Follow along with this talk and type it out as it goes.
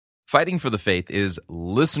Fighting for the Faith is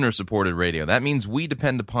listener-supported radio. That means we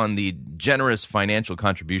depend upon the generous financial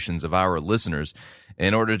contributions of our listeners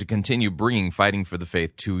in order to continue bringing Fighting for the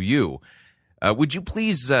Faith to you. Would you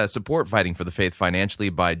please support Fighting for the Faith financially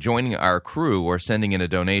by joining our crew or sending in a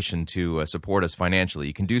donation to support us financially?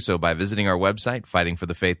 You can do so by visiting our website,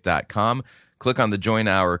 fightingforthefaith.com. Click on the Join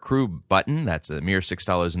Our Crew button. That's a mere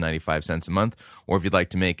 $6.95 a month. Or if you'd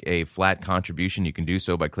like to make a flat contribution, you can do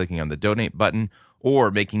so by clicking on the Donate button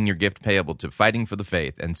or making your gift payable to Fighting for the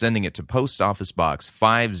Faith and sending it to Post Office Box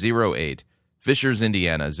 508, Fishers,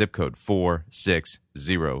 Indiana, zip code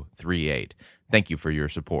 46038. Thank you for your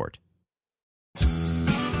support.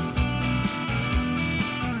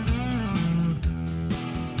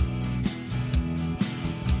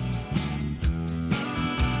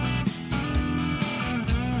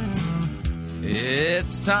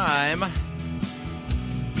 It's time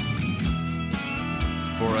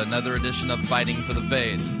for another edition of Fighting for the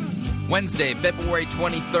Faith. Wednesday, February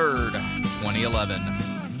 23rd, 2011.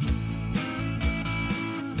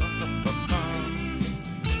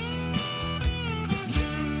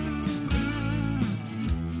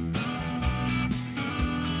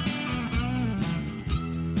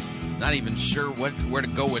 Not even sure where to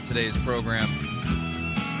go with today's program.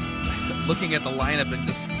 Looking at the lineup and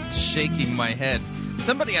just shaking my head.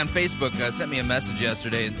 Somebody on Facebook sent me a message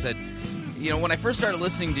yesterday and said, when I first started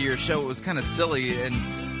listening to your show, it was kind of silly, and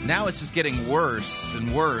now it's just getting worse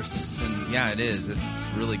and worse. And yeah, it is. It's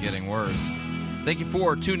really getting worse. Thank you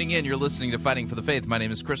for tuning in. You're listening to Fighting for the Faith. My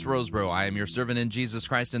name is Chris Roseborough. I am your servant in Jesus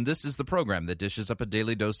Christ, and this is the program that dishes up a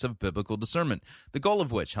daily dose of biblical discernment, the goal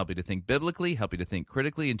of which help you to think biblically, help you to think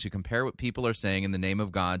critically, and to compare what people are saying in the name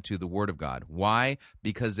of God to the Word of God. Why?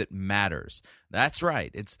 Because it matters. That's right.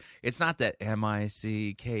 It's not that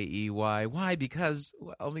M-I-C-K-E-Y. Why? Because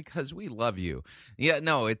we love you. Yeah,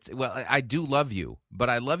 no, I do love you, but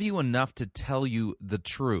I love you enough to tell you the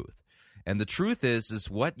truth. And the truth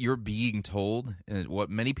is what you're being told, and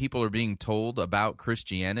what many people are being told about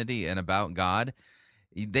Christianity and about God,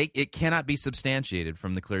 it cannot be substantiated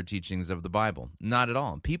from the clear teachings of the Bible. Not at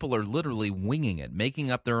all. People are literally winging it,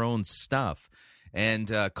 making up their own stuff,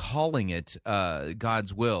 and calling it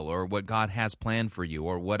God's will or what God has planned for you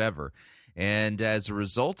or whatever. And as a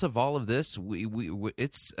result of all of this,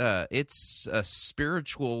 it's a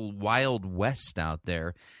spiritual Wild West out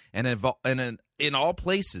there, and in all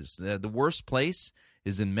places. The worst place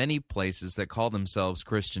is in many places that call themselves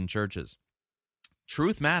Christian churches.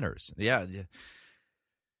 Truth matters. Yeah.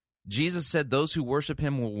 Jesus said those who worship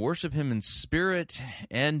him will worship him in spirit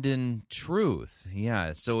and in truth.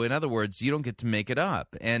 Yeah, so in other words, you don't get to make it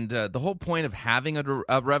up. And the whole point of having a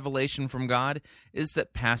revelation from God is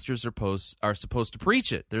that pastors are supposed to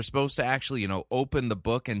preach it. They're supposed to actually, open the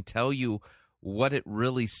book and tell you what it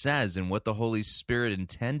really says and what the Holy Spirit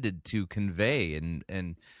intended to convey.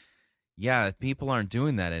 And yeah, people aren't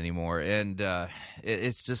doing that anymore. And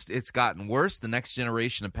it's gotten worse. The next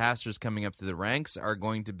generation of pastors coming up through the ranks are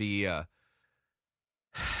going to be a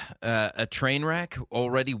train wreck,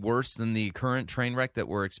 already worse than the current train wreck that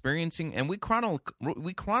we're experiencing. And we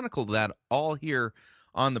chronicle that all here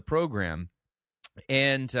on the program,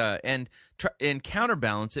 and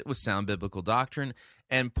counterbalance it with sound biblical doctrine,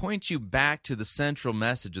 and point you back to the central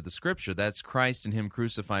message of the Scripture. That's Christ and him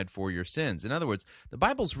crucified for your sins. In other words, the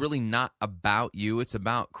Bible's really not about you. It's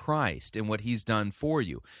about Christ and what he's done for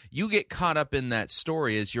you. You get caught up in that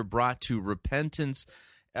story as you're brought to repentance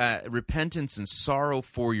and sorrow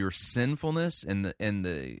for your sinfulness and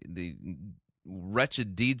the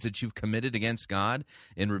wretched deeds that you've committed against God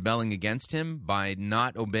in rebelling against him by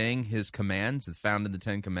not obeying his commands found in the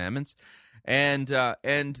Ten Commandments. And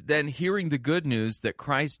then hearing the good news that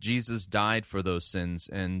Christ Jesus died for those sins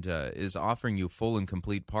and is offering you full and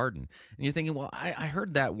complete pardon. And you're thinking, well, I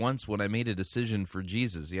heard that once when I made a decision for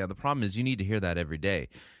Jesus. Yeah, the problem is you need to hear that every day.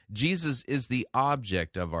 Jesus is the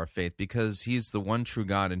object of our faith because he's the one true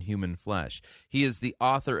God in human flesh. He is the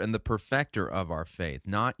author and the perfecter of our faith,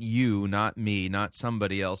 not you, not me, not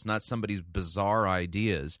somebody else, not somebody's bizarre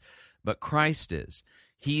ideas, but Christ is.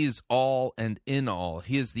 He is all and in all.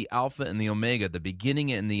 He is the Alpha and the Omega, the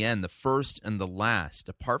beginning and the end, the first and the last.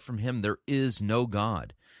 Apart from him, there is no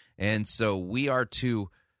God. And so we are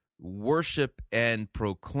to worship and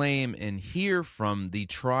proclaim and hear from the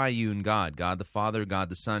triune God, God the Father, God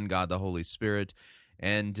the Son, God the Holy Spirit.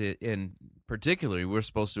 And in particularly, we're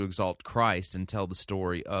supposed to exalt Christ and tell the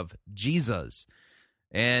story of Jesus.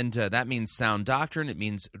 And that means sound doctrine.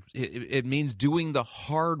 It means doing the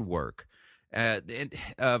hard work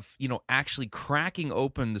of actually cracking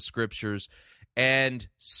open the Scriptures and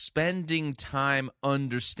spending time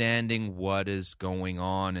understanding what is going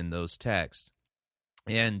on in those texts.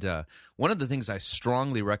 And one of the things I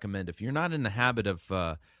strongly recommend, if you're not in the habit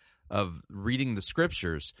of reading the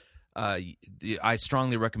scriptures, I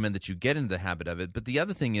strongly recommend that you get into the habit of it. But the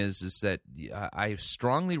other thing is that I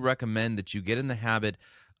strongly recommend that you get in the habit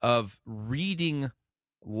of reading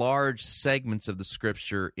large segments of the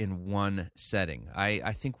scripture in one setting.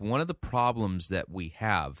 I think one of the problems that we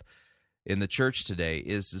have in the church today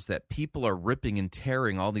is that people are ripping and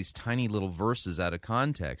tearing all these tiny little verses out of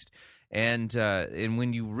context. And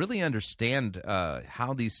when you really understand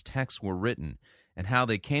how these texts were written and how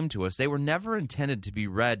they came to us, they were never intended to be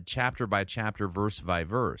read chapter by chapter, verse by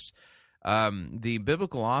verse. The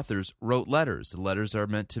biblical authors wrote letters. The letters are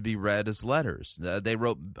meant to be read as letters. They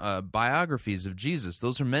wrote biographies of Jesus.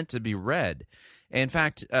 Those are meant to be read. In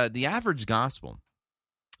fact, the average gospel,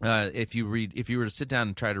 if you were to sit down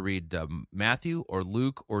and try to read Matthew or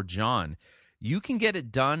Luke or John, you can get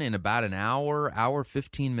it done in about an hour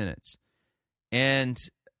 15 minutes. And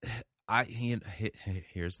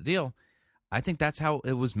here's the deal. I think that's how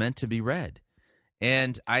it was meant to be read.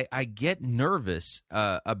 And I get nervous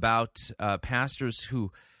about pastors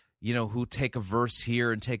who take a verse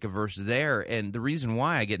here and take a verse there. And the reason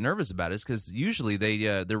why I get nervous about it is because usually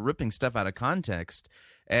they're ripping stuff out of context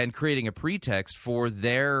and creating a pretext for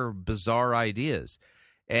their bizarre ideas.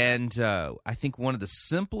 And I think one of the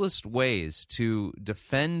simplest ways to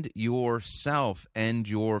defend yourself and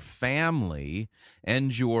your family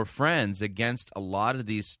and your friends against a lot of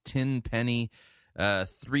these tin-penny,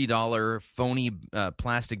 $3 phony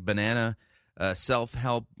plastic banana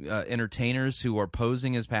self-help entertainers who are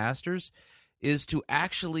posing as pastors is to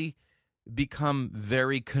actually become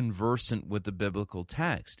very conversant with the biblical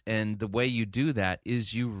text. And the way you do that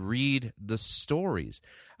is you read the stories.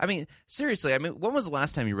 I mean, seriously, when was the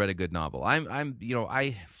last time you read a good novel? When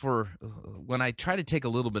I try to take a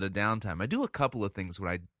little bit of downtime, I do a couple of things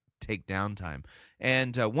when I take downtime.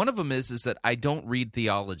 And one of them is that I don't read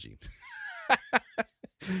theology.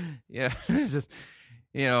 Yeah, just,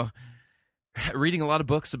 reading a lot of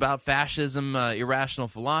books about fascism, irrational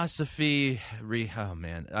philosophy.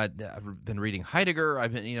 I've been reading Heidegger.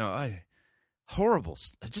 I've been,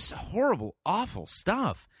 horrible, awful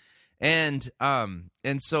stuff. And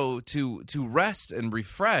so to rest and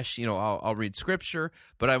refresh, I'll read scripture,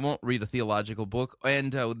 but I won't read a theological book.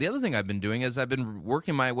 And the other thing I've been doing is I've been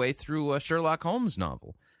working my way through a Sherlock Holmes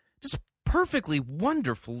novel. Just perfectly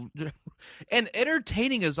wonderful and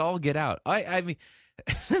entertaining as all get out. I mean,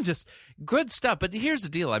 just good stuff. But here's the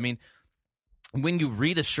deal. I mean, when you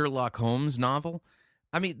read a Sherlock Holmes novel,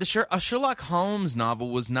 a Sherlock Holmes novel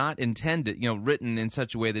was not intended, written in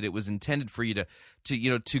such a way that it was intended for you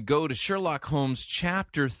to go to Sherlock Holmes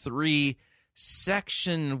chapter 3,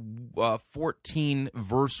 section 14,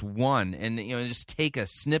 verse 1, and just take a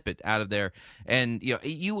snippet out of there. And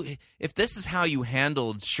if this is how you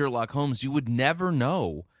handled Sherlock Holmes, you would never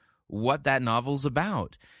know what that novel's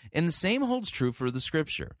about. And the same holds true for the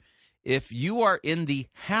scripture. If you are in the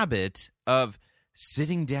habit of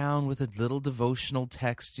sitting down with a little devotional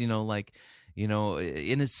text, in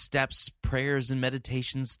his steps, prayers and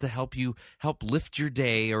meditations to help lift your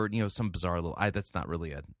day, or some bizarre little. That's not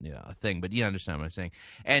really a thing, but you understand what I'm saying.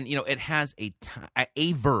 And it has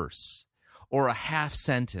a verse or a half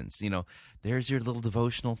sentence. There's your little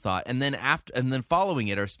devotional thought, and then following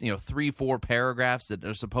it are 3-4 paragraphs that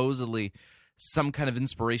are supposedly some kind of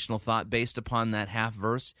inspirational thought based upon that half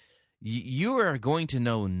verse. You are going to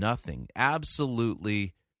know nothing,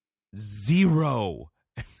 absolutely zero,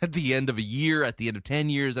 at the end of a year, at the end of 10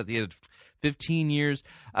 years, at the end of 15 years,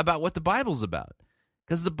 about what the Bible's about.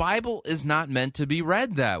 Because the Bible is not meant to be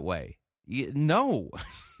read that way. No.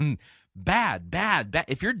 Bad.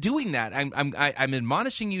 If you're doing that, I'm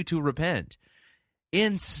admonishing you to repent.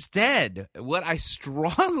 Instead, what I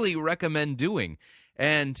strongly recommend doing,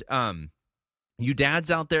 and you dads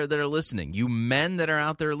out there that are listening, you men that are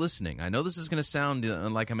out there listening, I know this is going to sound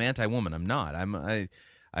like I'm anti-woman. I'm not.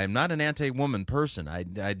 I'm not an anti-woman person.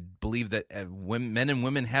 I believe that men and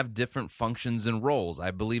women have different functions and roles. I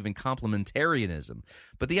believe in complementarianism.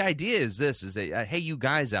 But the idea is this, is that, hey, you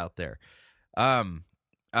guys out there,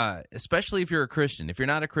 especially if you're a Christian. If you're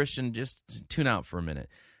not a Christian, just tune out for a minute.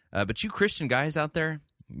 But you Christian guys out there,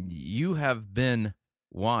 you have been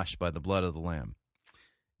washed by the blood of the Lamb.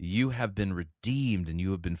 You have been redeemed, and you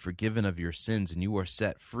have been forgiven of your sins, and you are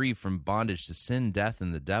set free from bondage to sin, death,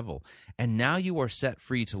 and the devil. And now you are set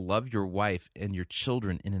free to love your wife and your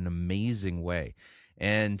children in an amazing way.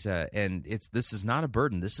 And this is not a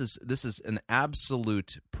burden. This is an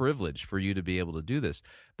absolute privilege for you to be able to do this.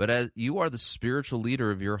 But as you are the spiritual leader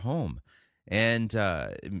of your home, and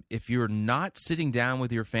if you're not sitting down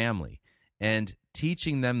with your family and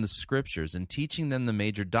teaching them the scriptures and teaching them the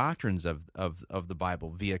major doctrines of the Bible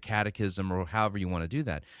via catechism or however you want to do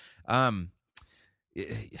that,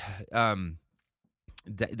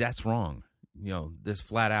 that's wrong. Just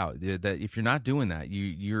flat out. That if you're not doing that,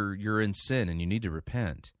 you're in sin and you need to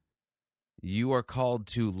repent. You are called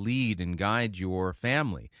to lead and guide your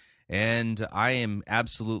family. And I am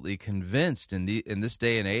absolutely convinced in this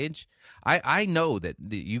day and age, I know that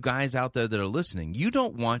you guys out there that are listening, you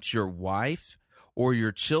don't want your wife or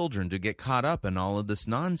your children to get caught up in all of this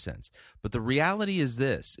nonsense. But the reality is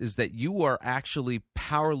this, is that you are actually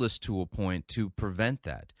powerless to a point to prevent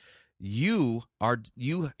that. The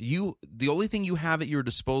only thing you have at your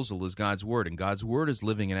disposal is God's Word, and God's Word is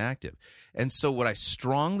living and active. And so what I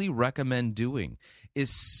strongly recommend doing is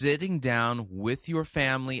sitting down with your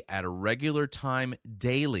family at a regular time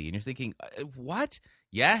daily. And you're thinking, what?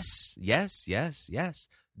 Yes,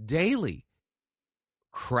 daily.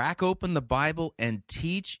 Crack open the Bible and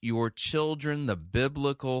teach your children the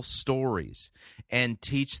biblical stories and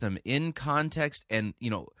teach them in context and,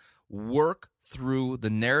 work through the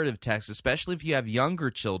narrative text, especially if you have younger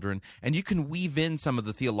children, and you can weave in some of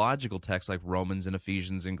the theological texts like Romans and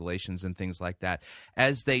Ephesians and Galatians and things like that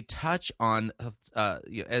as they touch on,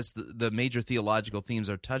 as the major theological themes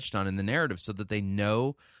are touched on in the narrative, so that they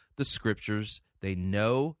know the scriptures, they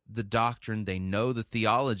know the doctrine, they know the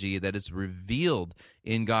theology that is revealed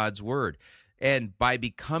in God's Word. And by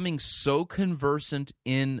becoming so conversant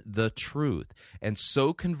in the truth and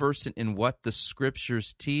so conversant in what the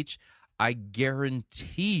scriptures teach, I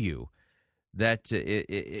guarantee you that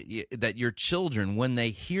that your children, when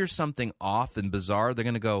they hear something off and bizarre, they're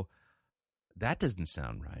going to go, that doesn't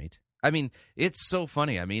sound right. I mean, it's so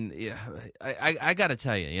funny. I mean, I got to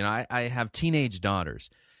tell you, I have teenage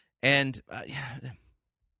daughters, and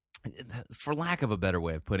for lack of a better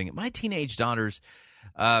way of putting it, my teenage daughters,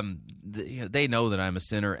 they know that I'm a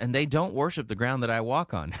sinner, and they don't worship the ground that I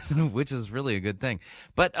walk on, which is really a good thing.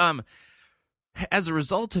 But as a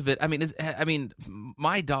result of it,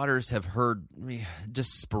 my daughters have heard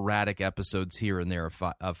just sporadic episodes here and there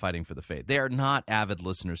of Fighting for the Faith. They are not avid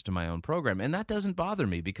listeners to my own program, and that doesn't bother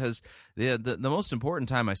me, because the most important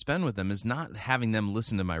time I spend with them is not having them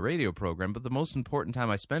listen to my radio program, but the most important time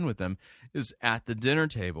I spend with them is at the dinner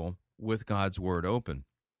table with God's Word open.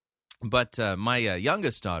 But my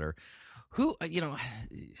youngest daughter, who,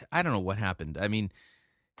 I don't know what happened. I mean,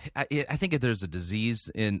 I think there's a disease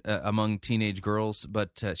among teenage girls,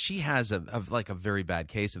 but she has a very bad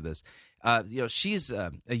case of this. She's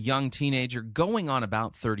a young teenager going on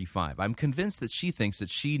about 35. I'm convinced that she thinks that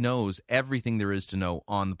she knows everything there is to know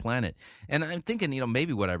on the planet. And I'm thinking,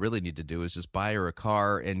 maybe what I really need to do is just buy her a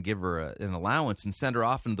car and give her an allowance and send her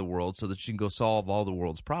off into the world so that she can go solve all the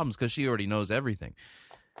world's problems, because she already knows everything.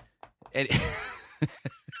 And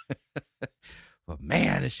well,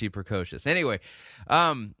 man, is she precocious. Anyway,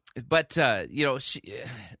 she,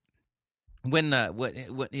 when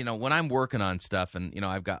I'm working on stuff and,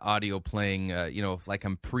 I've got audio playing, like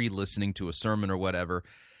I'm pre-listening to a sermon or whatever,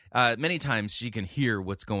 many times she can hear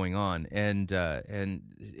what's going on. And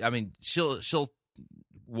I mean, she'll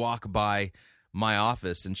walk by my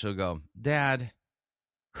office and she'll go, "Dad,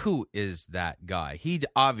 who is that guy? He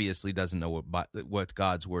obviously doesn't know what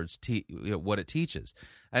God's words what it teaches."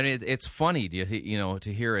 I mean, it's funny to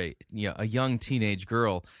hear a young teenage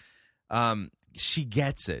girl. She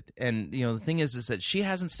gets it, and the thing is that she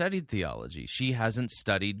hasn't studied theology. She hasn't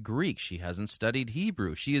studied Greek. She hasn't studied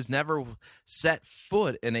Hebrew. She has never set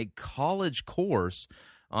foot in a college course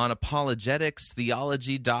on apologetics,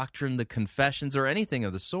 theology, doctrine, the confessions, or anything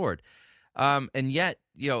of the sort. And yet,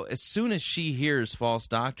 as soon as she hears false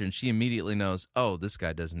doctrine, she immediately knows, oh, this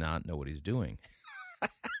guy does not know what he's doing.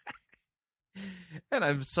 And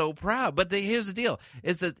I'm so proud. But here's the deal,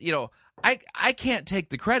 is that, I can't take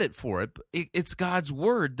the credit for it. It's God's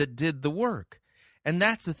Word that did the work. And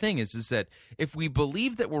that's the thing is that if we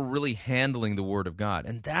believe that we're really handling the Word of God,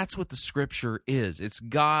 and that's what the Scripture is, it's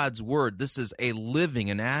God's Word. This is a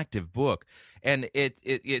living and active book, and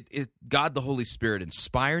it God the Holy Spirit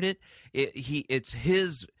inspired it. It's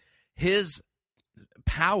His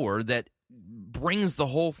power that brings the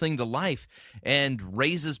whole thing to life and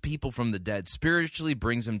raises people from the dead spiritually,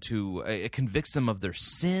 brings them to, convicts them of their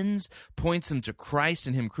sins, points them to Christ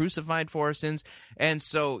and Him crucified for our sins. And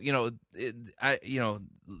so,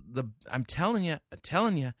 I'm telling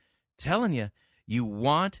you, you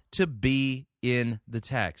want to be in the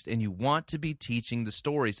text and you want to be teaching the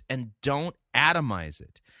stories, and don't atomize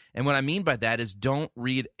it. And what I mean by that is don't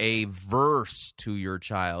read a verse to your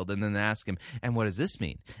child and then ask him, and what does this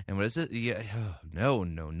mean? And what is it? Yeah, no.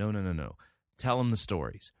 Tell them the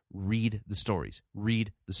stories. Read the stories.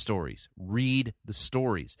 Read the stories. Read the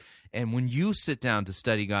stories. And when you sit down to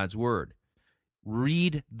study God's Word,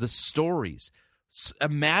 read the stories.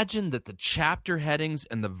 Imagine that the chapter headings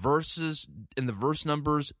and the verses and the verse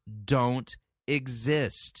numbers don't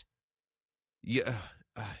exist.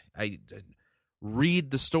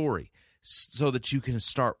 Read the story so that you can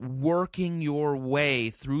start working your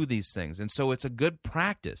way through these things. And so it's a good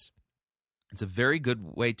practice. It's a very good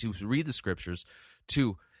way to read the Scriptures,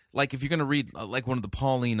 to, like, if you're going to read like one of the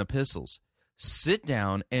Pauline epistles, sit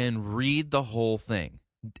down and read the whole thing.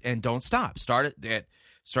 And don't stop. Start at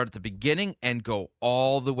the beginning and go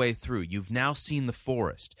all the way through. You've now seen the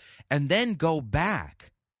forest. And then go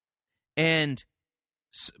back and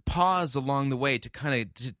pause along the way to kind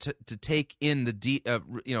of to take in the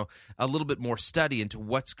a little bit more study into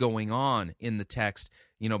what's going on in the text,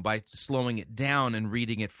 by slowing it down and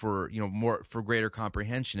reading it for more, for greater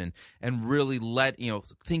comprehension, and really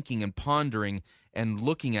thinking and pondering and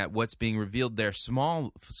looking at what's being revealed there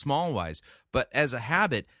small wise. But as a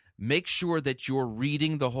habit, make sure that you're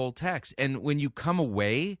reading the whole text. And when you come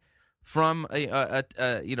away from a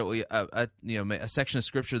section of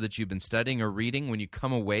Scripture that you've been studying or reading, when you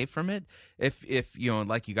come away from it, if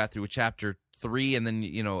like you got through a chapter 3 and then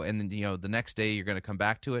the next day you're going to come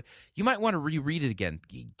back to it, you might want to reread it again.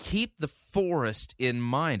 Keep the forest in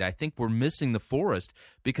mind. I think we're missing the forest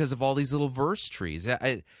because of all these little verse trees.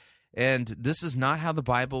 And this is not how the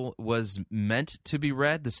Bible was meant to be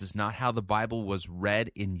read. This is not how the Bible was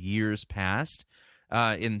read in years past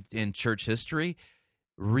in church history.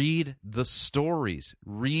 Read the stories,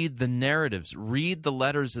 read the narratives, read the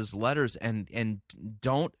letters as letters, and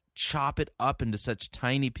don't chop it up into such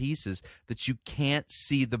tiny pieces that you can't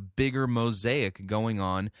see the bigger mosaic going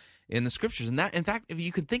on in the Scriptures. And that, in fact, if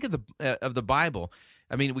you can think of the Bible,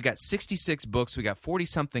 I mean, we got 66 books, we got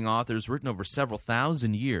 40-something authors written over several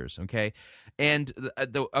thousand years, okay? And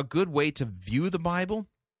a good way to view the Bible,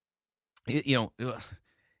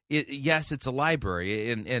 yes, it's a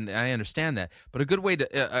library, and I understand that. But a good way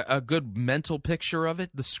to a good mental picture of it,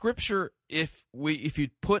 the Scripture, if you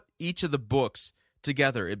put each of the books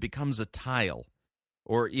together, it becomes a tile,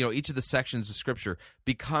 or each of the sections of Scripture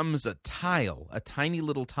becomes a tile, a tiny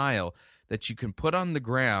little tile that you can put on the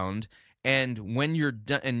ground. And when you're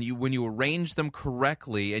done, and when you arrange them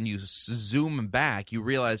correctly, and you zoom back, you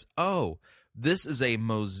realize, oh, this is a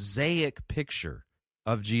mosaic picture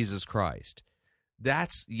of Jesus Christ.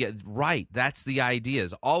 That's right. That's the idea.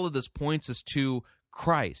 All of this points us to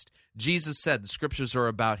Christ. Jesus said the Scriptures are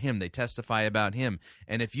about Him. They testify about Him.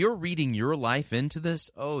 And if you're reading your life into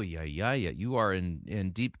this, oh, yeah, you are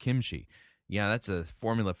in deep kimchi. Yeah, that's a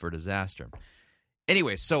formula for disaster.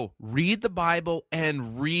 Anyway, so read the Bible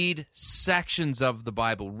and read sections of the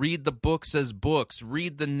Bible. Read the books as books.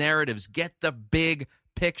 Read the narratives. Get the big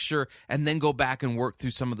picture, and then go back and work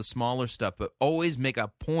through some of the smaller stuff. But always make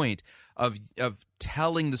a point of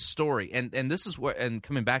telling the story. And this is what, and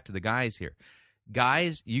coming back to the guys here.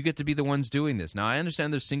 Guys, you get to be the ones doing this. Now, I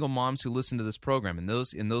understand there's single moms who listen to this program. In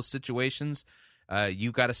those situations,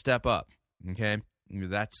 you've got to step up. Okay, you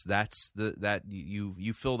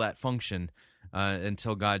fill that function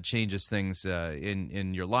until God changes things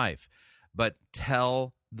in your life. But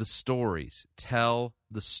tell the stories,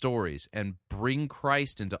 and bring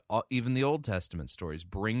Christ into even the Old Testament stories.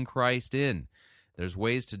 Bring Christ in. There's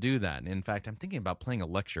ways to do that. In fact, I'm thinking about playing a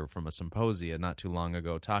lecture from a symposia not too long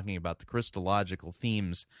ago talking about the Christological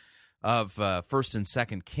themes of 1st and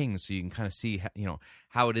 2nd Kings, so you can kind of see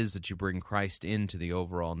how it is that you bring Christ into the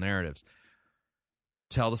overall narratives.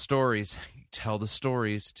 Tell the stories,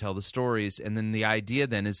 and then the idea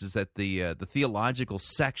then is that the theological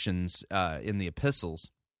sections in the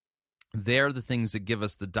epistles, they're the things that give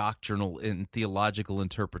us the doctrinal and theological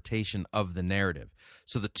interpretation of the narrative.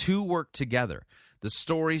 So the two work together. The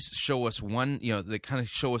stories show us they kind of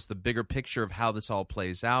show us the bigger picture of how this all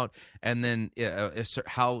plays out, and then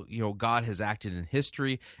how God has acted in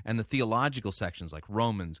history. And the theological sections like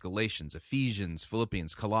Romans, Galatians, Ephesians,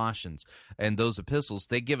 Philippians, Colossians, and those epistles,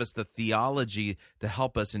 they give us the theology to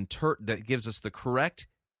help us that gives us the correct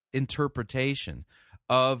interpretation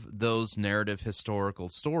of those narrative historical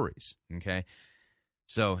stories, okay?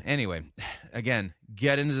 So anyway, again,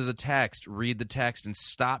 get into the text, read the text, and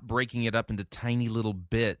stop breaking it up into tiny little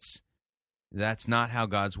bits. That's not how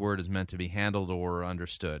God's Word is meant to be handled or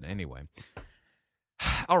understood. Anyway.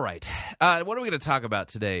 All right. What are we going to talk about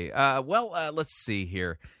today? Let's see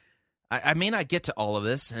here. I may not get to all of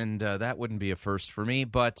this, and that wouldn't be a first for me,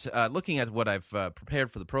 but looking at what I've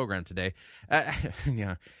prepared for the program today,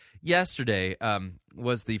 yesterday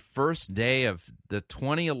was the first day of the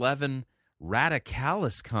 2011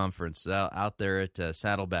 Radicalis conference out there at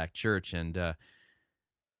Saddleback Church, and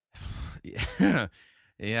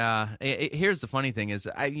yeah. Here's the funny thing: is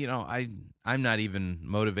I'm not even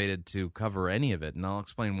motivated to cover any of it, and I'll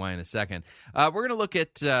explain why in a second. We're going to look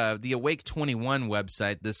at the Awake 21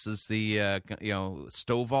 website. This is the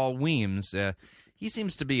Stovall Weems. He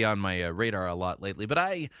seems to be on my radar a lot lately, but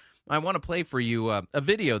I want to play for you a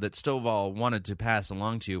video that Stovall wanted to pass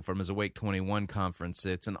along to you from his Awake 21 conference.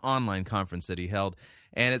 It's an online conference that he held,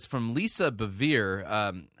 and it's from Lisa Bevere.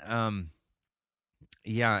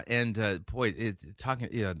 Yeah, and boy, it's talking.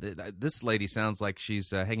 This lady sounds like she's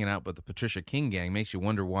hanging out with the Patricia King gang. Makes you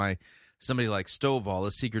wonder why somebody like Stovall,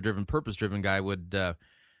 a seeker-driven, purpose-driven guy, would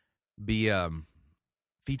be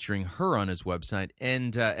featuring her on his website.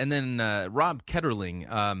 And then Rob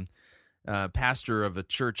Ketterling, pastor of a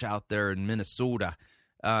church out there in Minnesota,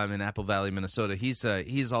 in Apple Valley, Minnesota. He's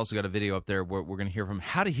also got a video up there where we're going to hear from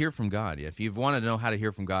how to hear from God. If you want to know how to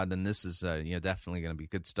hear from God, then this is definitely going to be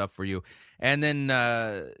good stuff for you. And then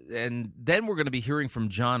we're going to be hearing from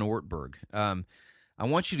John Ortberg. I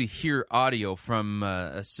want you to hear audio from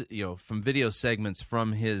video segments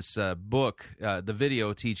from his book, the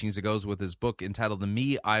video teachings that goes with his book entitled "The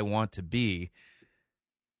Me I Want to Be."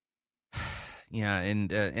 Yeah, and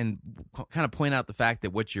kind of point out the fact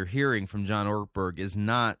that what you're hearing from John Ortberg is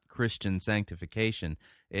not Christian sanctification.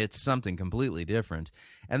 It's something completely different.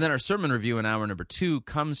 And then our sermon review in hour number 2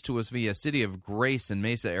 comes to us via City of Grace in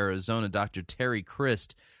Mesa, Arizona. Dr. Terry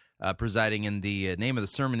Crist presiding, and the name of the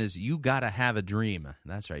sermon is "You Gotta Have a Dream."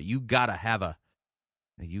 That's right, you gotta have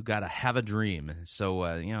a dream. So,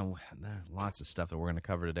 there's lots of stuff that we're going to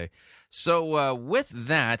cover today. So with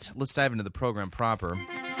that, let's dive into the program proper.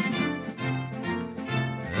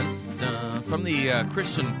 From the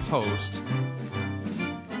Christian Post,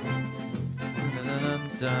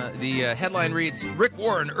 the headline reads, "Rick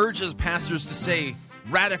Warren urges pastors to say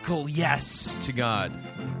radical yes to God."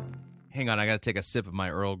 Hang on, I got to take a sip of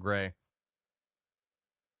my Earl Grey.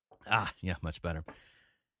 Yeah, much better.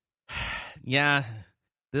 Yeah,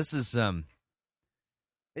 this is the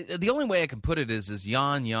only way I can put it is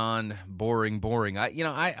yawn, boring.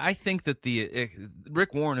 I think that the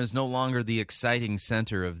Rick Warren is no longer the exciting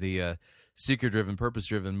center of the seeker-driven,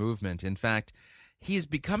 purpose-driven movement. In fact, he's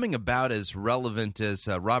becoming about as relevant as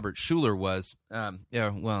Robert Schuller was.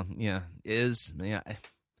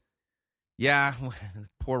 Yeah,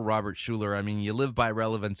 poor Robert Schuller. I mean, you live by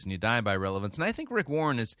relevance and you die by relevance. And I think Rick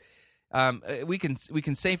Warren is. We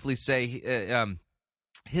can safely say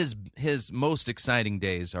his most exciting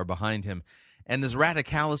days are behind him. And this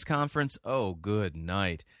Radicalis conference, oh, good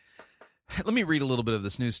night. Let me read a little bit of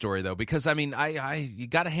this news story, though, because, I mean, you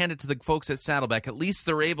got to hand it to the folks at Saddleback. At least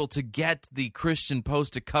they're able to get the Christian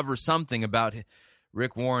Post to cover something about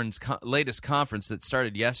Rick Warren's latest conference that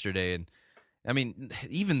started yesterday. And, I mean,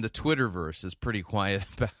 even the Twitterverse is pretty quiet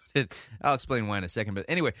about it. I'll explain why in a second. But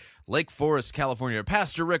anyway, Lake Forest, California,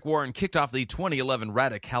 Pastor Rick Warren kicked off the 2011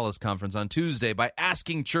 Radicalis Conference on Tuesday by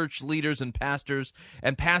asking church leaders and pastors'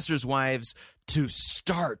 wives to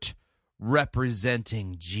start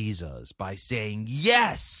representing Jesus by saying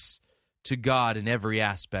yes to God in every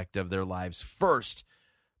aspect of their lives first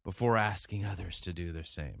before asking others to do the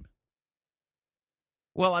same.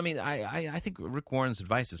 Well, I mean, I think Rick Warren's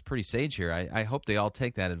advice is pretty sage here. I hope they all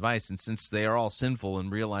take that advice, and since they are all sinful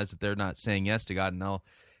and realize that they're not saying yes to God in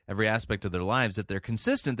every aspect of their lives, if they're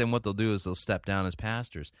consistent, then what they'll do is they'll step down as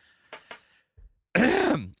pastors.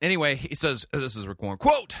 Anyway, he says, this is Rick Warren,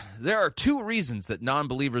 quote, "There are 2 reasons that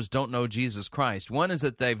non-believers don't know Jesus Christ. One is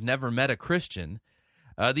that they've never met a Christian.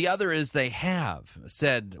 The other is they have,"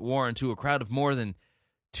 said Warren to a crowd of more than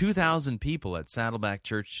 2,000 people at Saddleback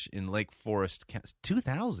Church in Lake Forest.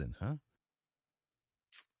 2,000, huh?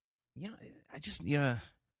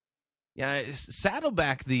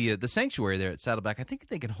 Saddleback, the sanctuary there at Saddleback, I think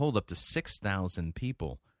they can hold up to 6,000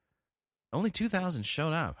 people. Only 2,000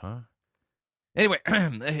 showed up, huh? Anyway,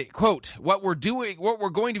 quote, what we're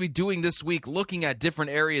going to be doing this week, looking at different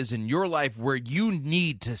areas in your life where you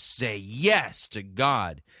need to say yes to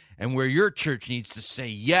God and where your church needs to say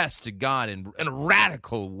yes to God in a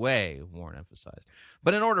radical way, Warren emphasized.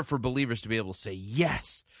 But in order for believers to be able to say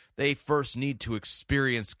yes, they first need to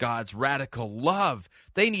experience God's radical love.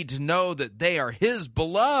 They need to know that they are His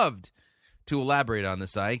beloved. To elaborate on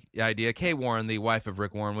this idea, Kay Warren, the wife of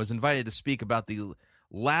Rick Warren, was invited to speak about the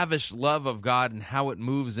lavish love of God and how it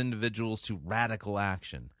moves individuals to radical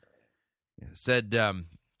action. Said,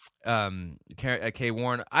 Kay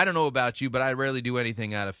Warren, I don't know about you, but I rarely do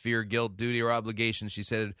anything out of fear, guilt, duty, or obligation. She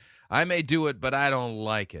said, I may do it, but I don't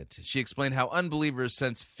like it. She explained how unbelievers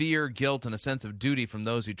sense fear, guilt, and a sense of duty from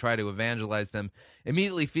those who try to evangelize them,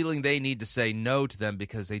 immediately feeling they need to say no to them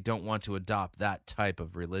because they don't want to adopt that type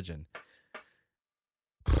of religion.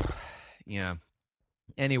 Yeah.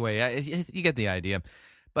 Anyway, you get the idea.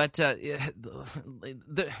 But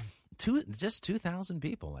just 2,000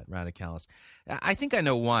 people at Radicalis. I think I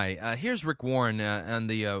know why. Here's Rick Warren on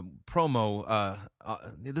the promo.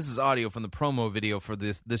 This is audio from the promo video for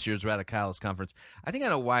this year's Radicalis conference. I think I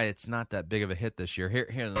know why it's not that big of a hit this year. Here.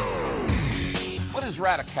 What is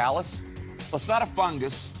Radicalis? Well, it's not a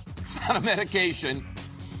fungus. It's not a medication.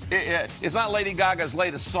 It's not Lady Gaga's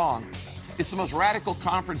latest song. It's the most radical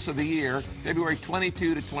conference of the year, February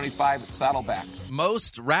 22 to 25 at Saddleback.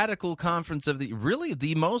 Most radical conference of the... Really?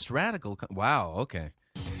 The most radical... Wow, okay.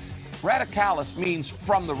 Radicalis means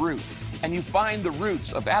from the root, and you find the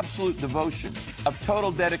roots of absolute devotion, of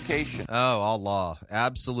total dedication. Oh, Allah.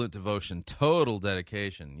 Absolute devotion, total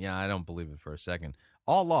dedication. Yeah, I don't believe it for a second.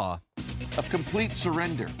 Allah. Of complete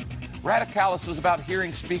surrender. Radicalis was about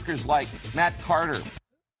hearing speakers like Matt Carter.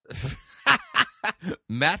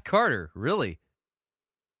 Matt Carter, really?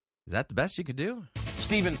 Is that the best you could do?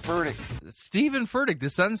 Stephen Furtick. Stephen Furtick, the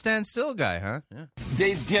Sun Stand Still guy, huh? Yeah.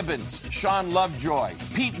 Dave Gibbons, Sean Lovejoy,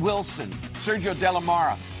 Pete Wilson, Sergio De La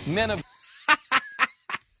Mara, men of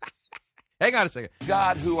Hang on a second.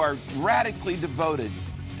 God who are radically devoted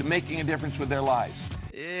to making a difference with their lives.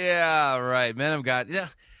 Yeah, right. Men of God. Yeah.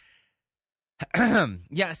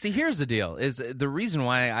 Yeah, see, here's the deal. Is the reason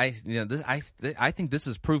why I think this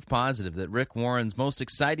is proof positive that Rick Warren's most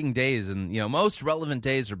exciting days and most relevant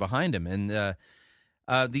days are behind him, and the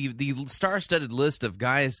star-studded list of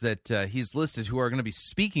guys that he's listed who are going to be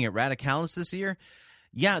speaking at Radicalis this year.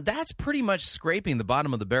 Yeah, that's pretty much scraping the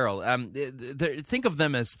bottom of the barrel. Think of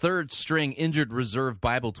them as third-string injured reserve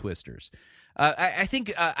Bible twisters. I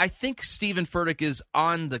think Stephen Furtick is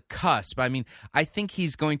on the cusp. I mean, I think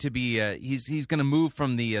he's going to be he's going to move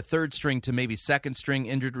from the third string to maybe second string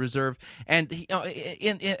injured reserve, and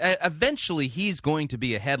eventually he's going to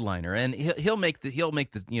be a headliner, and he'll make the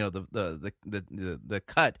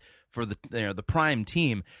cut for the prime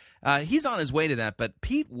team. He's on his way to that, but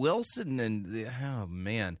Pete Wilson and oh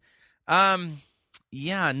man,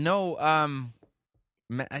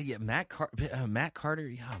 Matt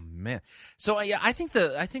Carter. Oh man. So I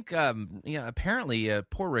think apparently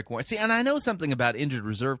poor Rick Warren. See, and I know something about injured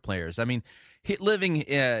reserve players. I mean, living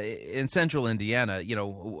in Central Indiana,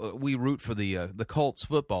 we root for the Colts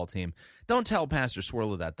football team. Don't tell Pastor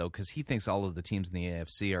Swirler that though, because he thinks all of the teams in the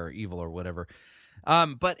AFC are evil or whatever.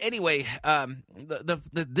 But anyway,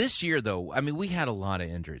 this year though, I mean, we had a lot of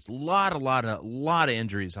injuries, a lot of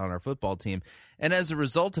injuries on our football team, and as a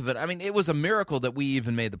result of it, I mean, it was a miracle that we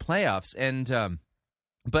even made the playoffs. And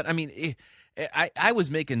but I mean, I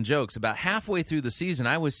was making jokes about halfway through the season.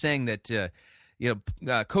 I was saying that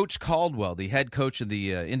Coach Caldwell, the head coach of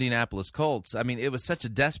the Indianapolis Colts, I mean, it was such a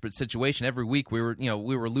desperate situation. Every week we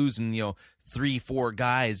were losing 3-4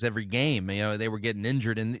 guys every game. They were getting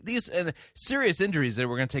injured, and these serious injuries that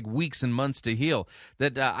were going to take weeks and months to heal.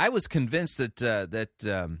 That I was convinced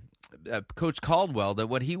that Coach Caldwell, that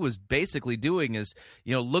what he was basically doing is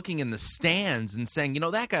looking in the stands and saying,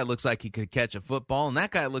 that guy looks like he could catch a football, and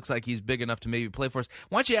that guy looks like he's big enough to maybe play for us.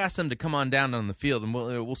 Why don't you ask them to come on down on the field, and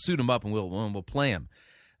we'll suit him up and we'll play him.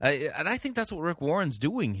 And I think that's what Rick Warren's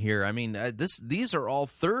doing here. I mean, these are all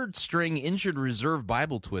third-string injured reserve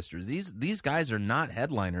Bible twisters. These guys are not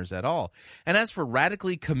headliners at all. And as for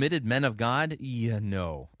radically committed men of God,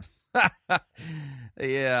 no.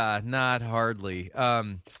 Yeah, not hardly.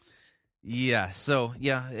 Yeah, so,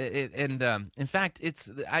 yeah, in fact,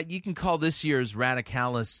 you can call this year's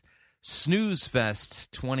Radicalis Snooze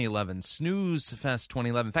Fest 2011. Snooze Fest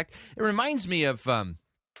 2011. In fact, it reminds me of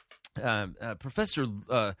Professor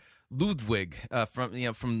Ludwig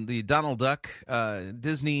from the Donald Duck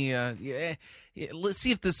Disney. Let's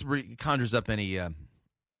see if this conjures up any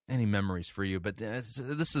memories for you. But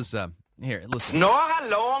this is here. Listen. Snore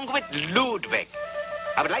along with Ludwig.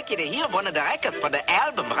 I would like you to hear one of the records for the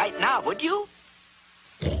album right now, would you?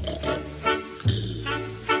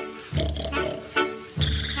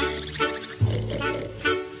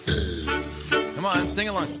 Come on, sing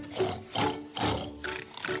along.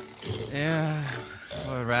 Yeah,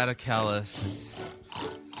 Radicalis.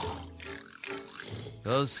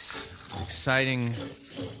 Those exciting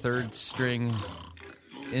third-string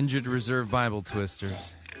injured reserve Bible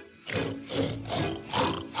twisters.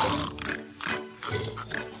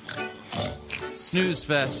 Snooze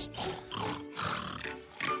Fest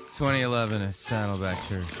 2011 at Saddleback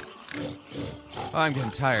Church. Oh, I'm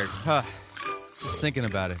getting tired. Huh. Just thinking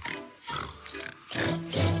about it.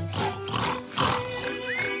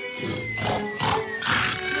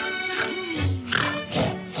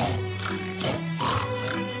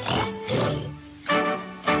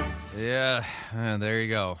 Yeah, there you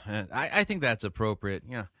go. I think that's appropriate.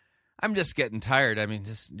 Yeah, I'm just getting tired. I mean,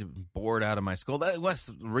 just bored out of my skull. That's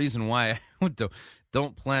the reason why I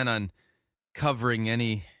don't plan on covering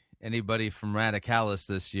anybody from Radicalis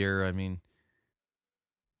this year. I mean,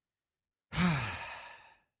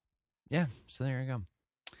 yeah, so there you go.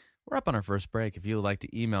 We're up on our first break. If you would like to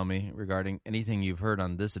email me regarding anything you've heard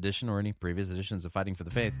on this edition or any previous editions of Fighting for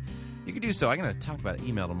the Faith, you can do so. I'm going to talk about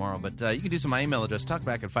email tomorrow, but you can do so. My email address,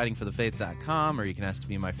 talkback@fightingforthefaith.com, or you can ask to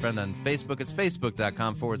be my friend on Facebook. It's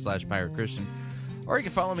facebook.com/Pirate Christian. Or you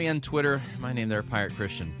can follow me on Twitter. My name there, Pirate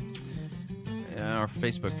Christian. Or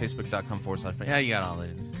Facebook, facebook.com/. Yeah, you got all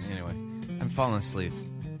that. Anyway, I'm falling asleep.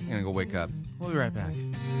 I'm going to go wake up. We'll be right back.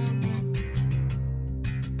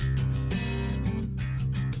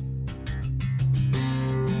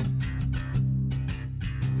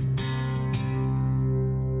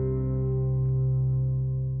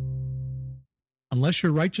 Unless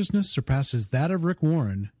your righteousness surpasses that of Rick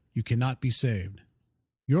Warren, you cannot be saved.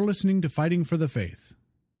 You're listening to Fighting for the Faith.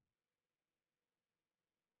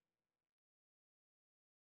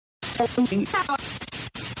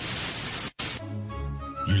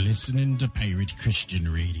 You're listening to Pirate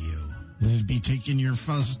Christian Radio. We'll be taking your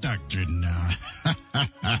false doctrine now.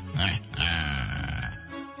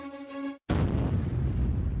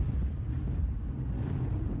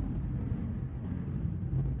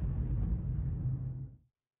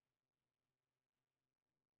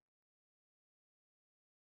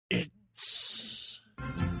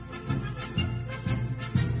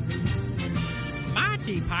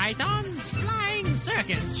 Monty Python's Flying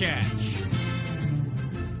Circus Church.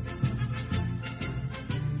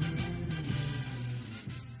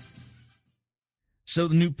 So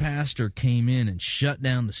the new pastor came in and shut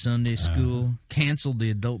down the Sunday school, canceled the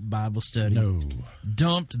adult Bible study,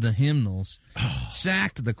 dumped the hymnals,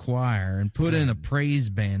 sacked the choir, and put in a praise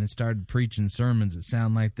band and started preaching sermons that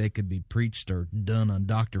sound like they could be preached or done on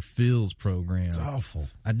Dr. Phil's program. It's awful.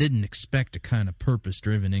 I didn't expect a kind of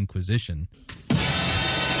purpose-driven inquisition.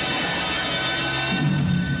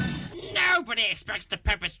 Nobody expects the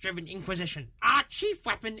purpose-driven inquisition. Our chief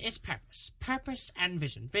weapon is purpose. Purpose and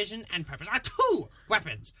vision. Vision and purpose are two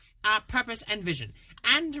weapons. Our purpose and vision.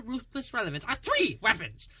 And ruthless relevance are three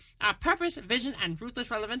weapons. Our purpose, vision, and ruthless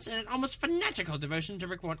relevance and an almost fanatical devotion to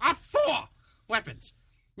Rick Warren are four weapons.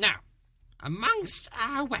 Now, amongst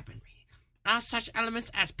our weaponry are such elements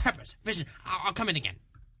as purpose, vision. I'll come in again.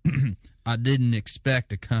 I didn't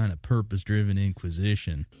expect a kind of purpose-driven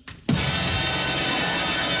inquisition.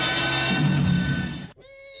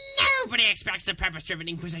 Nobody expects the purpose-driven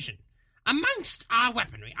inquisition. Amongst our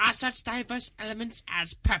weaponry are such diverse elements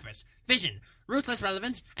as purpose, vision, ruthless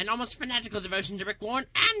relevance, and almost fanatical devotion to Rick Warren,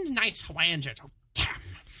 and nice Hawaiian shirts. Oh, damn.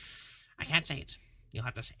 I can't say it. You'll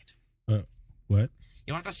have to say it. What?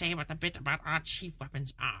 You'll have to say what the bit about our chief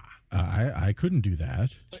weapons are. I couldn't do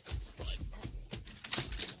that.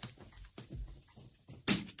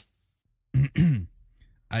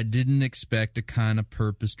 I didn't expect a kind of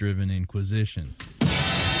purpose-driven inquisition.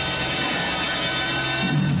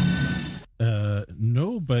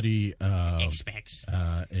 Nobody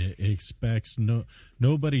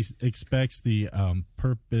nobody expects the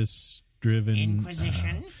purpose-driven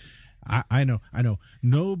Inquisition. I know.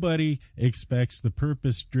 Nobody expects the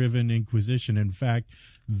purpose-driven inquisition. In fact,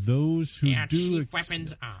 those who Our chief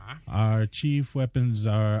weapons are our chief weapons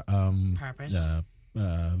are purpose.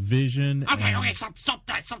 Vision. Okay, stop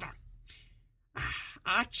that.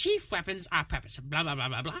 Our chief weapons are purpose. Blah blah blah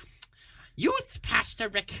blah blah. Youth Pastor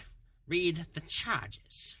Rick, read the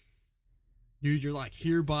charges. Dude, you're like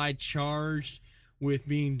hereby charged with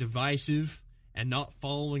being divisive and not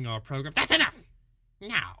following our program. That's enough.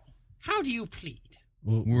 Now, how do you plead?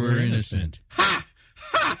 Well, We're innocent. Ha!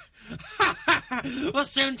 Ha! Ha! Ha! We'll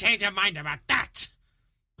soon change your mind about that.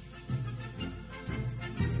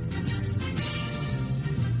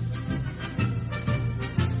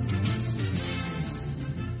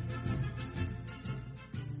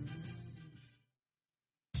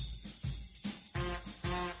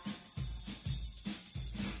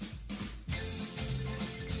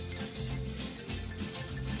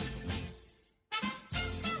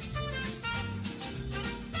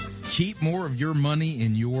 Keep more of your money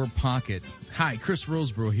in your pocket. Hi, Chris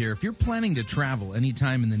Roseborough here. If you're planning to travel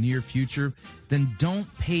anytime in the near future, then don't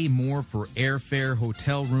pay more for airfare,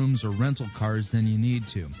 hotel rooms, or rental cars than you need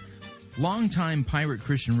to. Longtime Pirate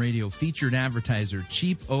Christian Radio featured advertiser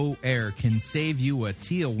Cheap O Air can save you a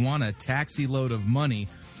Tijuana taxi load of money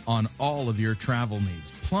on all of your travel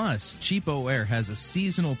needs. Plus, Cheap O Air has a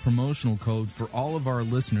seasonal promotional code for all of our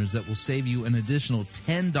listeners that will save you an additional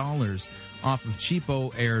 $10 off of Cheap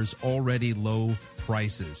O Air's already low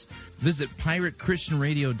prices. Visit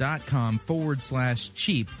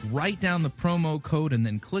piratechristianradio.com/cheap. Write down the promo code and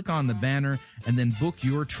then click on the banner and then book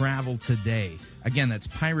your travel today. Again, that's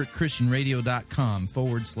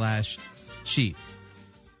piratechristianradio.com/cheap.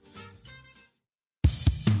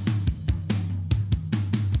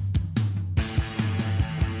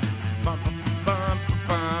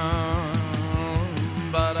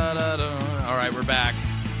 All right, we're back.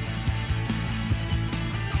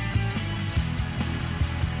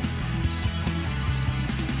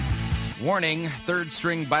 Warning,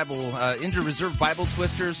 third-string Bible, injured reserve Bible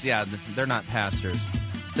twisters, yeah, they're not pastors.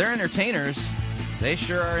 They're entertainers. They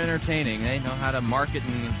sure are entertaining. They know how to market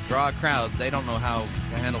and draw a crowd. They don't know how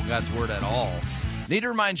to handle God's Word at all. Need to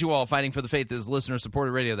remind you all, Fighting for the Faith is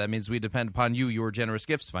listener-supported radio. That means we depend upon you, your generous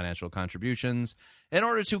gifts, financial contributions, in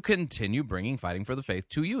order to continue bringing Fighting for the Faith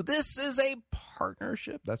to you. This is a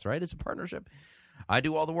partnership. That's right, it's a partnership. I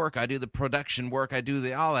do all the work. I do the production work. I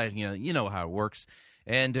do all that. You know how it works.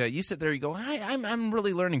 And you sit there, you go, I'm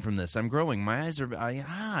really learning from this. I'm growing. My eyes are,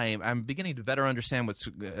 I'm beginning to better understand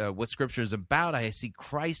what Scripture is about. I see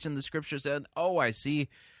Christ in the Scriptures, and I see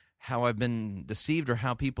how I've been deceived or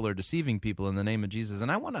how people are deceiving people in the name of Jesus.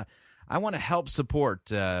 And I want to help support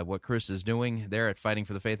what Crist is doing there at Fighting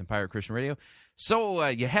for the Faith and Pirate Christian Radio. So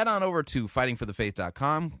you head on over to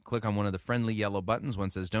fightingforthefaith.com, click on one of the friendly yellow buttons. One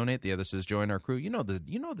says donate, the other says join our crew. You know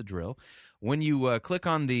the drill. When you click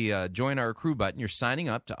on the join our crew button, you're signing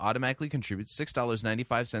up to automatically contribute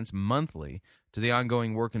 $6.95 monthly to the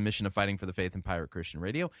ongoing work and mission of Fighting for the Faith and Pirate Christian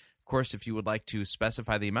Radio. Of course, if you would like to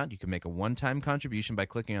specify the amount, you can make a one-time contribution by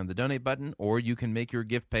clicking on the donate button, or you can make your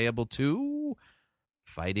gift payable to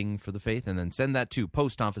Fighting for the Faith and then send that to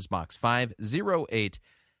Post Office Box 508,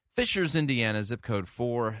 Fishers, Indiana, zip code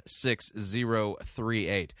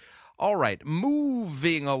 46038. All right,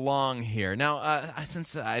 moving along here. Now,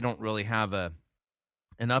 since I don't really have an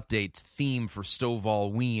update theme for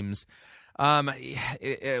Stovall Weems,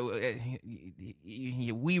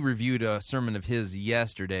 we reviewed a sermon of his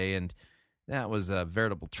yesterday, and that was a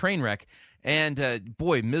veritable train wreck. And,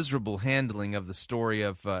 boy, miserable handling of the story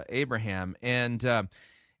of Abraham. And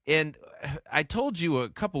I told you a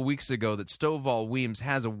couple weeks ago that Stovall Weems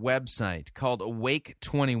has a website called Awake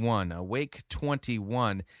 21,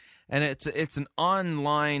 and it's an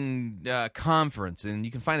online conference, and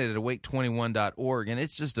you can find it at awake21.org, and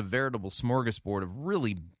it's just a veritable smorgasbord of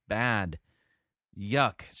really bad,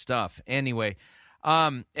 yuck stuff. Anyway,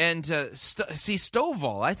 Stovall,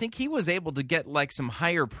 I think he was able to get like some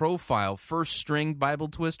higher profile first string Bible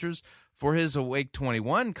twisters for his Awake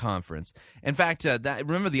 21 conference. In fact,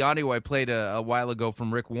 remember the audio I played a while ago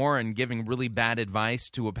from Rick Warren giving really bad advice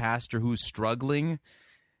to a pastor who's struggling?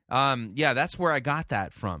 Yeah, that's where I got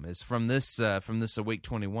that from, is from this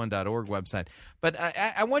awake21.org website. But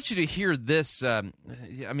I want you to hear this.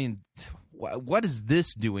 What is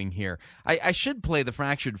this doing here? I should play the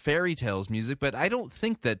Fractured Fairy Tales music, but I don't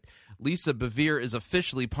think that Lisa Bevere is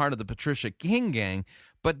officially part of the Patricia King gang.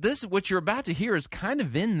 But this, what you're about to hear, is kind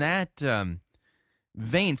of in that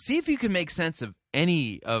vein. See if you can make sense of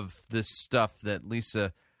any of this stuff that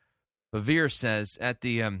Lisa Bevere says at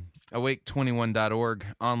the awake21.org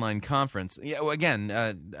online conference. Yeah, well, again,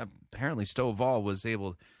 apparently Stovall was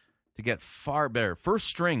able to get far better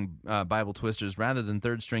first-string Bible twisters rather than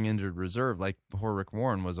third-string injured reserve like poor Rick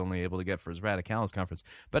Warren was only able to get for his Radicalis conference.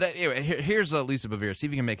 But anyway, here's Lisa Bevere. See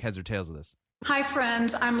if you can make heads or tails of this. Hi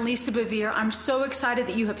friends, I'm Lisa Bevere. I'm so excited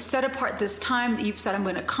that you have set apart this time, that you've said, I'm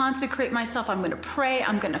going to consecrate myself, I'm going to pray,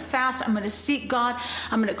 I'm going to fast, I'm going to seek God,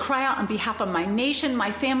 I'm going to cry out on behalf of my nation,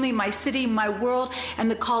 my family, my city, my world,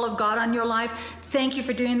 and the call of God on your life. Thank you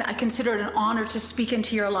for doing that. I consider it an honor to speak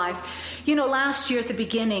into your life. You know, last year at the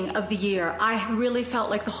beginning of the year, I really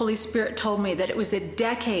felt like the Holy Spirit told me that it was a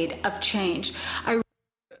decade of change.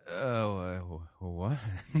 What?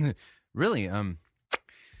 Really?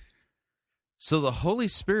 So the Holy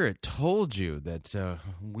Spirit told you that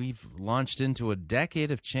we've launched into a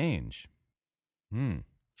decade of change. You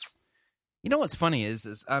know what's funny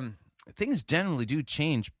is things generally do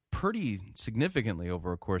change pretty significantly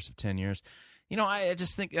over a course of 10 years. You know, I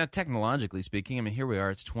just think technologically speaking, I mean, here we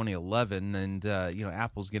are, it's 2011, and,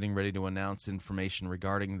 Apple's getting ready to announce information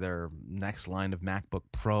regarding their next line of MacBook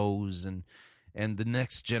Pros and the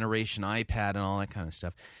next generation iPad and all that kind of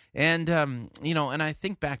stuff. And, and I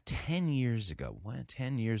think back 10 years ago,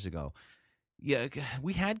 yeah,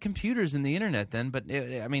 we had computers and the internet then, but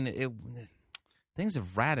things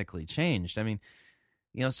have radically changed. I mean,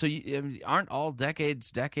 so aren't all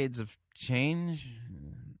decades of change?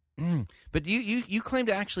 But you claim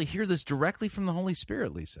to actually hear this directly from the Holy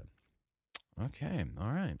Spirit, Lisa. Okay,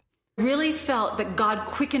 all right. Really felt that God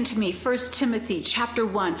quickened to me 1 Timothy chapter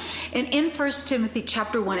 1. And in 1 Timothy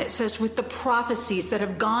chapter 1, it says, with the prophecies that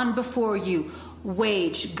have gone before you,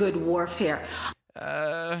 wage good warfare.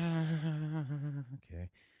 Okay.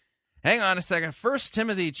 Hang on a second. 1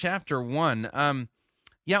 Timothy chapter 1. I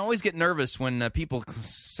always get nervous when people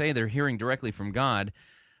say they're hearing directly from God.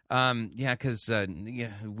 Because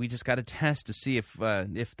we just got to test to see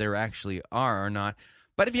if there actually are or not.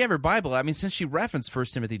 But if you have your Bible, since she referenced 1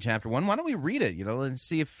 Timothy chapter 1, why don't we read it, and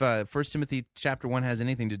see if 1 Timothy chapter 1 has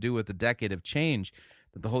anything to do with the decade of change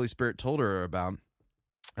that the Holy Spirit told her about.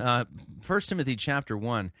 1 Timothy chapter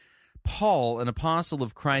 1, Paul, an apostle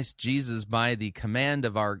of Christ Jesus by the command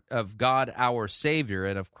of God our Savior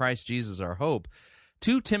and of Christ Jesus our hope,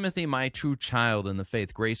 to Timothy, my true child in the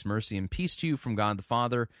faith, grace, mercy, and peace to you from God the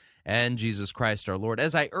Father and Jesus Christ our Lord.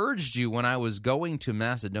 As I urged you when I was going to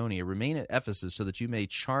Macedonia, remain at Ephesus so that you may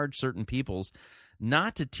charge certain peoples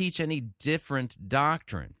not to teach any different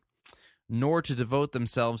doctrine, nor to devote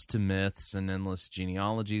themselves to myths and endless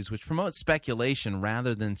genealogies, which promote speculation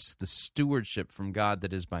rather than the stewardship from God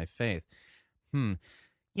that is by faith.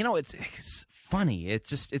 It's funny. It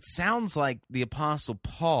sounds like the Apostle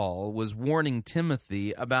Paul was warning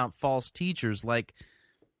Timothy about false teachers like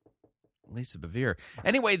Lisa Bevere.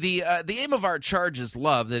 Anyway, the aim of our charge is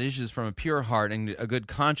love that issues from a pure heart and a good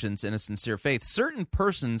conscience and a sincere faith. Certain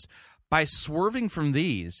persons, by swerving from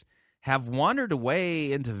these, have wandered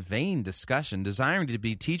away into vain discussion, desiring to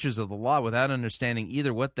be teachers of the law without understanding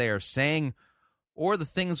either what they are saying or the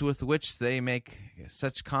things with which they make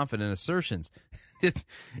such confident assertions.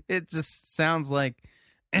 It just sounds like,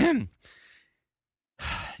 all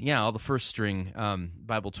the first string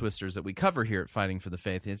Bible twisters that we cover here at Fighting for the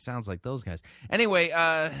Faith. It sounds like those guys. Anyway,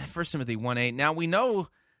 1 Timothy 1:8. Now we know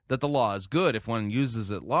that the law is good if one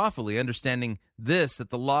uses it lawfully, understanding this, that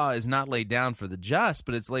the law is not laid down for the just,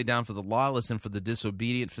 but it's laid down for the lawless and for the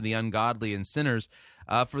disobedient, for the ungodly and sinners,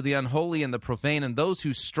 for the unholy and the profane, and those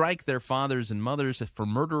who strike their fathers and mothers, for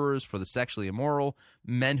murderers, for the sexually immoral,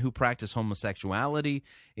 men who practice homosexuality,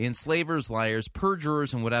 enslavers, liars,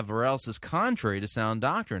 perjurers, and whatever else is contrary to sound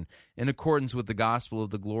doctrine, in accordance with the gospel of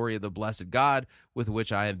the glory of the blessed God with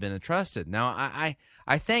which I have been entrusted. Now, I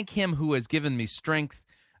thank him who has given me strength,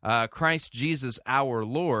 Christ Jesus our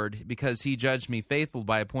Lord, because he judged me faithful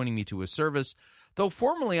by appointing me to his service. Though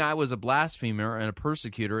formerly I was a blasphemer and a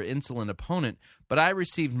persecutor, insolent opponent, but I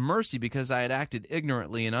received mercy because I had acted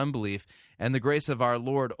ignorantly in unbelief, and the grace of our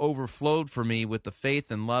Lord overflowed for me with the faith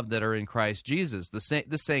and love that are in Christ Jesus. This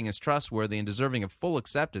saying is trustworthy and deserving of full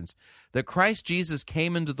acceptance, that Christ Jesus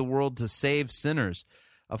came into the world to save sinners,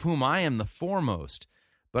 of whom I am the foremost.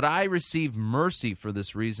 But I received mercy for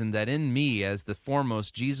this reason, that in me, as the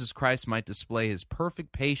foremost, Jesus Christ might display his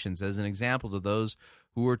perfect patience as an example to those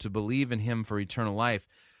who are to believe in him for eternal life.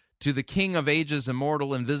 To the King of ages,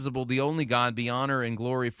 immortal, invisible, the only God, be honor and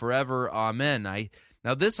glory forever. Amen. Now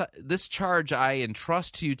this charge I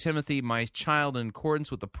entrust to you, Timothy, my child, in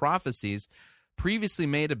accordance with the prophecies previously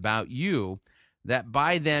made about you, that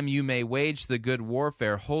by them you may wage the good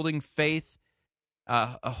warfare, holding faith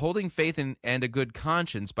and a good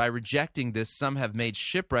conscience. By rejecting this, some have made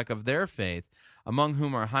shipwreck of their faith, among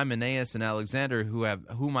whom are Hymenaeus and Alexander,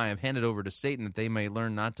 whom I have handed over to Satan, that they may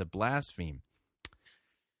learn not to blaspheme.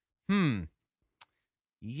 Not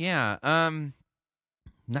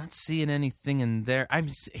seeing anything in there. I'm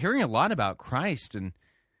hearing a lot about Christ and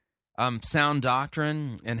sound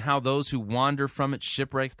doctrine and how those who wander from it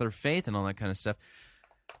shipwreck their faith and all that kind of stuff.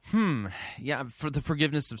 For the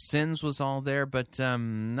forgiveness of sins was all there, but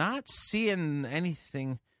not seeing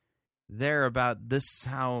anything there about this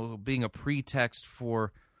how being a pretext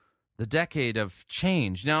for the decade of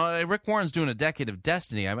change. Now, Rick Warren's doing a decade of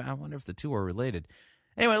destiny. I wonder if the two are related.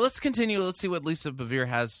 Anyway, let's continue. Let's see what Lisa Bevere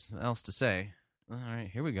has else to say. All right,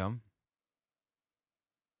 here we go.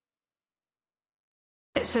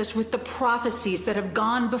 It says, with the prophecies that have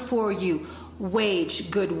gone before you,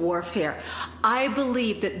 wage good warfare. I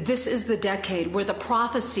believe that this is the decade where the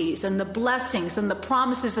prophecies and the blessings and the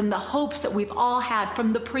promises and the hopes that we've all had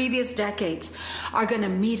from the previous decades are going to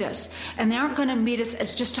meet us. And they aren't going to meet us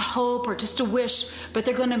as just a hope or just a wish, but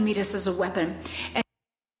they're going to meet us as a weapon. And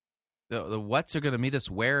the whats are going to meet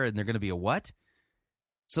us where, and they're going to be a what?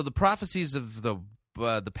 So the prophecies of the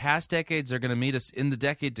past decades are going to meet us in the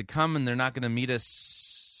decade to come, and they're not going to meet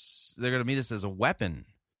us. They're going to meet us as a weapon.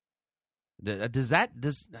 Does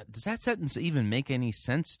that sentence even make any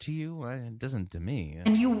sense to you? It doesn't to me.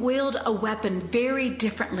 And you wield a weapon very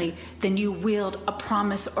differently than you wield a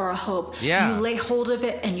promise or a hope. Yeah. You lay hold of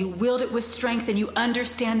it and you wield it with strength, and you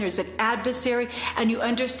understand there's an adversary, and you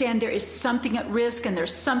understand there is something at risk, and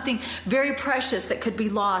there's something very precious that could be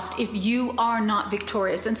lost if you are not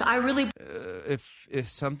victorious. And so I really... if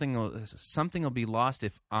something will be lost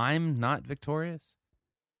if I'm not victorious?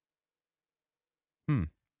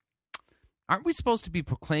 Aren't we supposed to be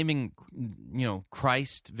proclaiming,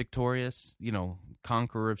 Christ victorious,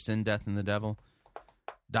 conqueror of sin, death, and the devil,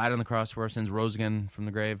 died on the cross for our sins, rose again from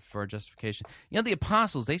the grave for our justification? The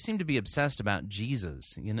apostles, they seem to be obsessed about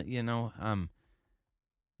Jesus.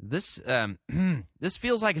 This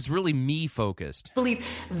feels like it's really me focused. I believe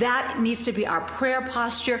that needs to be our prayer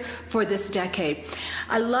posture for this decade.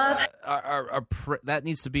 I love that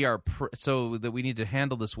needs to be so that we need to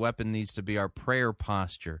handle this weapon needs to be our prayer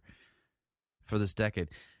posture for this decade.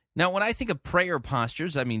 Now, when I think of prayer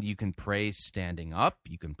postures, I mean, you can pray standing up,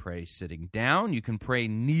 you can pray sitting down, you can pray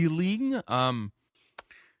kneeling.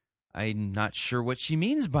 I'm not sure what she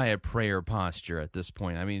means by a prayer posture at this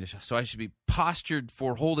point. I mean, so I should be postured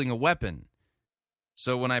for holding a weapon.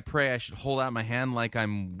 So when I pray, I should hold out my hand like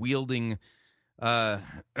I'm wielding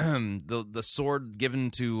the sword given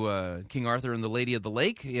to King Arthur and the Lady of the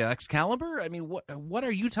Lake, Excalibur. I mean, what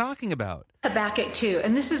are you talking about? Habakkuk 2,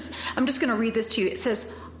 and I'm just going to read this to you. It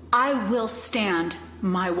says, "I will stand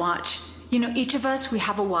my watch." Each of us, we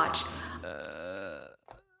have a watch.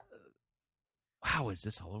 Wow, is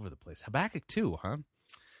this all over the place? Habakkuk 2, huh?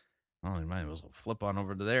 Oh, you might as well flip on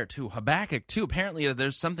over to there, too. Habakkuk 2, apparently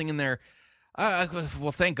there's something in there.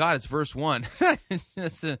 Well, thank God it's verse 1. It's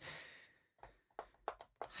just,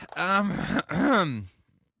 Habakkuk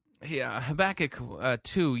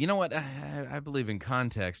 2. You know what? I believe in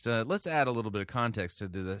context. Let's add a little bit of context to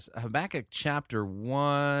this. Habakkuk chapter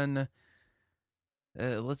 1.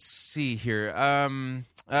 Let's see here.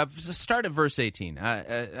 Start at verse 18.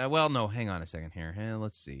 Well, no, hang on a second here.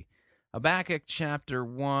 Let's see. Habakkuk chapter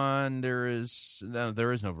 1. There is no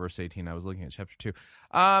verse 18. I was looking at chapter 2.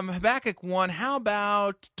 Habakkuk 1. How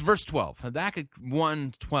about verse 12? Habakkuk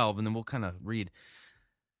 1:12, and then we'll kind of read.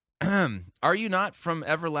 Are you not from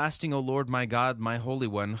everlasting, O Lord, my God, my Holy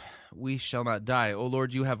One? We shall not die. O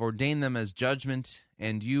Lord, you have ordained them as judgment,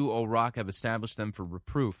 and you, O Rock, have established them for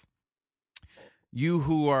reproof. You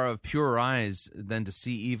who are of purer eyes than to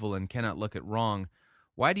see evil and cannot look at wrong,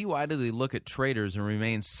 why do you idly look at traitors and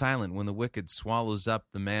remain silent when the wicked swallows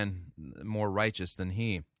up the man more righteous than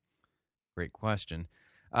he? Great question.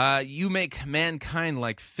 You make mankind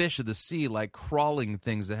like fish of the sea, like crawling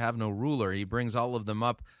things that have no ruler. He brings all of them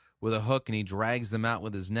up with a hook, and he drags them out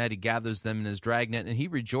with his net. He gathers them in his dragnet, and he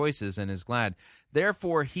rejoices and is glad.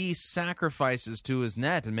 Therefore he sacrifices to his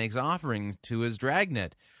net and makes offering to his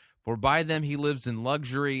dragnet. For by them he lives in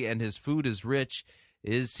luxury, and his food is rich.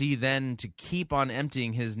 Is he then to keep on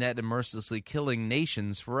emptying his net and mercilessly killing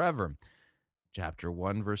nations forever? Chapter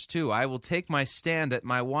 1, verse 2, I will take my stand at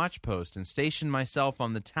my watchpost and station myself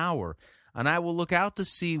on the tower, and I will look out to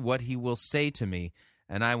see what he will say to me,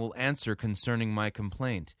 and I will answer concerning my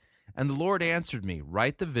complaint. And the Lord answered me,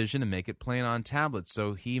 write the vision and make it plain on tablets,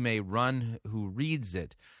 so he may run who reads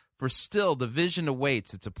it. For still the vision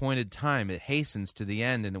awaits its appointed time. It hastens to the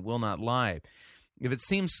end, and it will not lie. If it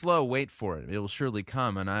seems slow, wait for it. It will surely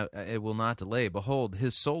come, and it will not delay. Behold,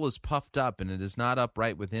 his soul is puffed up, and it is not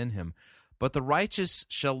upright within him. But the righteous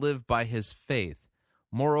shall live by his faith.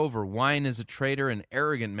 Moreover, wine is a traitor, an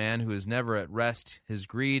arrogant man who is never at rest. His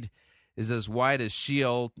greed is as wide as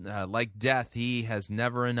Sheol. Like death, he has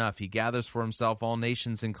never enough. He gathers for himself all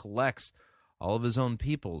nations and collects all of his own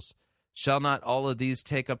peoples. Shall not all of these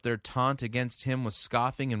take up their taunt against him with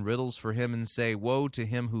scoffing and riddles for him, and say, woe to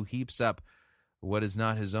him who heaps up what is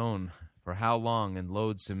not his own, for how long, and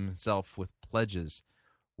loads himself with pledges?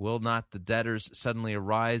 Will not the debtors suddenly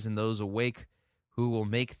arise, and those awake who will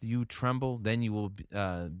make you tremble? Then you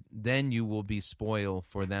will be spoil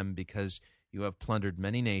for them, because you have plundered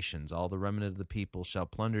many nations. All the remnant of the people shall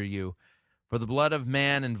plunder you, for the blood of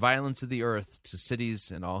man and violence of the earth, to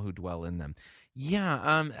cities and all who dwell in them. Yeah,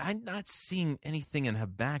 I'm not seeing anything in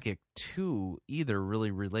Habakkuk 2 either really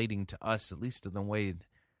relating to us, at least in the way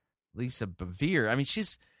Lisa Bevere. I mean,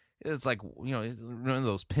 it's like, one of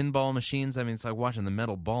those pinball machines. I mean, it's like watching the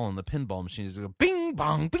metal ball in the pinball machine. It's like bing,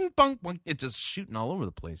 bong, bing, bong, bong. It's just shooting all over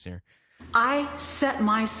the place here. I set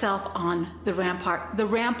myself on the rampart. The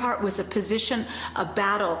rampart was a position of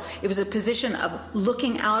battle. It was a position of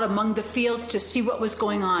looking out among the fields to see what was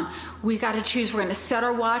going on. We got to choose. We're going to set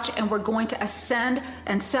our watch, and we're going to ascend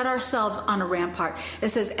and set ourselves on a rampart. It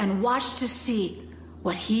says, and watch to see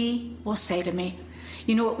what he will say to me.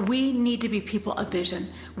 You know what? We need to be people of vision.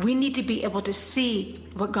 We need to be able to see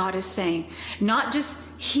what God is saying, not just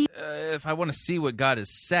if I want to see what God has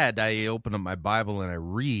said, I open up my Bible and I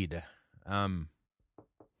read.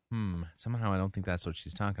 Somehow I don't think that's what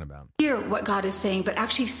she's talking about. Hear what God is saying, but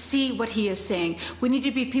actually see what he is saying. We need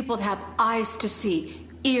to be people that have eyes to see,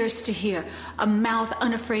 ears to hear, a mouth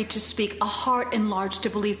unafraid to speak, a heart enlarged to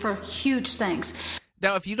believe for huge things.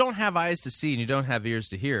 Now, if you don't have eyes to see and you don't have ears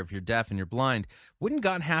to hear, if you're deaf and you're blind, wouldn't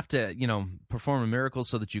God have to, perform a miracle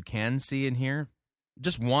so that you can see and hear?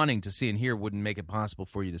 Just wanting to see and hear wouldn't make it possible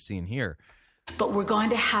for you to see and hear. But we're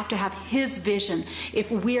going to have his vision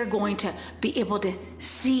if we're going to be able to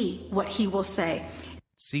see what he will say.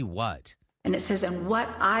 See what? And it says, and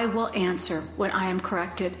what I will answer when I am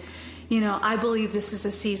corrected. I believe this is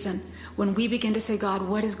a season when we begin to say, God,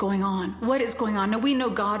 what is going on? What is going on? Now, we know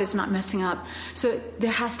God is not messing up. So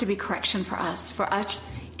there has to be correction for us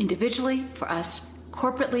individually, for us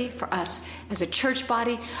corporately, for us as a church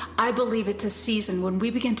body. I believe it's a season when we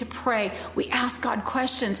begin to pray, we ask God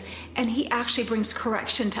questions, and he actually brings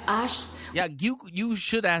correction to us. Yeah, you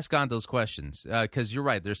should ask God those questions, because you're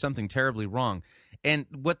right, there's something terribly wrong. And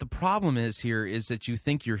what the problem is here is that you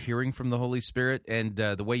think you're hearing from the Holy Spirit, and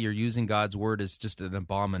the way you're using God's word is just an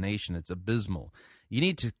abomination. It's abysmal. You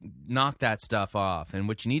need to knock that stuff off, and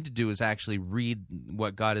what you need to do is actually read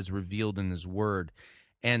what God has revealed in his word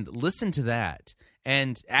and listen to that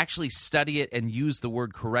and actually study it and use the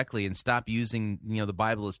word correctly and stop using the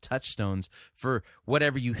Bible as touchstones for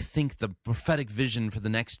whatever you think the prophetic vision for the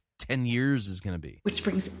next 10 years is going to be. Which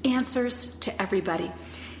brings answers to everybody.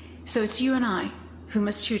 So it's you and I who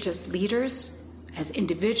must choose as leaders, as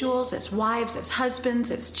individuals, as wives, as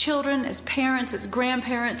husbands, as children, as parents, as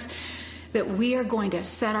grandparents, that we are going to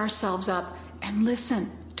set ourselves up and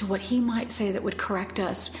listen to what he might say that would correct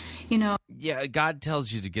us. Yeah, God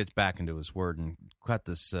tells you to get back into his word and cut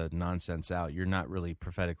this nonsense out. You're not really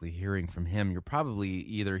prophetically hearing from him. You're probably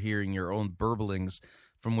either hearing your own burblings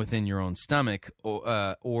from within your own stomach,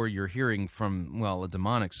 or you're hearing from, a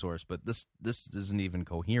demonic source. But this isn't even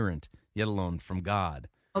coherent, yet alone from God.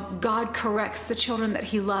 God corrects the children that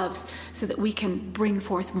he loves so that we can bring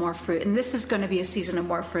forth more fruit. And this is going to be a season of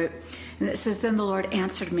more fruit. And it says, then the Lord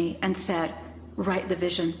answered me and said, write the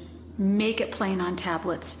vision, make it plain on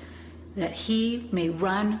tablets, that he may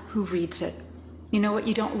run who reads it. You know what?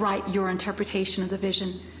 You don't write your interpretation of the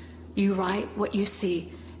vision. You write what you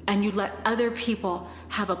see, and you let other people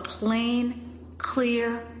have a plain,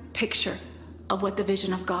 clear picture of what the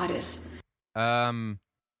vision of God is.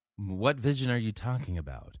 What vision are you talking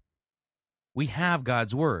about? We have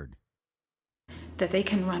God's word. That they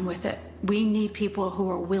can run with it. We need people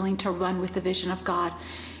who are willing to run with the vision of God.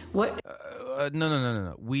 What?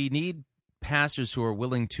 No. We need pastors who are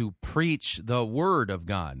willing to preach the word of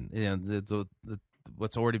God.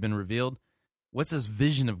 What's already been revealed. What's this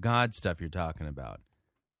vision of God stuff you're talking about?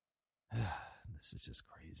 This is just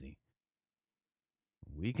crazy.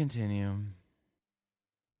 We continue.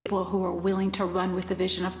 People who are willing to run with the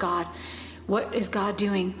vision of God. What is God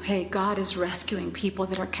doing? Hey, God is rescuing people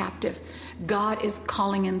that are captive. God is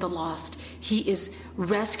calling in the lost. He is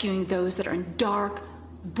rescuing those that are in dark,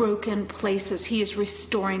 broken places. He is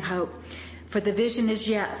restoring hope. For the vision is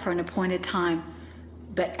yet for an appointed time,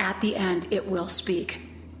 but at the end it will speak.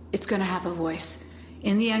 It's going to have a voice.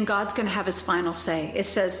 In the end, God's going to have his final say. It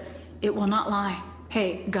says, it will not lie.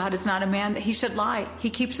 Hey, God is not a man that he should lie. He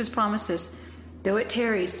keeps his promises. Though it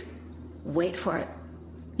tarries, wait for it.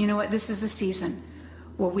 You know what? This is a season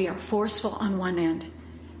where we are forceful on one end.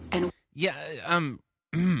 And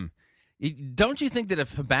don't you think that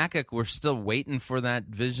if Habakkuk were still waiting for that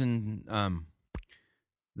vision,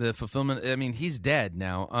 the fulfillment, I mean, he's dead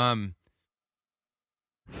now.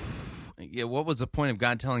 What was the point of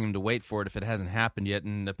God telling him to wait for it if it hasn't happened yet?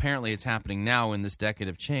 And apparently it's happening now in this decade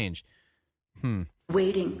of change.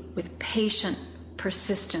 Waiting with patient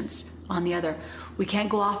persistence on the other. We can't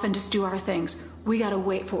go off and just do our things. We got to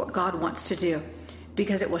wait for what God wants to do,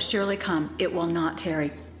 because it will surely come. It will not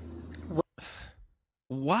tarry.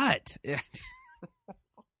 What?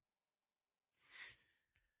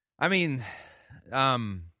 I mean,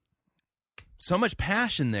 so much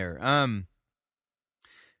passion there.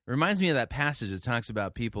 Reminds me of that passage that talks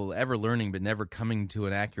about people ever learning but never coming to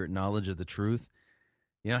an accurate knowledge of the truth.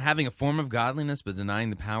 Having a form of godliness but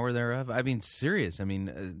denying the power thereof. I mean, serious. I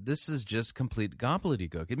mean, this is just complete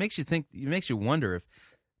gobbledygook. It makes you think. It makes you wonder if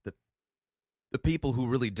the people who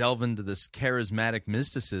really delve into this charismatic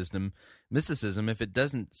mysticism, if it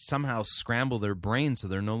doesn't somehow scramble their brains so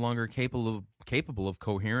they're no longer capable of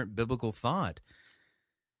coherent biblical thought.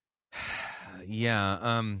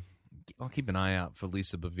 Yeah. I'll keep an eye out for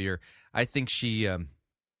Lisa Bevere. I think she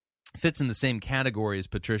fits in the same category as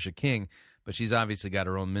Patricia King, but she's obviously got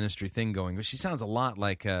her own ministry thing going. But she sounds a lot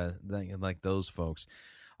like those folks.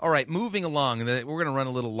 All right, moving along. We're going to run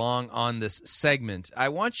a little long on this segment. I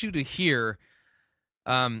want you to hear,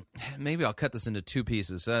 maybe I'll cut this into two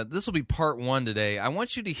pieces. This will be part one today. I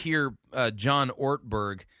want you to hear John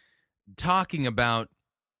Ortberg talking about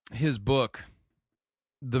his book,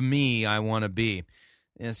 The Me I Want to Be.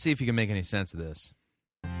 See if you can make any sense of this.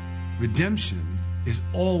 Redemption is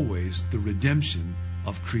always the redemption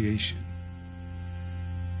of creation.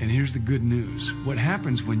 And here's the good news. What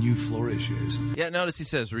happens when you flourish is... Yeah, notice he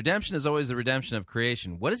says, redemption is always the redemption of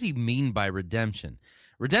creation. What does he mean by redemption?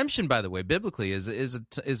 Redemption, by the way, biblically, is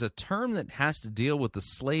a term that has to deal with the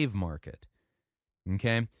slave market.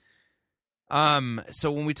 Okay?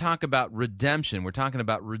 So when we talk about redemption, we're talking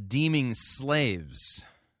about redeeming slaves,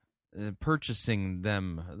 purchasing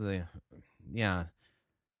them.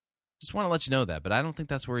 Just want to let you know that, but I don't think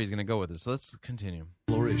that's where he's going to go with this. So let's continue.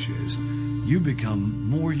 Flourishes. You become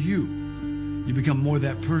more you. You become more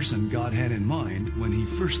that person God had in mind when he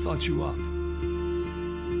first thought you up.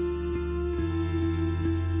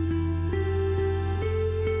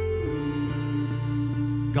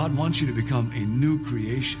 God wants you to become a new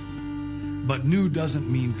creation, but new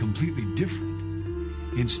doesn't mean completely different.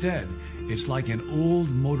 Instead, it's like an old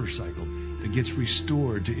motorcycle that gets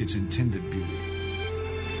restored to its intended beauty.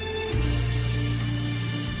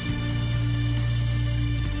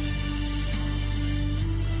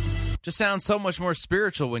 Just sounds so much more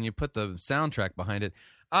spiritual when you put the soundtrack behind it.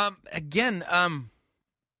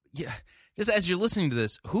 Just as you're listening to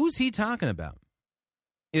this, who's he talking about?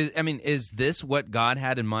 Is this what God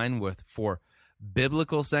had in mind for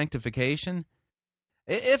biblical sanctification?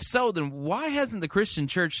 If so, then why hasn't the Christian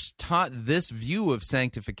church taught this view of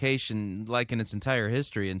sanctification like in its entire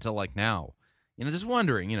history until like now? Just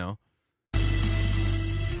wondering,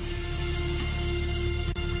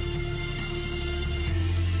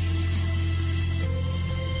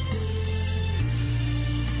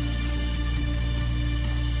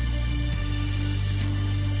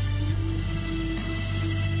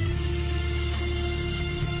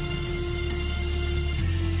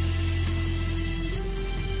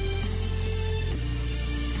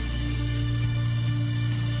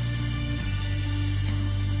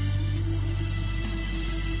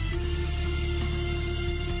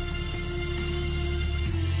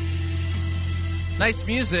 Nice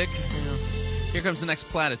music. Here comes the next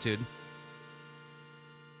platitude.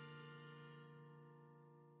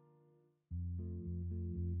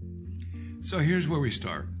 So here's where we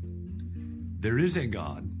start. There is a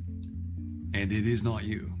God, and it is not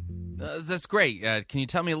you. That's great. Can you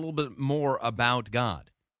tell me a little bit more about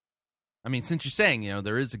God? Since you're saying,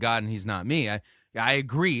 there is a God and he's not me, I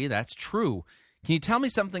agree, that's true. Can you tell me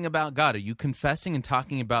something about God? Are you confessing and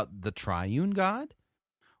talking about the triune God?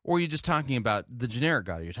 Or are you just talking about the generic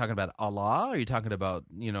God? Are you talking about Allah? Are you talking about,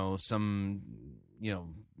 some,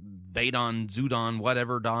 Vedon, Zudon,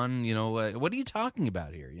 whatever, Don, what are you talking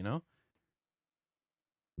about here,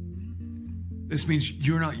 This means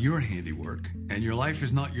you're not your handiwork, and your life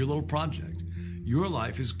is not your little project. Your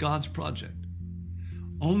life is God's project.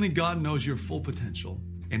 Only God knows your full potential,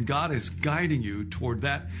 and God is guiding you toward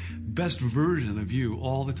that best version of you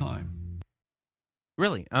all the time.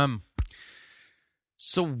 Really?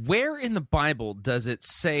 So where in the Bible does it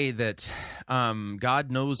say that God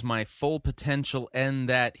knows my full potential and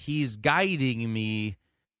that he's guiding me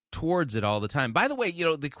towards it all the time? By the way,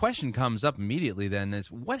 the question comes up immediately then is,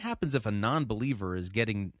 what happens if a non-believer is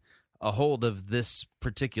getting a hold of this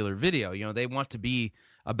particular video? They want to be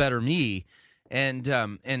a better me, and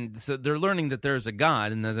so they're learning that there's a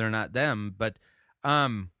God and that they're not them, but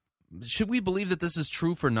should we believe that this is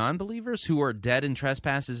true for non-believers who are dead in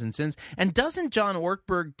trespasses and sins? And doesn't John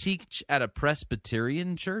Ortberg teach at a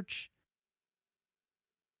Presbyterian church?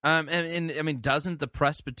 Doesn't the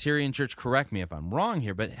Presbyterian church, correct me if I'm wrong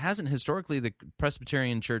here, but hasn't historically the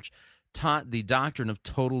Presbyterian church taught the doctrine of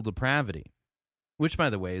total depravity, which, by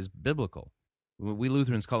the way, is biblical? We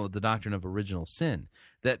Lutherans call it the doctrine of original sin,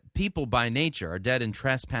 that people by nature are dead in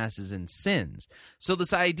trespasses and sins. So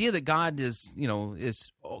this idea that God is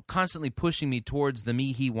constantly pushing me towards the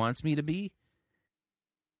me he wants me to be,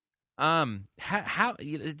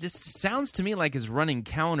 it just sounds to me like it's running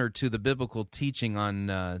counter to the biblical teaching on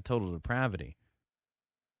total depravity.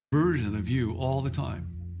 Version of you all the time.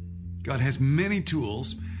 God has many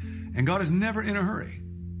tools, and God is never in a hurry.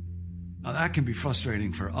 Now, that can be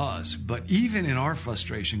frustrating for us, but even in our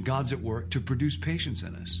frustration, God's at work to produce patience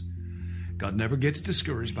in us. God never gets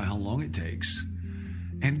discouraged by how long it takes.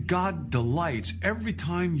 And God delights every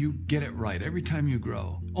time you get it right, every time you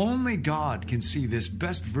grow. Only God can see this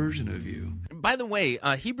best version of you. By the way,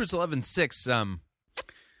 Hebrews 11:6,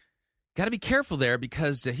 got to be careful there,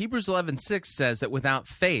 because Hebrews 11:6 says that without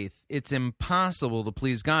faith, it's impossible to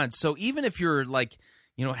please God. So even if you're like,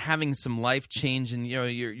 having some life change and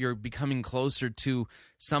you're becoming closer to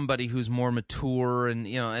somebody who's more mature and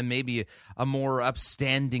and maybe a more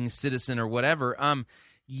upstanding citizen or whatever,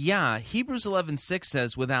 Hebrews 11:6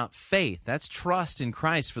 says without faith, that's trust in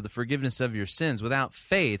Christ for the forgiveness of your sins. Without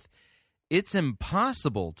faith, it's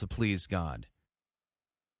impossible to please God.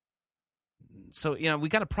 So, we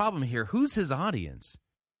got a problem here. Who's his audience?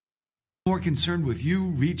 More concerned with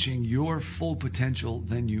you reaching your full potential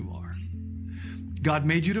than you are. God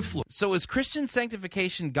made you to flourish. So is Christian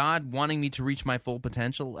sanctification God wanting me to reach my full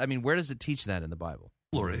potential? I mean, where does it teach that in the Bible?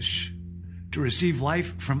 Flourish, to receive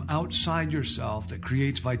life from outside yourself that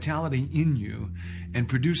creates vitality in you and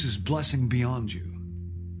produces blessing beyond you.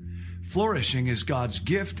 Flourishing is God's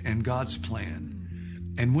gift and God's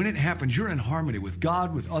plan. And when it happens, you're in harmony with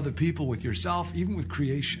God, with other people, with yourself, even with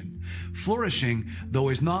creation. Flourishing, though,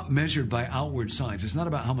 is not measured by outward signs. It's not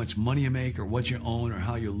about how much money you make or what you own or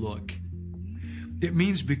how you look. It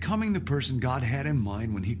means becoming the person God had in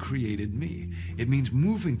mind when he created me. It means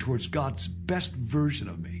moving towards God's best version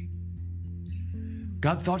of me.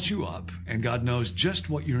 God thought you up, and God knows just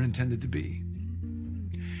what you're intended to be.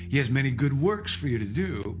 He has many good works for you to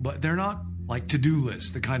do, but they're not like to-do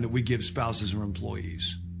lists, the kind that we give spouses or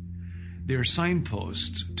employees. They're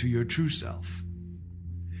signposts to your true self.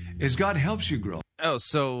 As God helps you grow. Oh,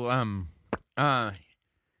 so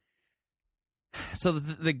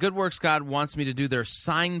the good works God wants me to do, they're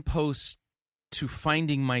signposts to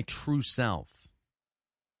finding my true self.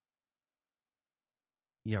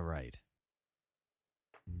 Yeah, right.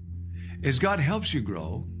 As God helps you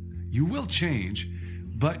grow, you will change,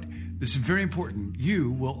 but this is very important.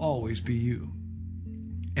 You will always be you.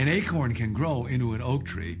 An acorn can grow into an oak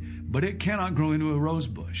tree, but it cannot grow into a rose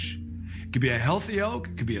bush. It could be a healthy oak,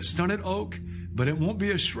 it could be a stunted oak, but it won't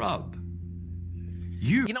be a shrub.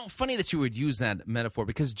 Funny that you would use that metaphor,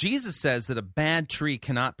 because Jesus says that a bad tree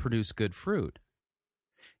cannot produce good fruit.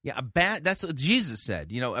 Yeah, that's what Jesus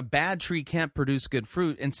said. A bad tree can't produce good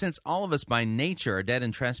fruit. And since all of us by nature are dead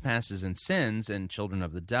in trespasses and sins and children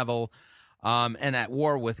of the devil, and at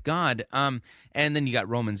war with God, and then you got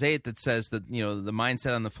Romans 8 that says that, the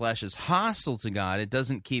mindset on the flesh is hostile to God. It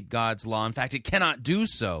doesn't keep God's law. In fact, it cannot do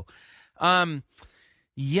so. Doesn't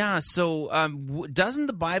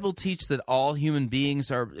the Bible teach that all human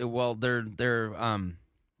beings are,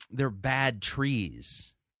 they're bad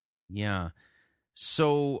trees? Yeah.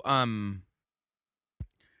 So,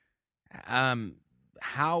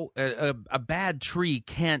 how a bad tree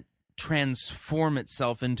can't transform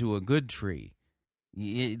itself into a good tree?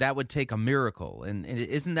 That would take a miracle, and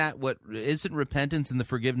isn't repentance and the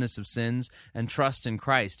forgiveness of sins and trust in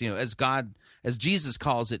Christ? As Jesus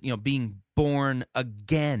calls it, being born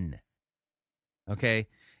again. Okay.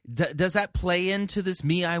 Does that play into this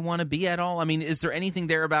me I want to be at all? I mean, is there anything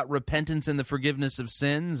there about repentance and the forgiveness of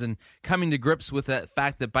sins and coming to grips with that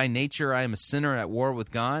fact that by nature I am a sinner at war with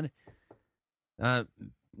God?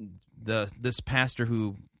 This pastor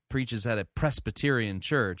who preaches at a Presbyterian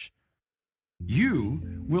church. You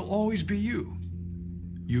will always be you.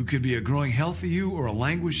 You could be a growing healthy you or a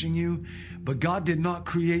languishing you, but God did not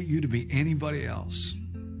create you to be anybody else.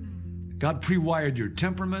 God pre-wired your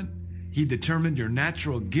temperament. He determined your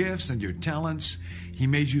natural gifts and your talents. He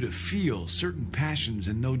made you to feel certain passions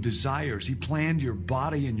and know desires. He planned your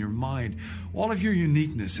body and your mind. All of your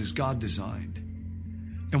uniqueness is God designed.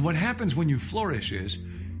 And what happens when you flourish is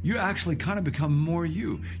you actually kind of become more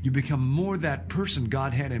you. You become more that person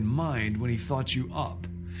God had in mind when he thought you up.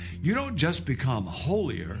 You don't just become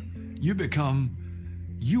holier, you become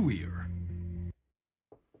you-ier.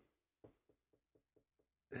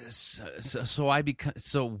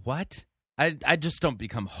 So what? I just don't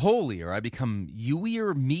become holier. I become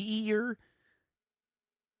you-ier, me-ier?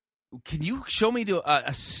 Can you show me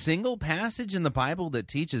a single passage in the Bible that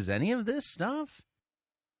teaches any of this stuff?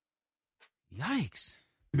 Yikes.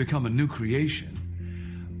 Become a new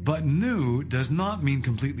creation. But new does not mean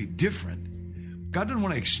completely different. God doesn't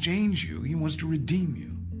want to exchange you. He wants to redeem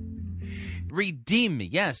you. Redeem me.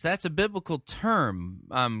 Yes, that's a biblical term.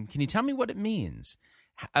 Can you tell me what it means?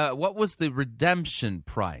 What was the redemption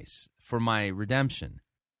price for my redemption?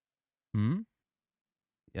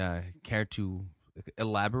 Care to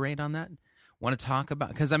elaborate on that? Want to talk about,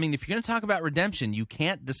 because I mean, if you're going to talk about redemption, you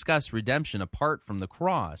can't discuss redemption apart from the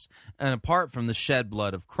cross and apart from the shed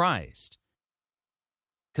blood of Christ.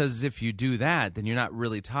 Because if you do that, then you're not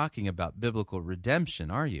really talking about biblical redemption,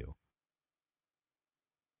 are you?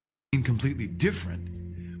 Completely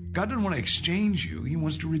different. God doesn't want to exchange you. He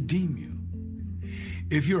wants to redeem you.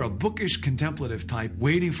 If you're a bookish contemplative type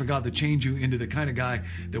waiting for God to change you into the kind of guy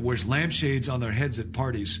that wears lampshades on their heads at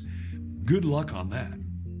parties, good luck on that.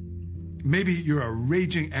 Maybe you're a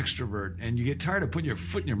raging extrovert and you get tired of putting your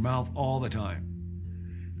foot in your mouth all the time.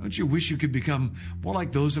 Don't you wish you could become more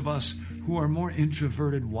like those of us who are more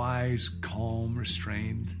introverted, wise, calm,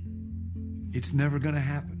 restrained? It's never going to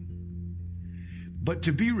happen. But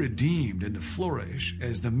to be redeemed and to flourish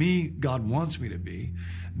as the me God wants me to be,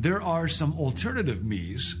 there are some alternative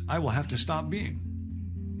me's I will have to stop being.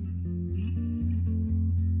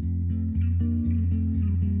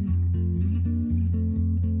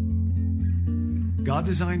 God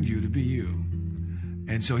designed you to be you.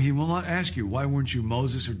 And so he will not ask you, why weren't you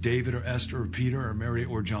Moses or David or Esther or Peter or Mary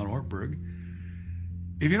or John Ortberg?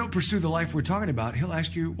 If you don't pursue the life we're talking about, he'll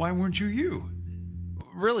ask you, why weren't you you?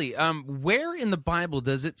 Really, where in the Bible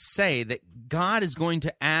does it say that God is going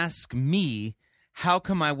to ask me, how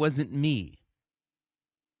come I wasn't me?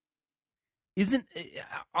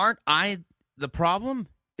 Aren't I the problem?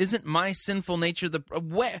 Isn't my sinful nature the...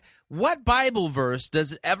 What Bible verse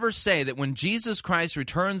does it ever say that when Jesus Christ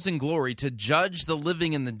returns in glory to judge the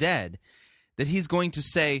living and the dead, that he's going to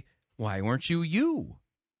say, why weren't you you?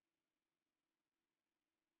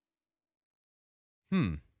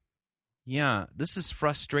 Yeah, this is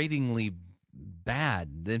frustratingly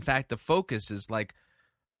bad. In fact, the focus is like,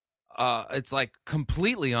 it's like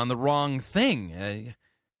completely on the wrong thing.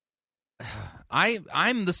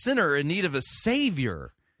 I'm the sinner in need of a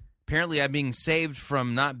savior. Apparently, I'm being saved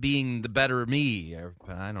from not being the better me.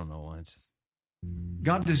 I don't know.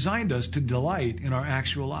 God designed us to delight in our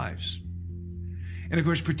actual lives. And of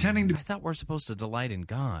course, pretending to... I thought we're supposed to delight in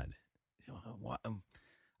God.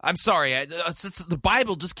 I'm sorry. The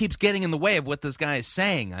Bible just keeps getting in the way of what this guy is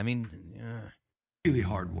saying. I mean... Really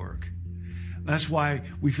hard work. That's why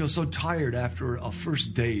we feel so tired after a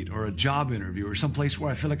first date or a job interview or someplace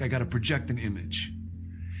where I feel like I got to project an image.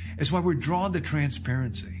 It's why we're drawn to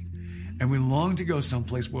transparency. And we long to go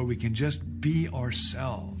someplace where we can just be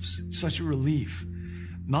ourselves. Such a relief.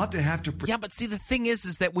 Not to have to... Yeah, but see, the thing is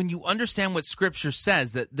that when you understand what Scripture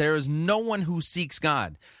says, that there is no one who seeks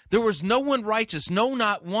God. There was no one righteous, no,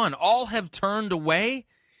 not one. All have turned away.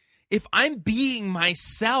 If I'm being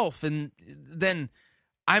myself, and then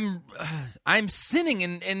I'm sinning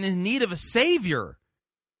and in need of a Savior.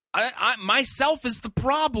 Myself is the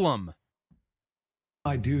problem.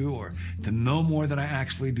 I do, or to know more than I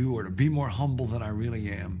actually do, or to be more humble than I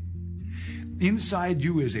really am. Inside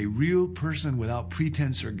you is a real person without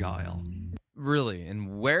pretense or guile. Really?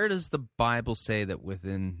 And where does the Bible say that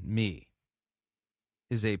within me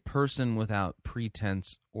is a person without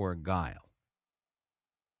pretense or guile?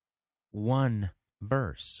 One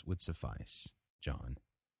verse would suffice, John.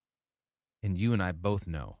 And you and I both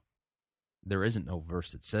know there isn't no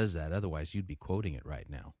verse that says that, otherwise you'd be quoting it right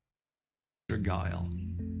now. Or guile.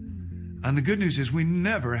 And the good news is we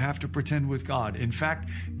never have to pretend with God. In fact,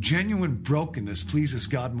 genuine brokenness pleases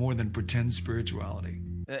God more than pretend spirituality.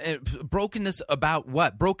 Brokenness about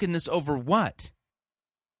what? Brokenness over what?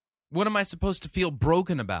 What am I supposed to feel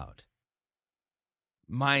broken about?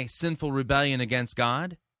 My sinful rebellion against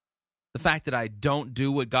God? The fact that I don't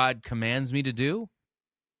do what God commands me to do?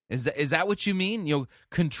 Is that what you mean? You know,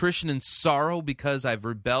 contrition and sorrow because I've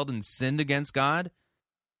rebelled and sinned against God?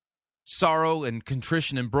 Sorrow and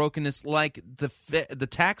contrition and brokenness like the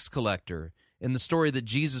tax collector in the story that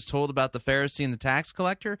Jesus told about the Pharisee and the tax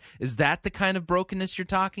collector? Is that the kind of brokenness you're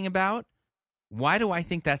talking about? Why do I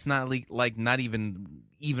think that's not like not even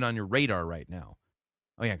on your radar right now?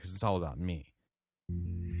 Oh yeah, because it's all about me.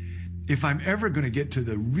 If I'm ever going to get to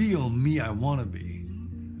the real me I want to be,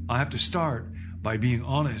 I have to start by being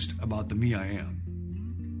honest about the me I am.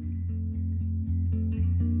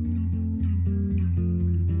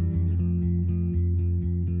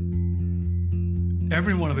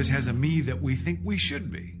 Every one of us has a me that we think we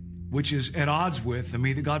should be, which is at odds with the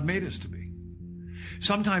me that God made us to be.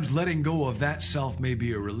 Sometimes letting go of that self may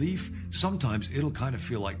be a relief. Sometimes it'll kind of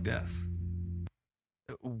feel like death.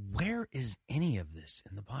 Where is any of this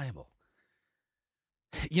in the Bible?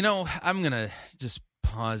 You know, I'm going to just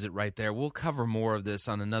pause it right there. We'll cover more of this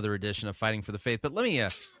on another edition of Fighting for the Faith, but let me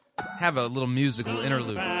have a little musical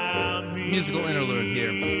interlude. Musical interlude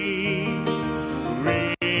here.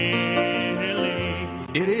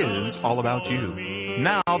 It is all about you.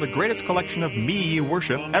 Now, the greatest collection of me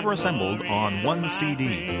worship ever assembled on one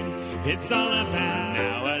CD. It's all about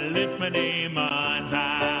now I lift my name on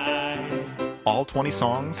high. All 20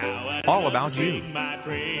 songs, all about you.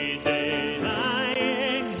 praises I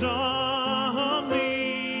exalt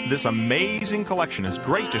me. This amazing collection is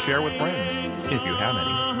great to share with friends, if you have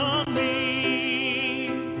any.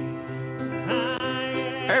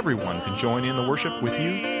 Everyone can join in the worship with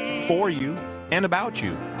you, for you, and about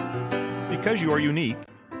you, because you are unique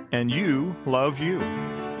and you love you.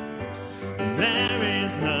 There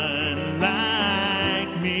is none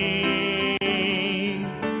like me.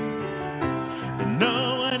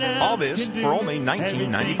 No one else. All this for only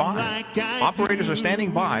 $19.95. Operators are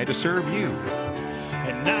standing by to serve you.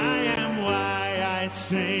 And I am why I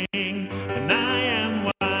sing, and I am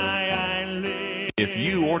why I live. If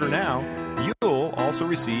you order now, you'll also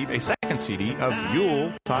receive a second CD of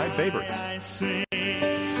Yuletide favorites.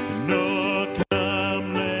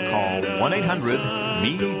 Call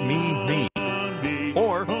 1-800-ME-ME-ME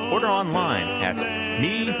or order online at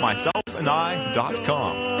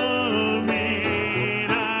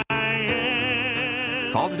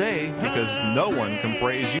memyselfandi.com. Call today because no one can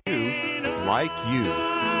praise you like you.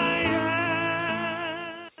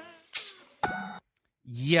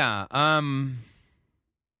 Yeah,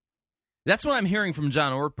 that's what I'm hearing from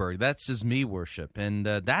John Ortberg. That's just me worship, and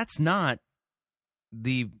that's not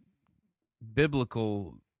the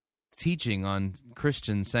biblical teaching on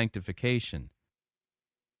Christian sanctification,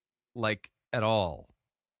 like, at all.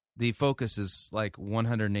 The focus is like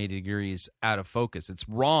 180 degrees out of focus. It's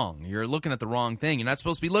wrong. You're looking at the wrong thing. You're not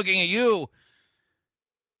supposed to be looking at you.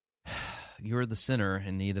 You're the sinner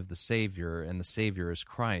in need of the Savior, and the Savior is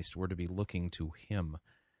Christ. We're to be looking to Him.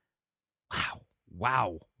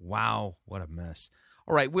 Wow. What a mess.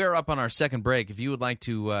 All right, we're up on our second break. If you would like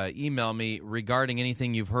to email me regarding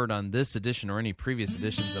anything you've heard on this edition or any previous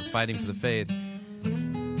editions of Fighting for the Faith,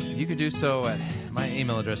 you could do so at my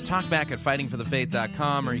email address,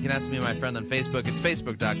 talkback@fightingforthefaith.com, or you can ask me, my friend, on Facebook. It's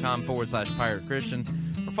facebook.com/Pirate Christian,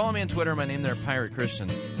 or follow me on Twitter. My name there, Pirate Christian.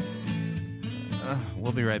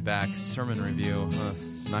 We'll be right back. Sermon review.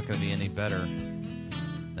 It's not going to be any better.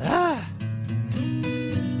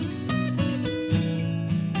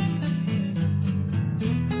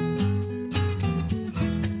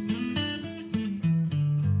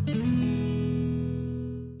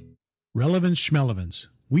 Relevance Schmelevance.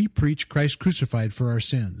 We preach Christ crucified for our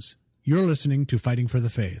sins. You're listening to Fighting for the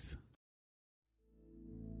Faith.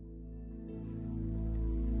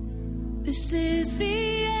 This is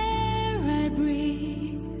the air I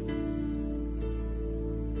breathe.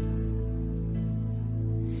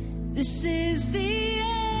 This is the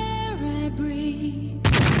air I breathe.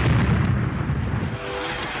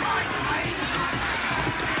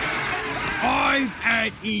 I've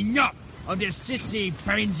had enough of this sissy,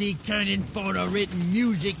 pansy, cunning, photo-written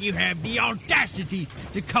music you have the audacity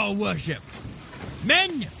to call worship.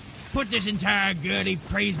 Men, put this entire girly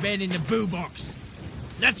praise band in the boo box.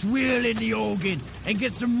 Let's wheel in the organ and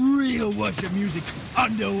get some real worship music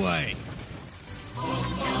underway.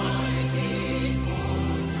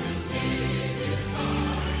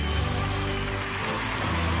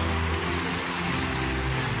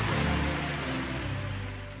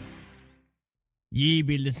 Ye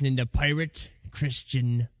be listening to Pirate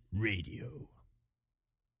Christian Radio.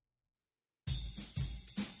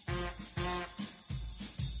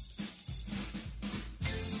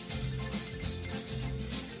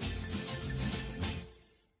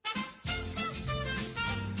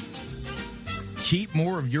 Keep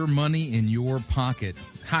more of your money in your pocket.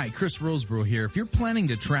 Hi, Chris Roseborough here. If you're planning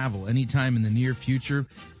to travel anytime in the near future,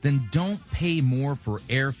 then don't pay more for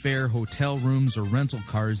airfare, hotel rooms, or rental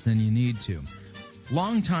cars than you need to.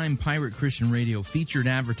 Longtime Pirate Christian Radio featured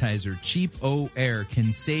advertiser Cheap O Air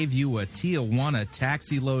can save you a Tijuana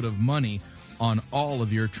taxi load of money on all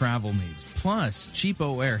of your travel needs. Plus, Cheap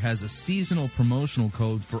O Air has a seasonal promotional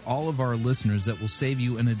code for all of our listeners that will save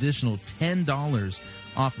you an additional $10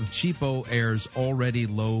 off of Cheap O Air's already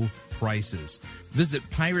low prices. Visit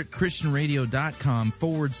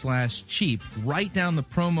piratechristianradio.com/cheap, write down the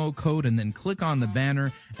promo code, and then click on the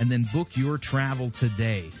banner, and then book your travel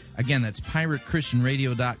today. Again, that's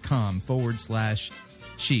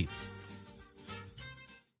piratechristianradio.com/cheap.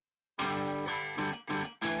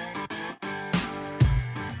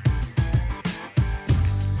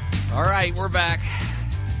 All right, we're back.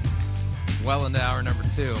 Well into hour number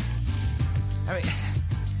 2. I mean,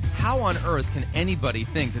 how on earth can anybody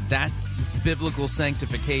think that that's biblical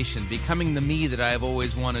sanctification, becoming the me that I have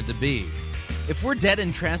always wanted to be? If we're dead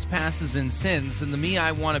in trespasses and sins, then the me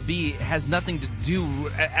I want to be has nothing to do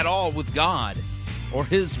at all with God or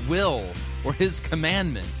His will or His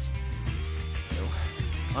commandments.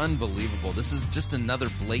 Unbelievable. This is just another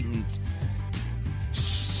blatant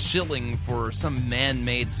shilling for some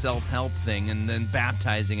man-made self-help thing and then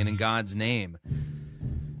baptizing it in God's name.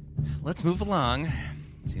 let's move along.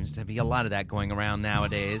 Seems to be a lot of that going around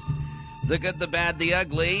nowadays. The good, the bad, the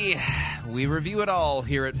ugly. We review it all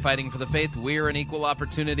here at Fighting for the Faith. We're an equal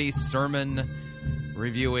opportunity sermon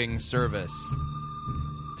reviewing service.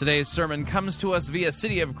 Today's sermon comes to us via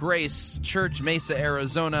City of Grace Church, Mesa,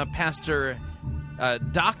 Arizona. Pastor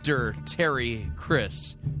Dr. Terry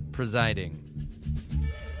Crist presiding.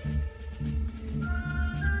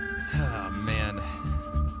 Oh, man.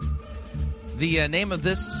 The name of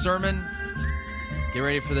this sermon, get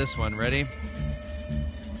ready for this one. Ready?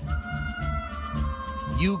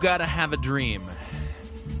 You Gotta Have a Dream.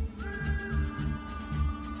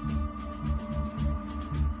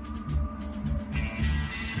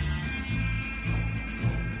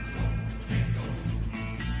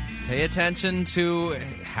 Pay attention to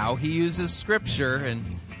how he uses scripture and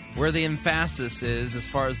where the emphasis is as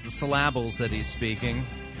far as the syllables that he's speaking.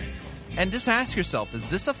 And just ask yourself, is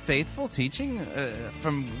this a faithful teaching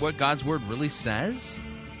from what God's Word really says?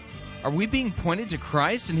 Are we being pointed to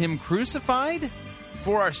Christ and Him crucified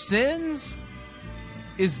for our sins?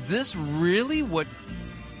 Is this really what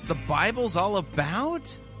the Bible's all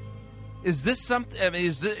about? Is this something? I mean,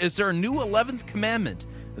 is there a new 11th commandment?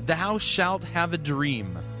 Thou shalt have a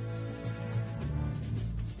dream.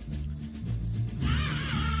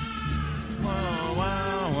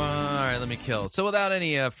 All right, let me kill. So without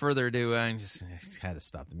any further ado, I just had to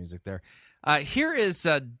stop the music there. Here is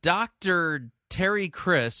Dr. Terry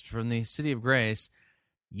Crist from the City of Grace.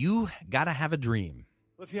 You Gotta Have a Dream.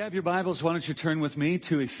 Well, if you have your Bibles, why don't you turn with me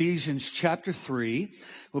to Ephesians chapter 3.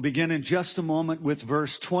 We'll begin in just a moment with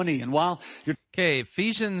verse 20. And while you're... Okay,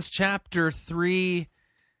 Ephesians chapter 3,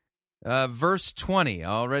 verse 20.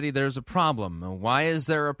 Already there's a problem. Why is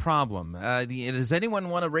there a problem? Does anyone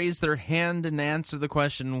want to raise their hand and answer the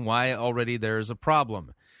question, why already there's a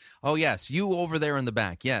problem? Oh, yes, you over there in the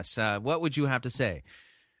back. Yes, what would you have to say?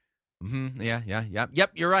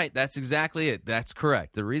 Yep, you're right. That's exactly it. That's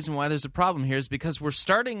correct. The reason why there's a problem here is because we're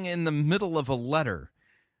starting in the middle of a letter.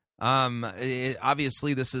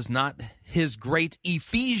 Obviously, this is not his great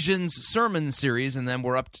Ephesians sermon series, and then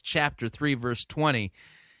we're up to chapter 3, verse 20.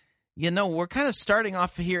 You know, we're kind of starting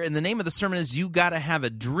off here, and the name of the sermon is You Gotta Have a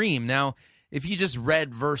Dream. Now, if you just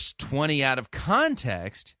read verse 20 out of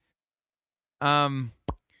context, then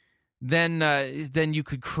you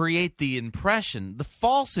could create the impression, the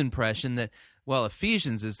false impression that, well,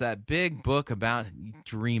 Ephesians is that big book about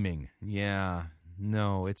dreaming. Yeah,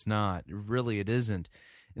 no, it's not. Really, it isn't.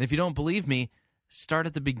 And if you don't believe me, start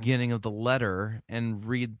at the beginning of the letter and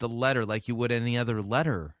read the letter like you would any other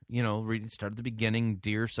letter. You know, start at the beginning,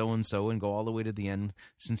 dear so-and-so, and go all the way to the end,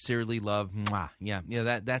 sincerely love, mwah.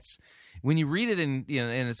 Yeah, that's, when you read it in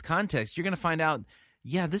its context, you're going to find out,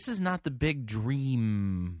 yeah, this is not the big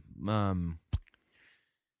dream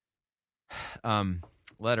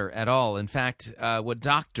letter at all. In fact, what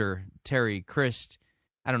Dr. Terry Crist,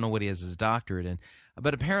 I don't know what he has his doctorate in,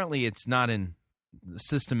 but apparently it's not in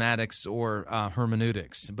systematics or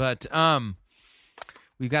hermeneutics. But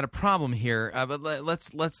we've got a problem here. But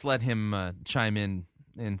let's let him chime in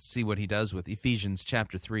and see what he does with Ephesians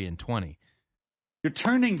chapter 3 and 20. You're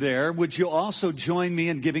turning there. Would you also join me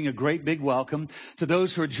in giving a great big welcome to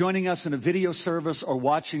those who are joining us in a video service or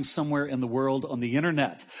watching somewhere in the world on the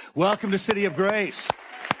internet? Welcome to City of Grace.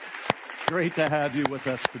 Great to have you with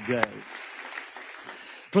us today.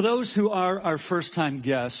 For those who are our first-time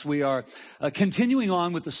guests, we are continuing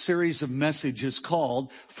on with the series of messages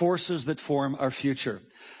called Forces That Form Our Future.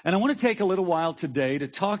 And I want to take a little while today to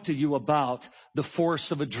talk to you about the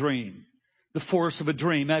force of a dream. The force of a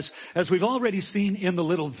dream. As we've already seen in the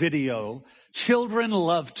little video, children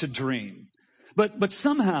love to dream. But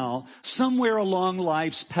somehow, somewhere along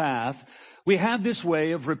life's path, we have this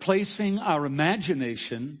way of replacing our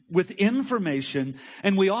imagination with information,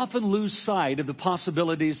 and we often lose sight of the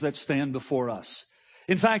possibilities that stand before us.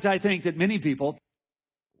 In fact, I think that many people...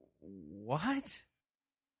 What?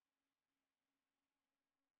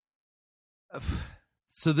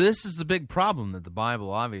 So this is the big problem that the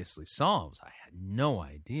Bible obviously solves. I had no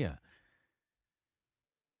idea.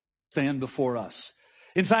 Stand before us.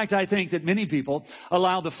 In fact, I think that many people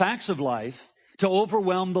allow the facts of life to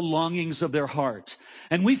overwhelm the longings of their heart.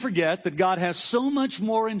 And we forget that God has so much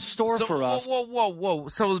more in store for us. Whoa.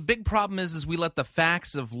 So the big problem is we let the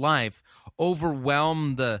facts of life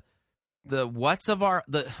overwhelm the what's of our...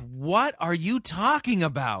 What are you talking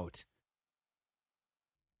about?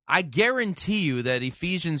 I guarantee you that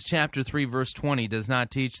Ephesians chapter 3, verse 20 does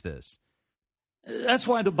not teach this. That's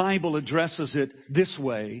why the Bible addresses it this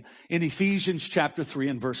way in Ephesians chapter 3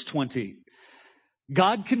 and verse 20.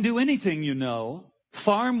 God can do anything, you know,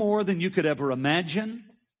 far more than you could ever imagine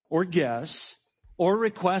or guess or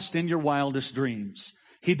request in your wildest dreams.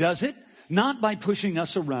 He does it not by pushing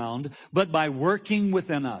us around, but by working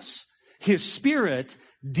within us. His Spirit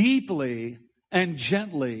deeply and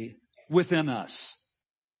gently within us.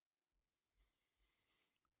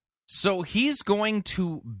 So he's going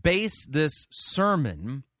to base this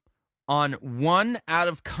sermon on one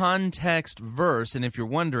out-of-context verse, and if you're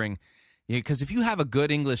wondering, because if you have a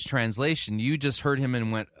good English translation, you just heard him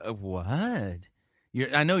and went, what?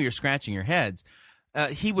 I know you're scratching your heads.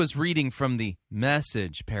 He was reading from the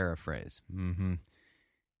Message paraphrase.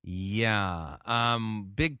 Yeah,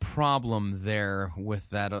 big problem there with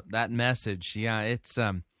that message. Yeah, it's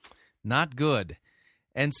not good.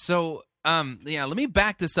 And so, let me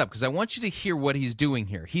back this up because I want you to hear what he's doing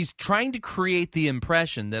here. He's trying to create the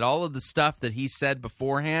impression that all of the stuff that he said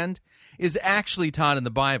beforehand is actually taught in the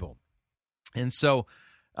Bible. And so,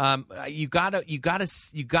 you gotta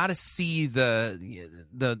see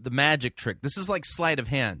the magic trick. This is like sleight of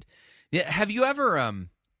hand. Yeah, have you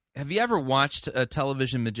ever watched a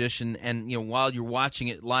television magician and while you're watching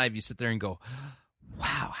it live, you sit there and go,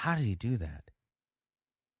 "Wow, how did he do that?"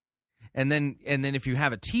 And then if you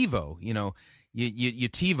have a TiVo, you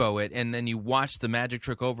TiVo it, and then you watch the magic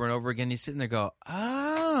trick over and over again. You sit there and go,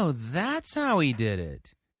 "Oh, that's how he did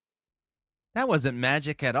it. That wasn't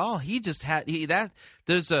magic at all. He just had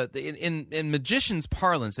There's in magicians'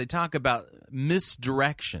 parlance, they talk about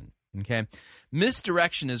misdirection. Okay,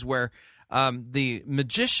 misdirection is where the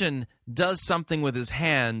magician does something with his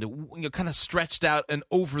hand, kind of stretched out and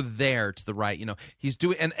over there to the right. He's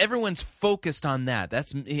doing, and everyone's focused on that.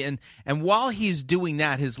 And while he's doing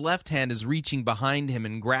that, his left hand is reaching behind him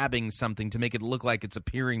and grabbing something to make it look like it's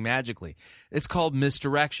appearing magically. It's called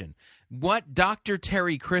misdirection. What Dr.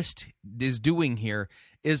 Terry Crist is doing here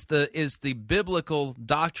is the biblical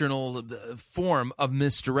doctrinal form of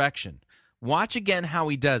misdirection. Watch again how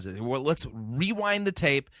he does it. Well, let's rewind the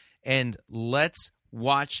tape and let's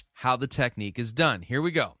watch how the technique is done. Here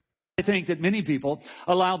we go. I think that many people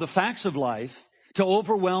allow the facts of life to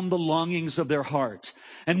overwhelm the longings of their heart.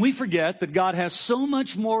 And we forget that God has so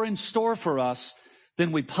much more in store for us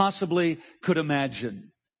than we possibly could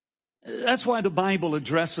imagine. That's why the Bible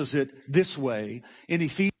addresses it this way in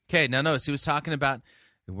Ephesians. Okay, now notice he was talking about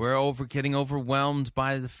we're getting overwhelmed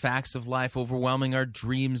by the facts of life, overwhelming our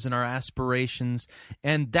dreams and our aspirations.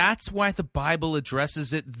 And that's why the Bible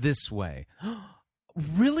addresses it this way.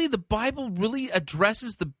 Really? The Bible really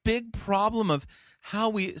addresses the big problem of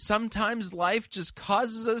how sometimes life just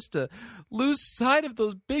causes us to lose sight of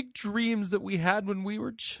those big dreams that we had when we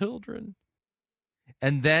were children.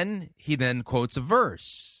 And then he quotes a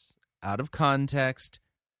verse out of context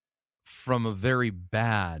from a very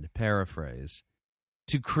bad paraphrase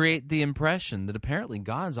to create the impression that apparently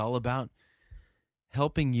God's all about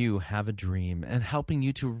helping you have a dream and helping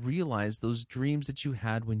you to realize those dreams that you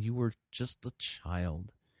had when you were just a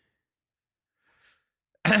child.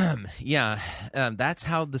 That's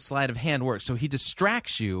how the sleight of hand works. So he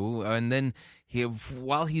distracts you, and then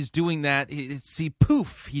while he's doing that,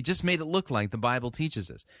 poof, he just made it look like the Bible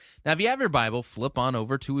teaches us. Now, if you have your Bible, flip on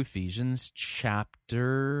over to Ephesians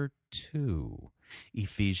chapter 2.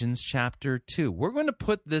 Ephesians chapter 2. We're going to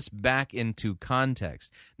put this back into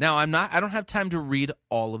context. Now, I don't have time to read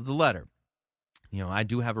all of the letter. I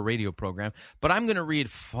do have a radio program, but I'm going to read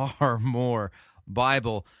far more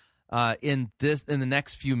Bible in the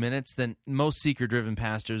next few minutes than most seeker-driven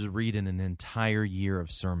pastors read in an entire year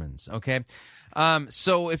of sermons. Okay,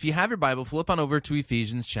 so if you have your Bible, flip on over to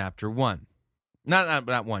Ephesians chapter 1.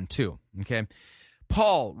 Not 1, 2. Okay.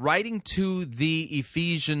 Paul, writing to the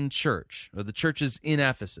Ephesian church, or the churches in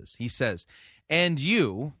Ephesus, he says, "And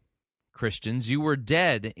you, Christians, you were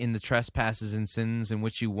dead in the trespasses and sins in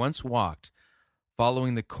which you once walked,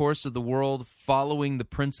 following the course of the world, following the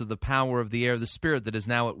prince of the power of the air, the spirit that is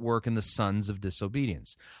now at work in the sons of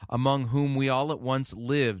disobedience, among whom we all at once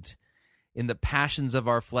lived in the passions of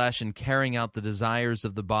our flesh and carrying out the desires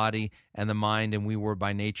of the body and the mind, and we were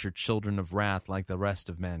by nature children of wrath like the rest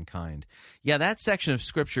of mankind." Yeah, that section of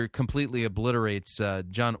Scripture completely obliterates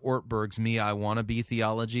John Ortberg's "Me, I Wanna Be"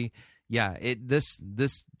 theology. Yeah, this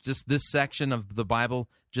section of the Bible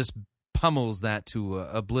just pummels that to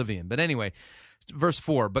oblivion. But anyway, verse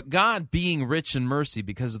 4, "But God, being rich in mercy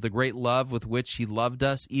because of the great love with which he loved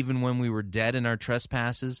us, even when we were dead in our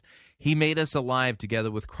trespasses, he made us alive together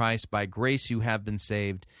with Christ. By grace you have been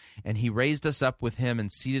saved. And he raised us up with him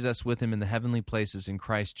and seated us with him in the heavenly places in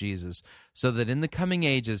Christ Jesus, so that in the coming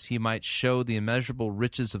ages he might show the immeasurable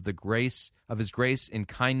riches of his grace in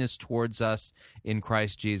kindness towards us in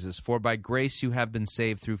Christ Jesus. For by grace you have been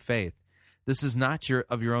saved through faith. This is not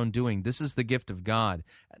of your own doing. This is the gift of God,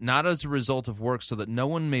 not as a result of works, so that no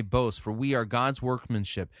one may boast. For we are God's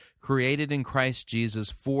workmanship, created in Christ Jesus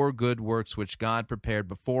for good works, which God prepared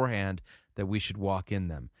beforehand that we should walk in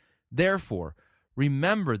them. Therefore,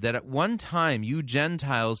 remember that at one time you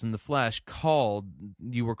Gentiles in the flesh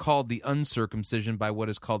you were called the uncircumcision by what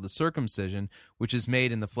is called the circumcision, which is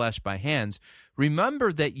made in the flesh by hands.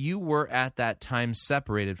 Remember that you were at that time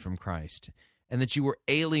separated from Christ, and that you were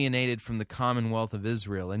alienated from the commonwealth of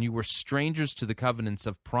Israel, and you were strangers to the covenants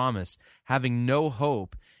of promise, having no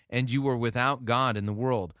hope, and you were without God in the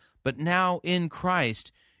world. But now in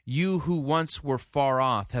Christ, you who once were far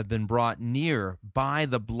off have been brought near by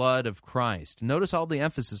the blood of Christ. Notice all the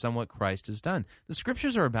emphasis on what Christ has done. The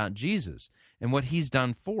Scriptures are about Jesus and what He's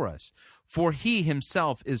done for us. For He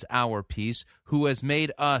Himself is our peace, who has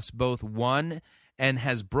made us both one and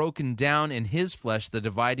has broken down in His flesh the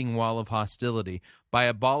dividing wall of hostility, by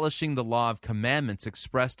abolishing the law of commandments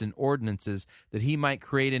expressed in ordinances, that He might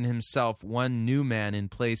create in Himself one new man in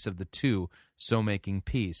place of the two, so making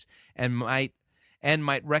peace, and might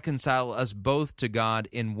reconcile us both to God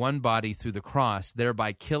in one body through the cross,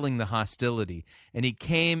 thereby killing the hostility. And He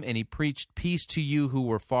came and He preached peace to you who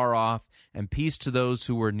were far off, and peace to those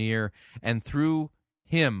who were near, and through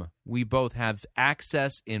Him we both have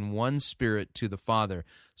access in one Spirit to the Father.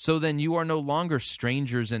 So then you are no longer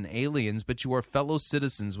strangers and aliens, but you are fellow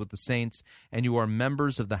citizens with the saints, and you are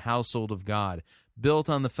members of the household of God, built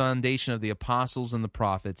on the foundation of the apostles and the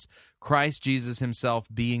prophets, Christ Jesus Himself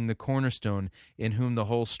being the cornerstone, in whom the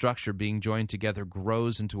whole structure being joined together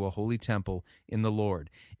grows into a holy temple in the Lord.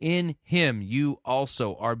 In Him you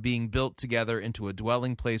also are being built together into a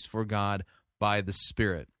dwelling place for God by the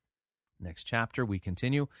Spirit. Next chapter, we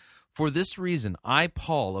continue. For this reason, I,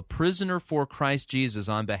 Paul, a prisoner for Christ Jesus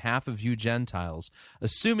on behalf of you Gentiles,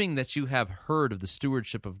 assuming that you have heard of the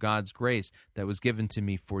stewardship of God's grace that was given to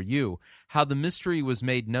me for you, how the mystery was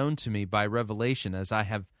made known to me by revelation, as I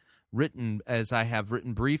have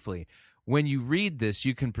written briefly. When you read this,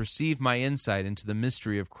 you can perceive my insight into the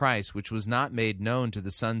mystery of Christ, which was not made known to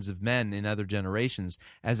the sons of men in other generations,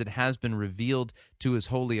 as it has been revealed to His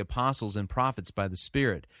holy apostles and prophets by the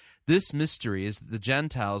Spirit. This mystery is that the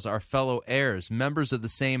Gentiles are fellow heirs, members of the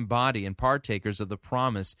same body, and partakers of the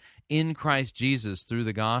promise in Christ Jesus through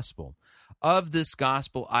the gospel. Of this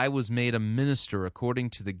gospel I was made a minister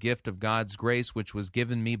according to the gift of God's grace, which was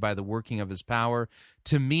given me by the working of His power.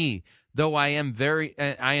 To me, though I am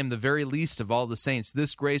the very least of all the saints,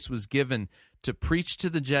 this grace was given to preach to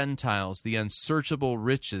the Gentiles the unsearchable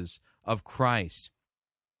riches of Christ,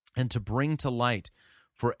 and to bring to light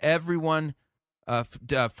for everyone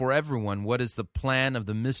what is the plan of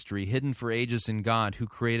the mystery hidden for ages in God, who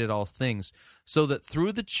created all things, so that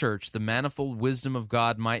through the church the manifold wisdom of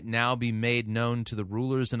God might now be made known to the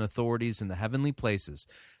rulers and authorities in the heavenly places.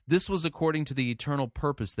 This was according to the eternal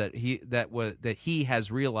purpose that he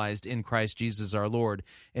has realized in Christ Jesus our Lord,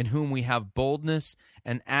 in whom we have boldness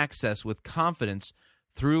and access with confidence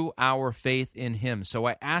through our faith in Him. So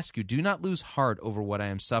I ask you, do not lose heart over what I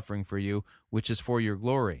am suffering for you, which is for your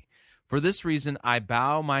glory. For this reason I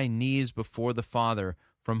bow my knees before the Father,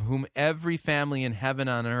 from whom every family in heaven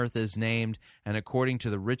and on earth is named, and according to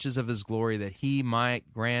the riches of His glory, that He may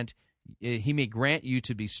grant you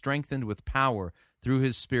to be strengthened with power through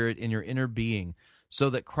His Spirit in your inner being, so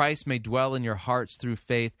that Christ may dwell in your hearts through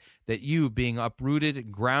faith, that you, being uprooted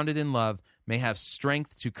and grounded in love, may have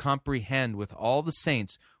strength to comprehend with all the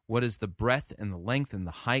saints what is the breadth and the length and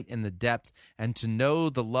the height and the depth, and to know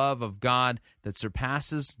the love of God that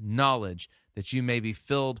surpasses knowledge, that you may be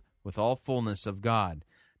filled with all fullness of God.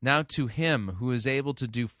 Now to Him who is able to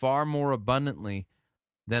do far more abundantly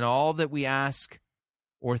than all that we ask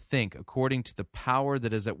or think, according to the power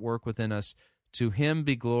that is at work within us, to Him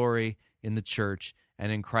be glory in the church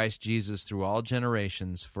and in Christ Jesus through all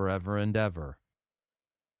generations, forever and ever.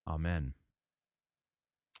 Amen.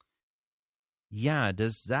 Yeah,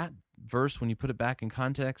 does that verse, when you put it back in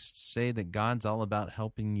context, say that God's all about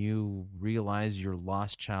helping you realize your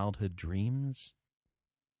lost childhood dreams?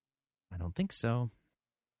 I don't think so.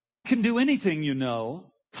 Can do anything, you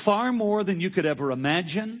know, far more than you could ever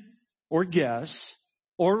imagine or guess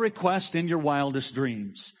or request in your wildest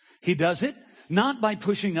dreams. He does it not by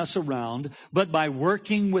pushing us around, but by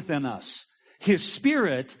working within us. His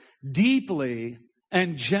Spirit deeply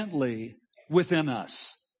and gently within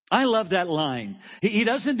us. I love that line. He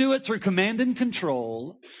doesn't do it through command and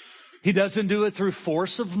control. He doesn't do it through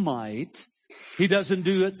force of might. He doesn't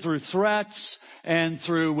do it through threats and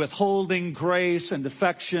through withholding grace and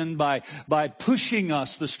affection by pushing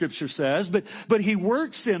us, the Scripture says. But He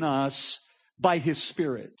works in us by His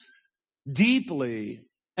Spirit, deeply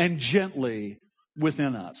and gently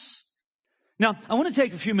within us. Now, I want to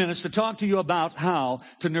take a few minutes to talk to you about how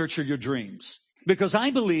to nurture your dreams, because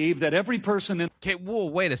I believe that every person in... Okay, whoa,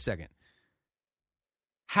 wait a second.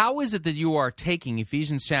 How is it that you are taking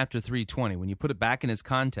Ephesians chapter 3:20, when you put it back in its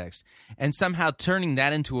context, and somehow turning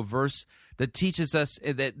that into a verse that teaches us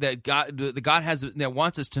that God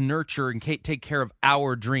wants us to nurture and take care of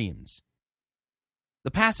our dreams?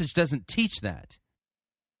 The passage doesn't teach that.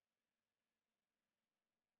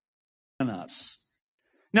 In us.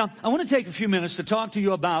 Now, I want to take a few minutes to talk to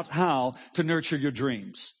you about how to nurture your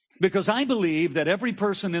dreams, because I believe that every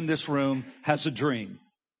person in this room has a dream,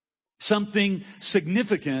 something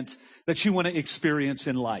significant that you want to experience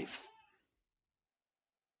in life.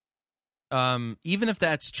 Even if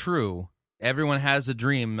that's true, everyone has a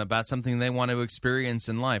dream about something they want to experience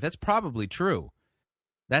in life. That's probably true.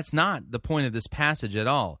 That's not the point of this passage at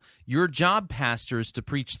all. Your job, pastor, is to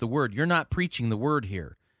preach the word. You're not preaching the word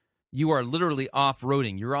here. You are literally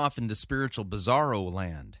off-roading. You're off into spiritual bizarro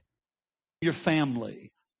land. Your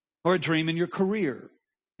family, or a dream in your career.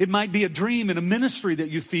 It might be a dream in a ministry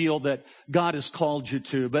that you feel that God has called you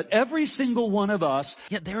to. But every single one of us...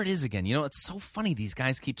 Yeah, there it is again. You know, it's so funny these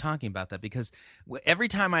guys keep talking about that, because every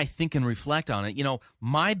time I think and reflect on it, you know,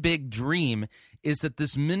 my big dream is that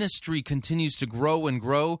this ministry continues to grow and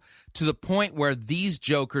grow to the point where these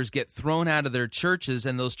jokers get thrown out of their churches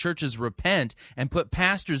and those churches repent and put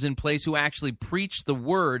pastors in place who actually preach the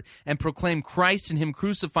word and proclaim Christ and Him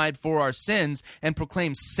crucified for our sins and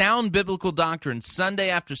proclaim sound biblical doctrine Sunday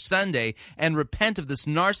after Sunday and repent of this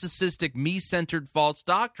narcissistic, me-centered false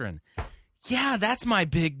doctrine. Yeah, that's my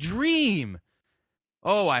big dream.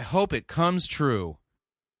 Oh, I hope it comes true.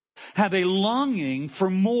 Have a longing for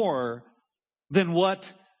more than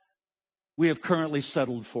what we have currently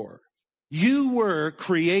settled for. You were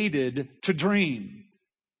created to dream.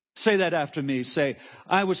 Say that after me. Say,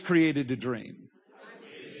 I was created to dream.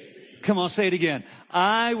 Come on, say it again.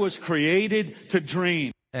 I was created to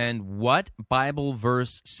dream. And what Bible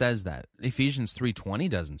verse says that? Ephesians 3:20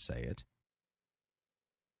 doesn't say it.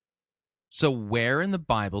 So where in the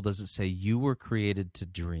Bible does it say you were created to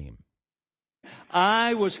dream?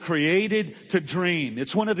 I was created to dream.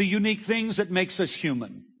 It's one of the unique things that makes us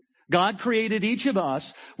human. God created each of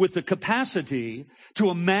us with the capacity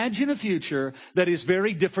to imagine a future that is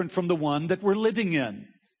very different from the one that we're living in.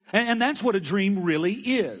 And that's what a dream really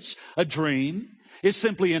is. A dream is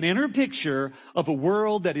simply an inner picture of a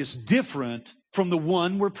world that is different from the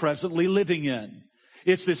one we're presently living in.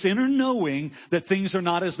 It's this inner knowing that things are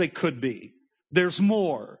not as they could be. There's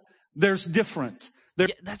more. There's different. Yeah,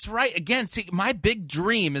 that's right. Again, see, my big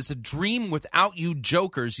dream is a dream without you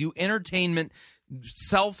jokers, you entertainment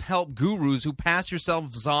self-help gurus who pass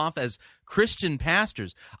yourselves off as Christian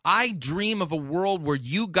pastors. I dream of a world where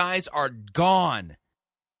you guys are gone.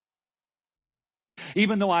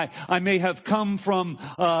 Even though I may have come from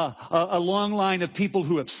a long line of people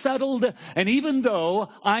who have settled, and even though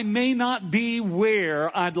I may not be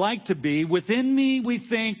where I'd like to be, within me we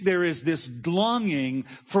think there is this longing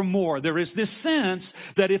for more. There is this sense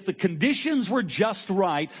that if the conditions were just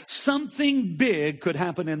right, something big could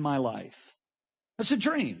happen in my life. That's a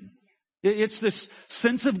dream. It's this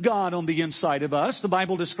sense of God on the inside of us. The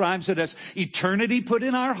Bible describes it as eternity put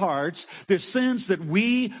in our hearts, this sense that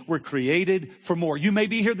we were created for more. You may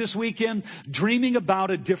be here this weekend dreaming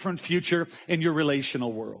about a different future in your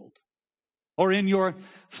relational world or in your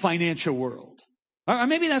financial world. Or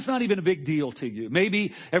maybe that's not even a big deal to you.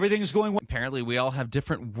 Maybe everything is going well. Apparently, we all have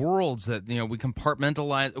different worlds that, you know, we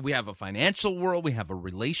compartmentalize. We have a financial world. We have a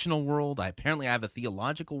relational world. I have a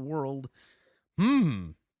theological world.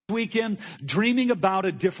 Weekend dreaming about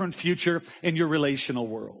a different future in your relational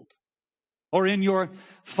world or in your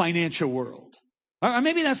financial world. Or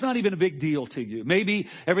maybe that's not even a big deal to you. Maybe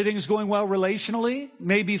everything's going well relationally.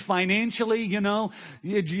 Maybe financially, you know,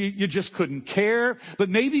 you just couldn't care. But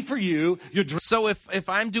maybe for you, So if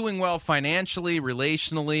I'm doing well financially,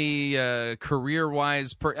 relationally,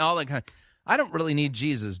 career-wise, all that kind of... I don't really need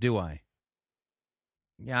Jesus, do I?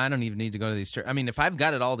 Yeah, I don't even need to go to these churches. I mean, if I've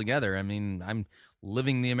got it all together, I mean, I'm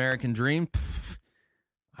living the American dream,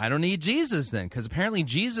 I don't need Jesus then, because apparently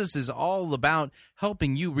Jesus is all about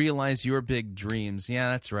helping you realize your big dreams.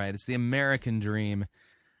 Yeah, that's right. It's the American dream.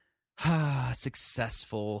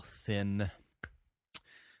 Successful, thin.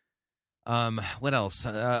 What else?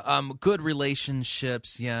 Good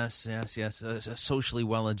relationships. Yes. Socially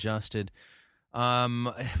well-adjusted.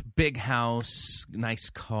 Big house,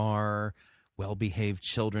 nice car, well-behaved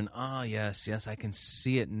children. Oh, yes, I can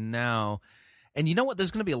see it now. And you know what?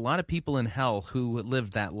 There's going to be a lot of people in hell who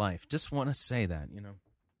lived that life. Just want to say that, you know.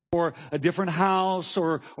 or a different house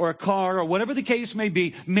or a car or whatever the case may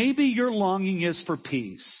be. Maybe your longing is for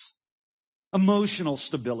peace, emotional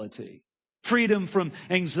stability, freedom from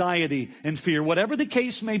anxiety and fear. Whatever the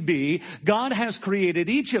case may be, God has created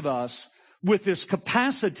each of us with this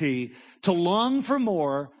capacity to long for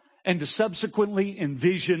more and to subsequently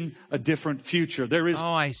envision a different future. There is... Oh,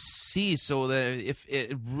 I see. So that if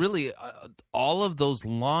it really, all of those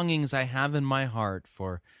longings I have in my heart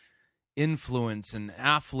for influence and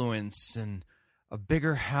affluence and a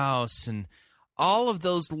bigger house and all of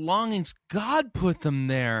those longings, God put them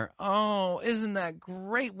there. Oh, isn't that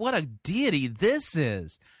great? What a deity this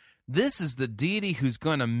is. This is the deity who's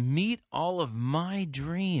going to meet all of my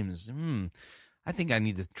dreams. I think I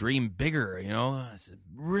need to dream bigger, It's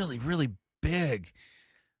really, really big.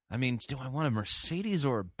 I mean, do I want a Mercedes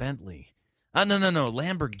or a Bentley? No,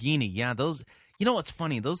 Lamborghini. Yeah, those... You know what's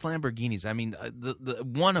funny? Those Lamborghinis, I mean, the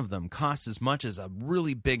one of them costs as much as a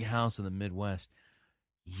really big house in the Midwest.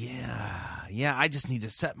 Yeah, I just need to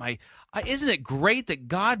set my... isn't it great that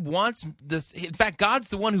God wants this? In fact, God's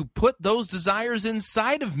the one who put those desires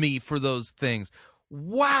inside of me for those things.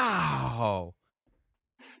 Wow.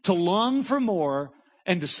 To long for more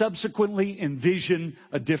and to subsequently envision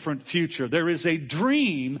a different future. There is a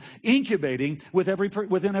dream incubating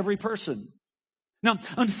within every person. Now,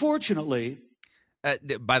 unfortunately...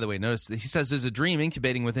 by the way, notice he says there's a dream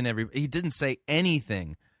incubating within every... He didn't say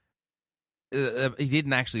anything. He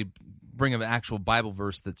didn't actually bring an actual Bible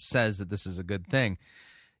verse that says that this is a good thing.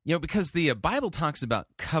 Because the Bible talks about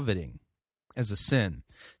coveting as a sin.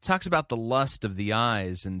 It talks about the lust of the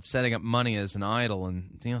eyes and setting up money as an idol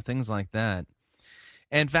and things like that.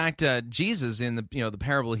 And in fact, Jesus in the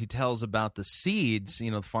parable he tells about the seeds,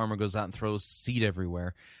 the farmer goes out and throws seed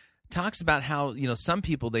everywhere. Talks about how, some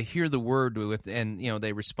people, they hear the word and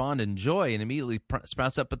they respond in joy and immediately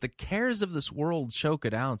sprouts up, but the cares of this world choke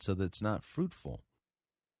it out so that it's not fruitful.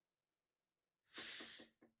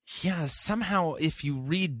 Yeah, somehow if you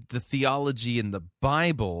read the theology in the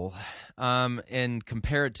Bible and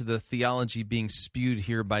compare it to the theology being spewed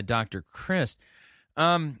here by Dr. Crist,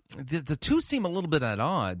 the two seem a little bit at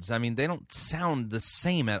odds. I mean, they don't sound the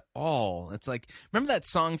same at all. It's like, remember that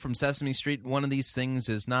song from Sesame Street, one of these things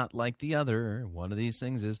is not like the other, one of these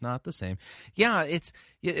things is not the same. Yeah,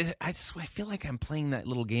 I feel like I'm playing that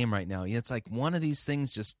little game right now. It's like one of these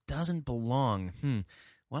things just doesn't belong.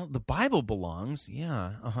 Well, the Bible belongs.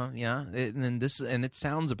 Yeah, yeah. And it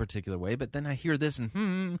sounds a particular way, but then I hear this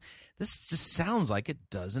and this just sounds like it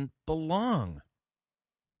doesn't belong.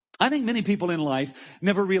 I think many people in life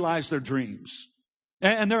never realize their dreams.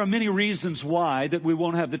 And there are many reasons why that we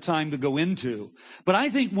won't have the time to go into. But I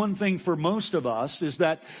think one thing for most of us is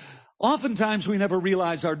that oftentimes we never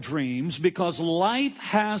realize our dreams because life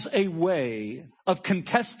has a way of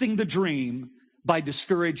contesting the dream by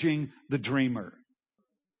discouraging the dreamer.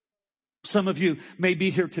 Some of you may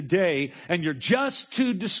be here today and you're just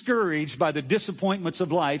too discouraged by the disappointments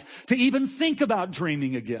of life to even think about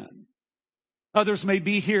dreaming again. Others may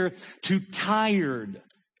be here too tired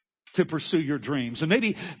to pursue your dreams. And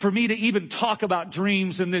maybe for me to even talk about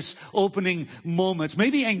dreams in this opening moments,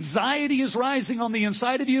 maybe anxiety is rising on the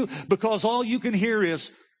inside of you because all you can hear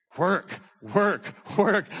is work, work,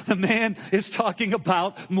 work. The man is talking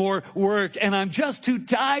about more work. And I'm just too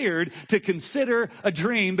tired to consider a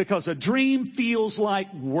dream because a dream feels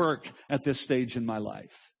like work at this stage in my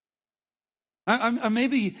life.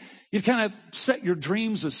 Maybe you've kind of set your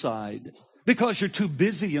dreams aside because you're too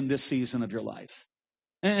busy in this season of your life.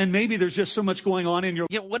 And maybe there's just so much going on in your...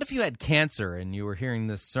 Yeah, what if you had cancer and you were hearing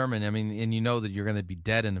this sermon, and you know that you're going to be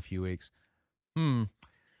dead in a few weeks? 2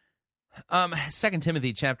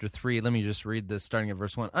 Timothy chapter 3, let me just read this starting at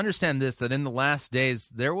verse 1. Understand this, that in the last days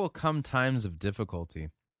there will come times of difficulty.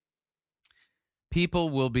 People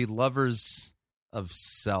will be lovers of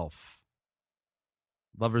self,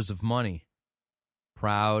 lovers of money,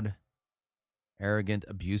 proud, arrogant,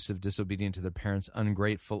 abusive, disobedient to their parents,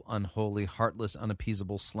 ungrateful, unholy, heartless,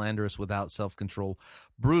 unappeasable, slanderous, without self-control,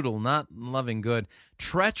 brutal, not loving good,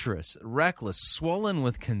 treacherous, reckless, swollen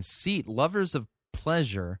with conceit, lovers of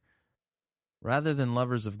pleasure rather than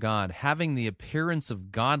lovers of God, having the appearance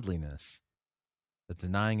of godliness, but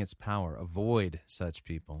denying its power. Avoid such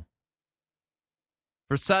people.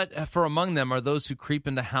 For among them are those who creep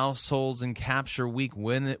into households and capture weak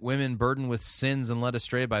women burdened with sins and led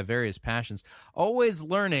astray by various passions, always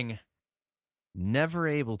learning, never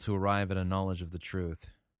able to arrive at a knowledge of the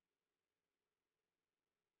truth.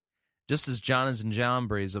 Just as Jannes and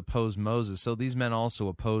Jambres opposed Moses, so these men also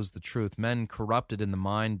oppose the truth, men corrupted in the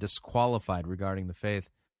mind, disqualified regarding the faith.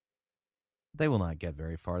 They will not get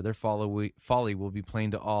very far. Their folly will be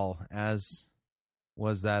plain to all, as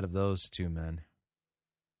was that of those two men.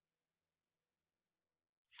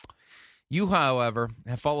 You, however,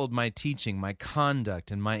 have followed my teaching, my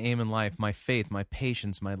conduct, and my aim in life, my faith, my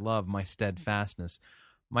patience, my love, my steadfastness,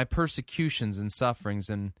 my persecutions and sufferings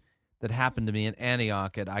that happened to me in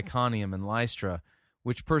Antioch, at Iconium, and Lystra,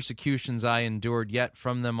 which persecutions I endured, yet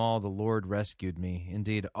from them all the Lord rescued me.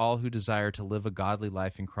 Indeed, all who desire to live a godly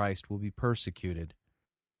life in Christ will be persecuted,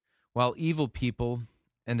 while evil people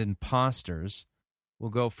and impostors will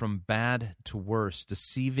go from bad to worse,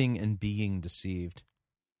 deceiving and being deceived.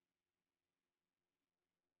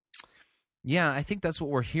 Yeah, I think that's what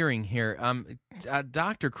we're hearing here.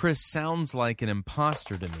 Dr. Crist sounds like an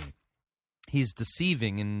imposter to me. He's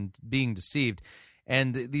deceiving and being deceived.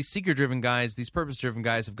 And these seeker-driven guys, these purpose-driven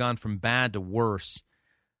guys have gone from bad to worse.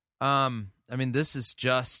 This is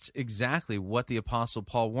just exactly what the Apostle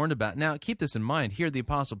Paul warned about. Now, keep this in mind. Here, the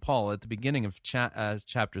Apostle Paul, at the beginning of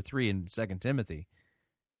chapter 3 in 2 Timothy,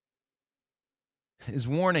 is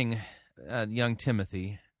warning young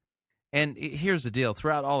Timothy. And here's the deal.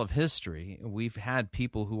 Throughout all of history, we've had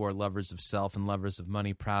people who are lovers of self and lovers of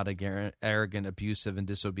money, proud, arrogant, abusive, and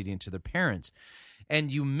disobedient to their parents.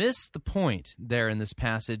 And you miss the point there in this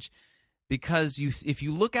passage because if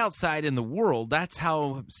you look outside in the world, that's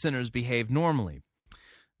how sinners behave normally.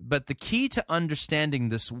 But the key to understanding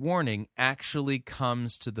this warning actually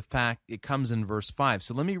comes to the fact it comes in verse 5.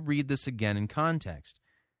 So let me read this again in context.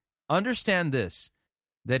 Understand this,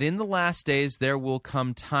 that in the last days there will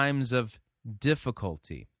come times of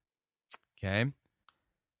difficulty. Okay?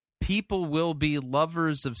 People will be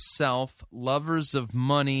lovers of self, lovers of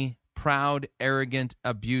money, proud, arrogant,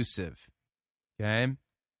 abusive. Okay?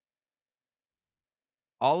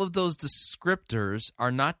 All of those descriptors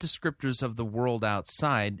are not descriptors of the world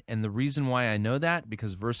outside, and the reason why I know that,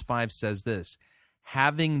 because verse 5 says this,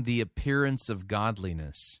 having the appearance of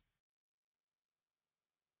godliness,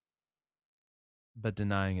 but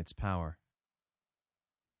denying its power.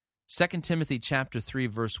 2 Timothy chapter 3,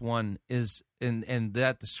 verse 1 is in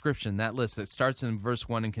that description, that list that starts in verse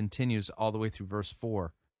 1 and continues all the way through verse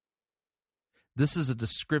 4. This is a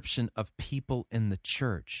description of people in the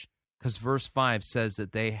church, because verse 5 says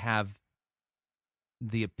that they have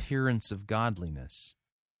the appearance of godliness.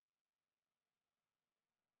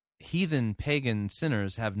 Heathen, pagan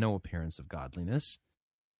sinners have no appearance of godliness.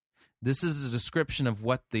 This is a description of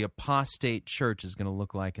what the apostate church is going to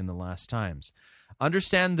look like in the last times.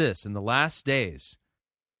 Understand this, in the last days,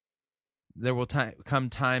 there will come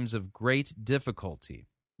times of great difficulty.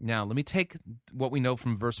 Now, let me take what we know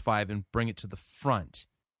from verse 5 and bring it to the front.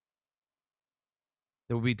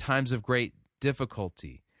 There will be times of great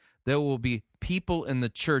difficulty. There will be people in the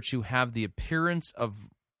church who have the appearance of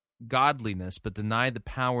godliness but deny the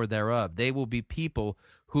power thereof. They will be people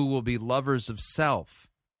who will be lovers of self,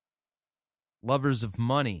 lovers of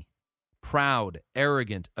money, proud,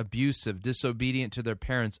 arrogant, abusive, disobedient to their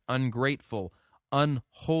parents, ungrateful,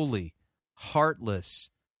 unholy,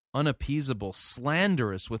 heartless, unappeasable,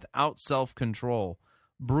 slanderous, without self-control,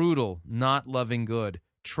 brutal, not loving good,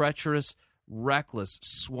 treacherous, reckless,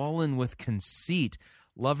 swollen with conceit,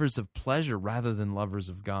 lovers of pleasure rather than lovers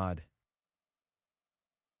of God.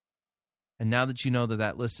 And now that you know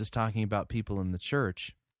that list is talking about people in the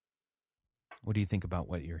church, what do you think about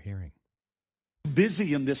what you're hearing?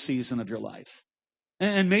 Busy in this season of your life.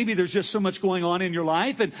 And maybe there's just so much going on in your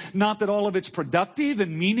life, and not that all of it's productive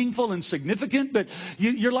and meaningful and significant, but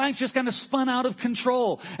your life's just kind of spun out of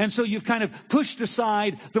control. And so you've kind of pushed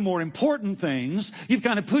aside the more important things. You've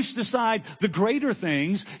kind of pushed aside the greater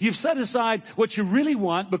things. You've set aside what you really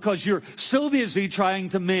want because you're so busy trying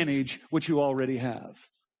to manage what you already have.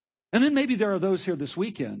 And then maybe there are those here this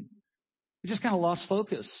weekend who just kind of lost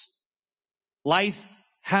focus. Life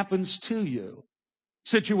happens to you.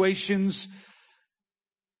 Situations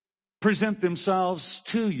present themselves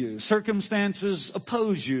to you. Circumstances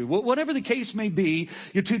oppose you. Whatever the case may be,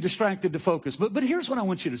 you're too distracted to focus. But here's what I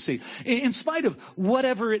want you to see. In spite of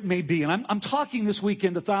whatever it may be, and I'm talking this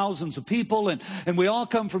weekend to thousands of people, and we all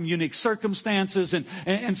come from unique circumstances,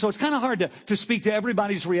 and so it's kind of hard to speak to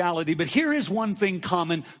everybody's reality, but here is one thing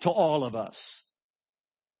common to all of us.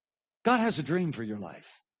 God has a dream for your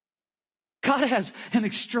life. God has an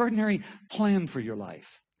extraordinary plan for your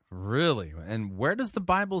life. Really? And where does the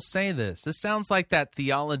Bible say this? This sounds like that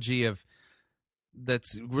theology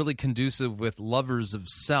that's really conducive with lovers of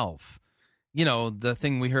self. You know, the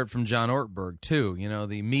thing we heard from John Ortberg, too. You know,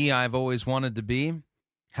 the me I've always wanted to be,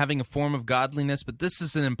 having a form of godliness, but this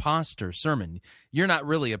is an imposter sermon. You're not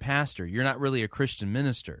really a pastor. You're not really a Christian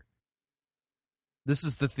minister. This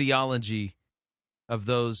is the theology of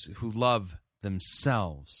those who love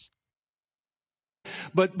themselves.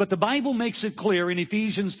 But the Bible makes it clear in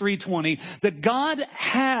Ephesians 3:20 that God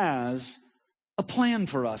has a plan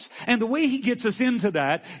for us. And the way he gets us into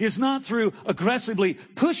that is not through aggressively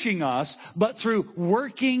pushing us, but through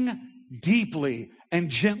working deeply and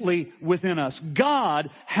gently within us. God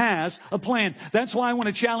has a plan. That's why I want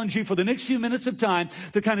to challenge you for the next few minutes of time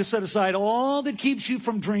to kind of set aside all that keeps you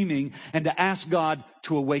from dreaming and to ask God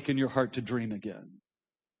to awaken your heart to dream again.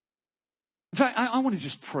 In fact, I want to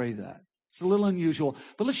just pray that. It's a little unusual,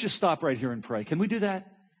 but let's just stop right here and pray. Can we do that?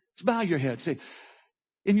 Let's bow your head. Say,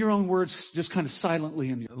 in your own words, just kind of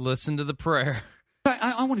silently. Listen to the prayer.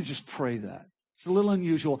 I want to just pray that. It's a little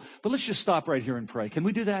unusual, but let's just stop right here and pray. Can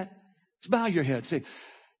we do that? Let's bow your head. Say,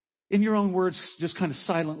 in your own words, just kind of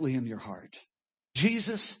silently in your heart.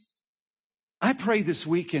 Jesus, I pray this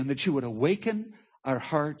weekend that you would awaken our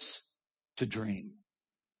hearts to dream.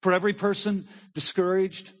 For every person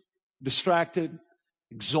discouraged, distracted,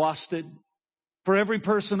 exhausted, for every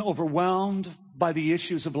person overwhelmed by the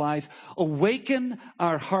issues of life, awaken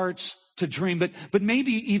our hearts to dream. But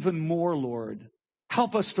maybe even more, Lord,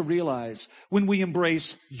 help us to realize when we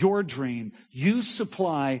embrace your dream, you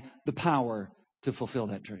supply the power to fulfill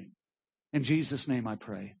that dream. In Jesus' name I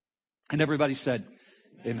pray. And everybody said,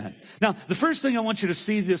 amen. Now, the first thing I want you to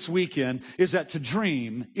see this weekend is that to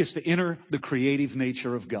dream is to enter the creative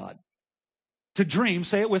nature of God. To dream,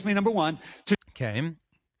 say it with me, number one. Okay.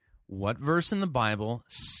 What verse in the Bible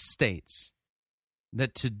states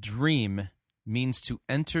that to dream means to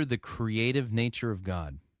enter the creative nature of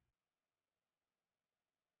God?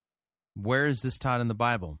 Where is this taught in the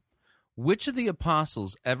Bible? Which of the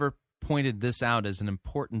apostles ever pointed this out as an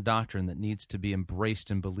important doctrine that needs to be embraced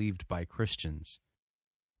and believed by Christians?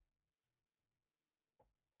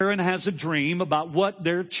 Parent has a dream about what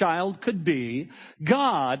their child could be.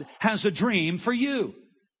 God has a dream for you.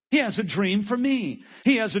 He has a dream for me.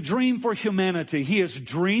 He has a dream for humanity. He is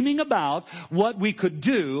dreaming about what we could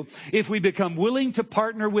do if we become willing to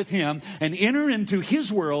partner with him and enter into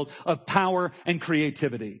his world of power and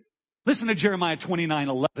creativity. Listen to Jeremiah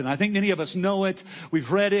 29:11. I think many of us know it.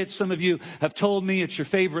 We've read it. Some of you have told me it's your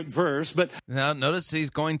favorite verse. But now notice he's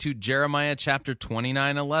going to Jeremiah chapter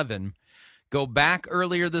 29:11. Go back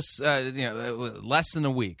earlier this, less than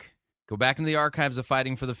a week. Go back into the archives of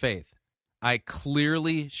Fighting for the Faith. I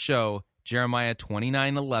clearly show Jeremiah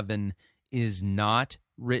 29:11 is not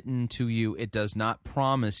written to you. It does not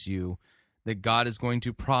promise you that God is going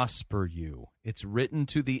to prosper you. It's written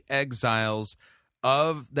to the exiles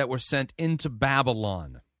that were sent into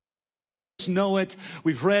Babylon. Know it.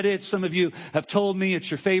 We've read it. Some of you have told me it's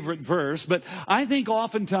your favorite verse, but I think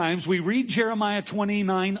oftentimes we read Jeremiah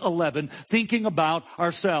 29:11 thinking about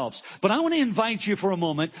ourselves. But I want to invite you for a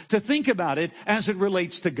moment to think about it as it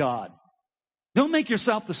relates to God. Don't make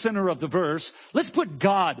yourself the center of the verse. Let's put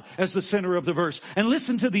God as the center of the verse and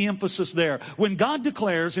listen to the emphasis there. When God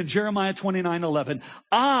declares in Jeremiah 29:11,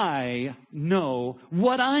 I know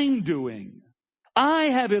what I'm doing. I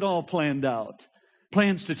have it all planned out.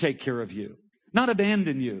 Plans to take care of you, not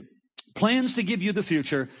abandon you. Plans to give you the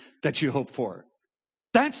future that you hope for.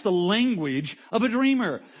 That's the language of a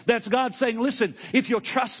dreamer. That's God saying, listen, if you'll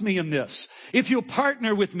trust me in this, if you'll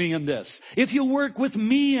partner with me in this, if you'll work with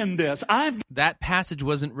me in this, That passage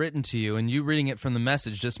wasn't written to you, and you reading it from the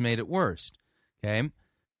Message just made it worse. Okay?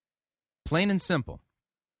 Plain and simple.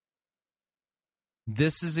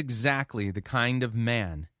 This is exactly the kind of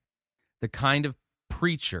man, the kind of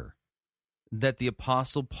preacher that the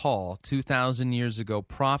Apostle Paul 2,000 years ago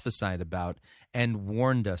prophesied about and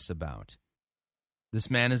warned us about. This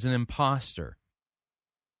man is an imposter.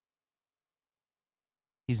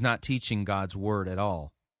 He's not teaching God's word at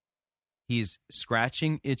all. He's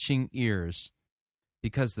scratching itching ears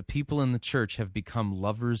because the people in the church have become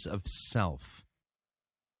lovers of self.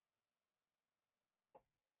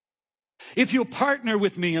 If you'll partner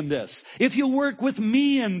with me in this, if you'll work with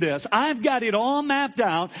me in this, I've got it all mapped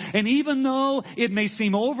out. And even though it may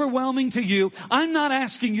seem overwhelming to you, I'm not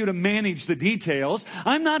asking you to manage the details.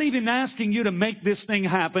 I'm not even asking you to make this thing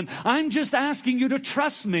happen. I'm just asking you to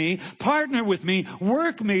trust me, partner with me,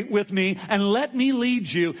 work with me, and let me lead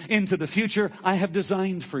you into the future I have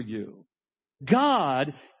designed for you.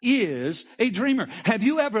 God is a dreamer. Have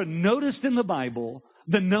you ever noticed in the Bible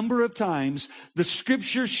the number of times the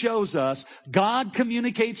scripture shows us God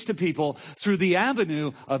communicates to people through the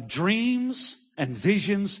avenue of dreams and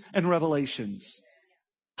visions and revelations?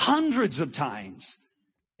 Hundreds of times.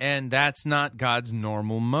 And that's not God's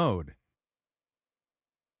normal mode.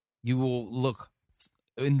 You will look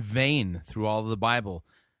in vain through all of the Bible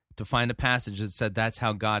to find a passage that said that's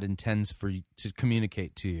how God intends for you to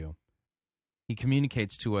communicate to you. He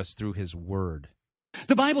communicates to us through his word.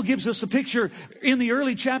 The Bible gives us a picture in the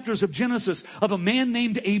early chapters of Genesis of a man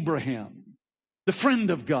named Abraham, the friend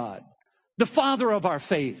of God, the father of our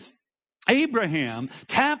faith. Abraham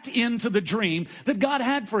tapped into the dream that God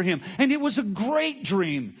had for him, and it was a great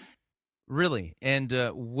dream. Really? And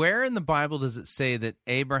where in the Bible does it say that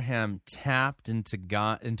Abraham tapped into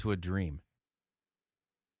God, into a dream?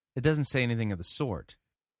 It doesn't say anything of the sort.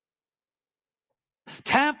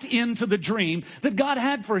 Tapped into the dream that God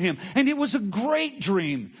had for him. And it was a great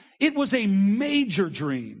dream. It was a major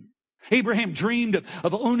dream. Abraham dreamed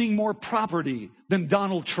of owning more property than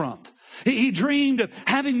Donald Trump. He dreamed of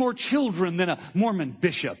having more children than a Mormon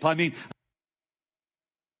bishop. I mean,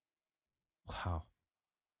 wow.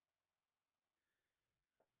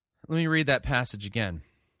 Let me read that passage again.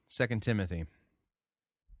 2 Timothy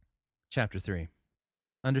chapter 3.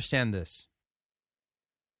 Understand this.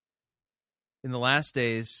 In the last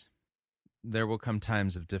days, there will come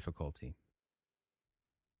times of difficulty.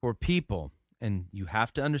 For people, and you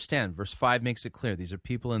have to understand, verse 5 makes it clear, these are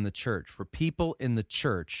people in the church. For people in the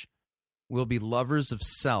church will be lovers of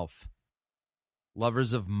self,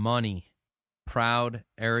 lovers of money, proud,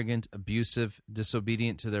 arrogant, abusive,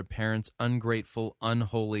 disobedient to their parents, ungrateful,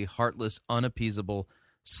 unholy, heartless, unappeasable,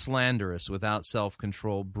 slanderous, without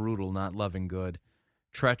self-control, brutal, not loving good,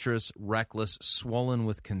 treacherous, reckless, swollen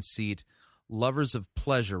with conceit, lovers of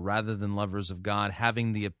pleasure rather than lovers of God,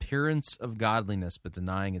 having the appearance of godliness but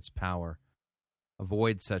denying its power.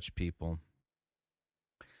 Avoid such people.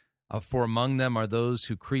 For among them are those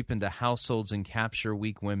who creep into households and capture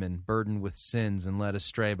weak women, burdened with sins and led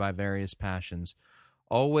astray by various passions,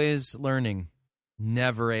 always learning,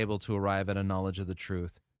 never able to arrive at a knowledge of the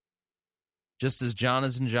truth. Just as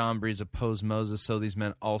Jannes and Jambres opposed Moses, so these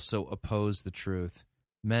men also oppose the truth.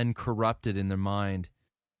 Men corrupted in their mind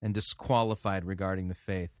and disqualified regarding the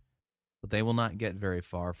faith. But they will not get very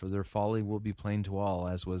far, for their folly will be plain to all,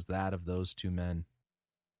 as was that of those two men.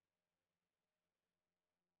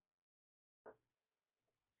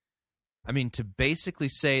 I mean, to basically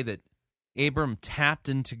say that Abram tapped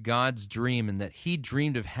into God's dream and that he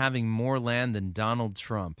dreamed of having more land than Donald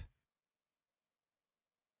Trump.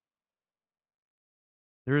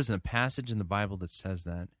 There isn't a passage in the Bible that says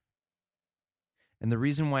that. And the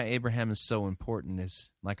reason why Abraham is so important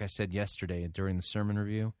is, like I said yesterday during the sermon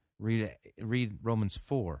review, read Romans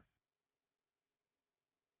 4.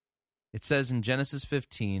 It says in Genesis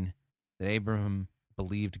 15 that Abraham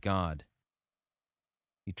believed God.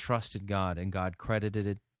 He trusted God, and God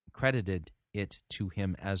credited it to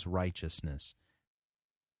him as righteousness.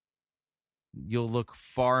 You'll look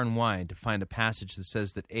far and wide to find a passage that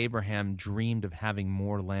says that Abraham dreamed of having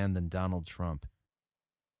more land than Donald Trump.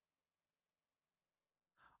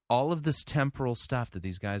 All of this temporal stuff that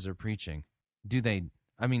these guys are preaching,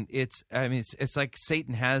 it's like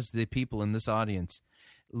Satan has the people in this audience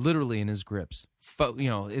literally in his grips.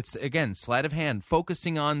 It's again sleight of hand,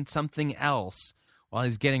 focusing on something else while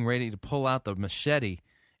he's getting ready to pull out the machete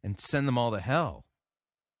and send them all to hell.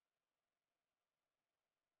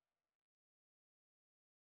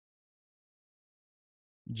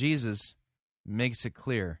 Jesus makes it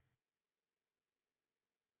clear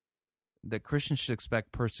that Christians should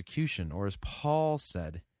expect persecution, or as Paul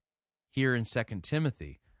said here in 2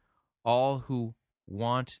 Timothy, all who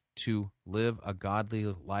want to live a godly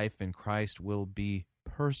life in Christ will be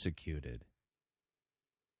persecuted.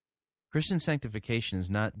 Christian sanctification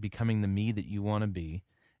is not becoming the me that you want to be,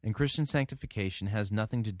 and Christian sanctification has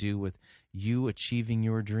nothing to do with you achieving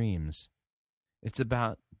your dreams. It's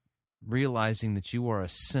about realizing that you are a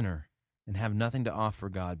sinner and have nothing to offer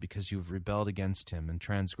God because you have rebelled against him and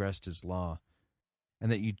transgressed his law,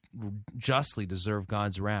 and that you justly deserve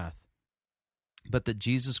God's wrath, but that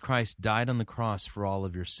Jesus Christ died on the cross for all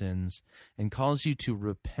of your sins and calls you to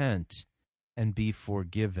repent and be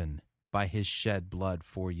forgiven by his shed blood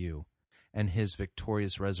for you and his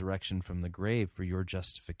victorious resurrection from the grave for your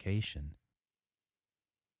justification.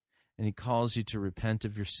 And he calls you to repent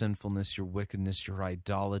of your sinfulness, your wickedness, your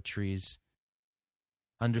idolatries,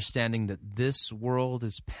 understanding that this world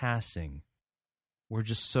is passing. We're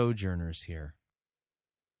just sojourners here.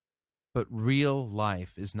 But real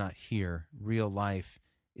life is not here. Real life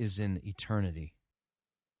is in eternity.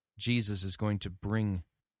 Jesus is going to bring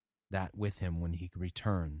that with him when he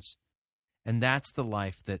returns. And that's the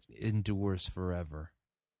life that endures forever.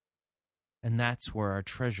 And that's where our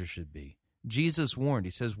treasure should be. Jesus warned,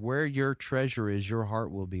 he says, where your treasure is, your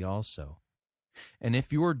heart will be also. And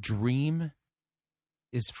if your dream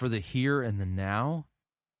is for the here and the now,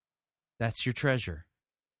 that's your treasure.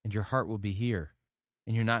 And your heart will be here.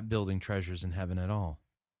 And you're not building treasures in heaven at all.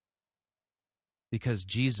 Because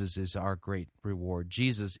Jesus is our great reward.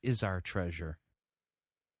 Jesus is our treasure.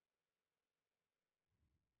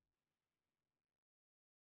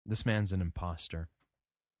 This man's an imposter.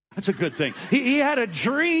 That's a good thing. He had a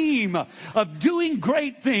dream of doing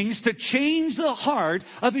great things to change the heart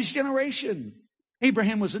of his generation.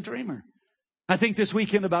 Abraham was a dreamer. I think this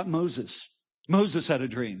weekend about Moses. Moses had a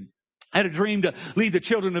dream. Had a dream to lead the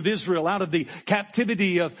children of Israel out of the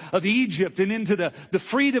captivity of Egypt and into the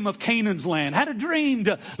freedom of Canaan's land. Had a dream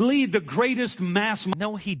to lead the greatest mass.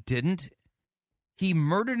 No, he didn't. He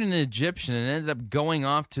murdered an Egyptian and ended up going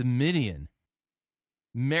off to Midian.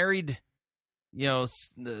 Married,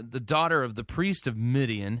 the daughter of the priest of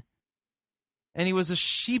Midian. And he was a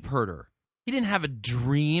sheep herder. He didn't have a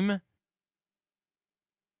dream.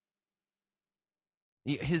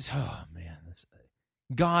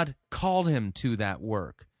 God called him to that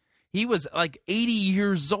work. He was like 80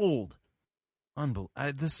 years old.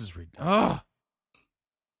 This is ridiculous.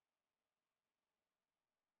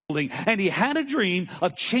 And he had a dream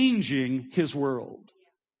of changing his world.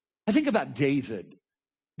 I think about David.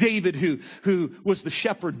 David, who was the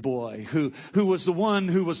shepherd boy, who was the one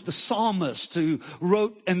who was the psalmist, who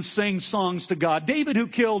wrote and sang songs to God. David, who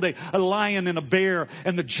killed a lion and a bear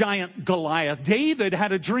and the giant Goliath. David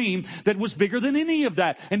had a dream that was bigger than any of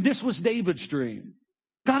that. And this was David's dream.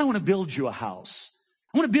 God, I want to build you a house.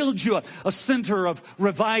 I want to build you a center of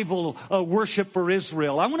revival worship for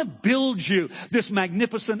Israel. I want to build you this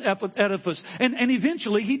magnificent edifice. And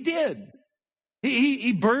eventually he did.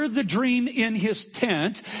 He birthed the dream in his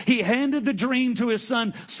tent. He handed the dream to his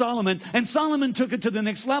son Solomon, and Solomon took it to the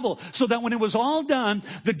next level, so that when it was all done,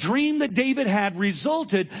 the dream that David had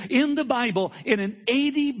resulted in the Bible in an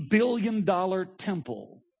 $80 billion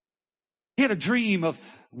temple. He had a dream of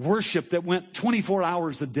worship that went 24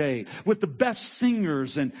 hours a day with the best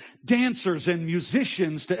singers and dancers and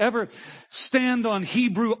musicians to ever stand on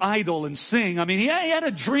Hebrew Idol and sing. I mean, he had a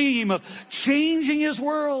dream of changing his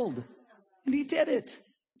world. And he did it.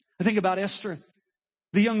 I think about Esther,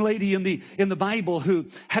 the young lady in the Bible who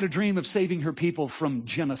had a dream of saving her people from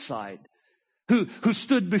genocide, who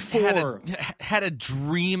stood before. Had a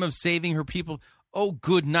dream of saving her people. Oh,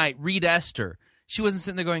 good night. Read Esther. She wasn't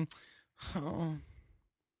sitting there going, "Oh,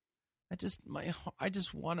 I just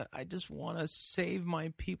want to save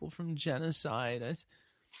my people from genocide.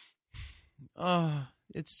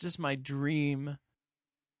 It's just my dream."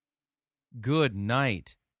 Good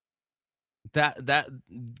night. That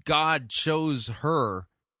God chose her,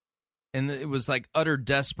 and it was like utter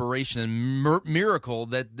desperation and miracle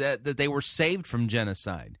that they were saved from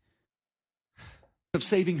genocide. Of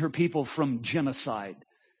saving her people from genocide,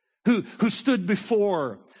 who stood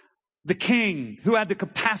before the king who had the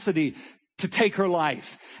capacity to take her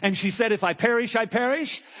life. And she said, if I perish, I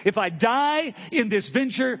perish. If I die in this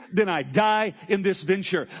venture, then I die in this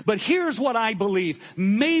venture. But here's what I believe.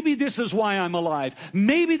 Maybe this is why I'm alive.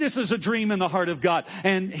 Maybe this is a dream in the heart of God.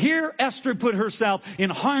 And here Esther put herself in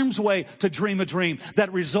harm's way to dream a dream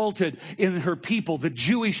that resulted in her people, the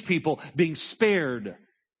Jewish people, being spared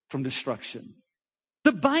from destruction.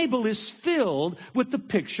 The Bible is filled with the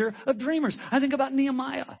picture of dreamers. I think about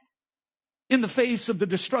Nehemiah. In the face of the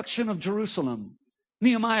destruction of Jerusalem,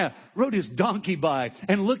 Nehemiah rode his donkey by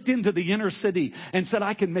and looked into the inner city and said,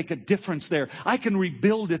 I can make a difference there. I can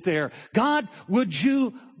rebuild it there. God, would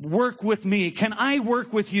you work with me? Can I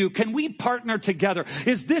work with you? Can we partner together?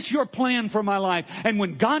 Is this your plan for my life? And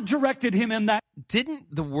when God directed him in that...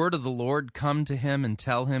 Didn't the word of the Lord come to him and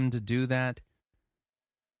tell him to do that?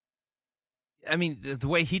 I mean, the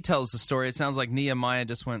way he tells the story, it sounds like Nehemiah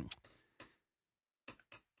just went...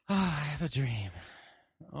 Oh, I have a dream.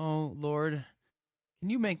 Oh, Lord, can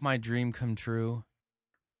you make my dream come true?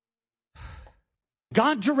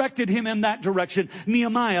 God directed him in that direction.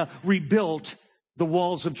 Nehemiah rebuilt the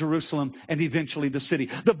walls of Jerusalem and eventually the city.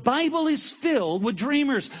 The Bible is filled with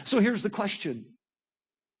dreamers. So here's the question.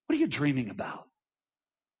 What are you dreaming about?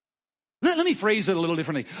 Let me phrase it a little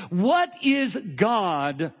differently. What is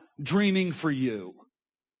God dreaming for you?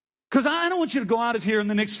 Because I don't want you to go out of here in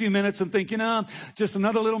the next few minutes and think, just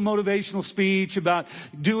another little motivational speech about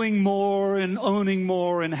doing more and owning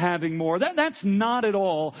more and having more. That's not at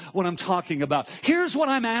all what I'm talking about. Here's what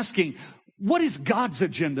I'm asking. What is God's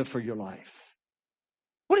agenda for your life?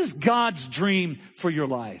 What is God's dream for your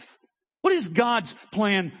life? What is God's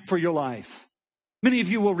plan for your life? Many of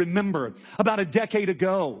you will remember about a decade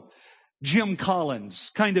ago, Jim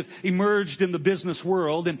Collins kind of emerged in the business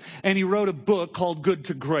world, and he wrote a book called Good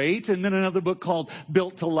to Great, and then another book called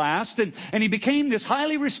Built to Last, and he became this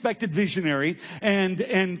highly respected visionary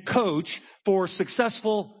and coach for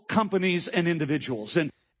successful companies and individuals.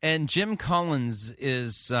 And Jim Collins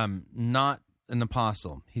is not an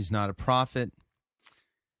apostle. He's not a prophet.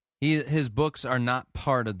 His books are not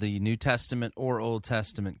part of the New Testament or Old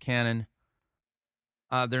Testament canon.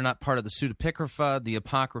 They're not part of the pseudepigrapha, the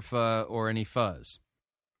apocrypha, or any fuzz.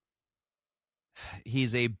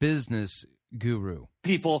 He's a business guru.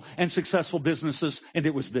 People and successful businesses, and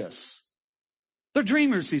it was this. They're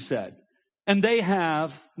dreamers, he said. And they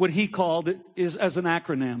have what he called it is as an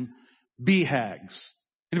acronym, BHAGs.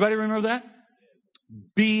 Anybody remember that?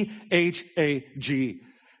 BHAG.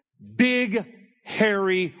 Big,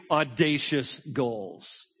 hairy, audacious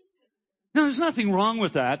goals. Now, there's nothing wrong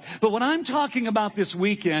with that. But what I'm talking about this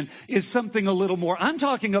weekend is something a little more. I'm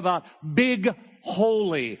talking about big,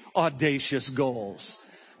 holy, audacious goals.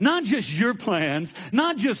 Not just your plans,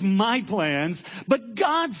 not just my plans, but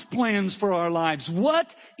God's plans for our lives.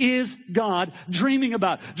 What is God dreaming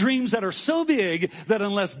about? Dreams that are so big that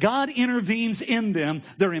unless God intervenes in them,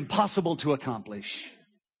 they're impossible to accomplish.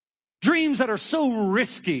 Dreams that are so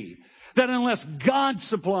risky that unless God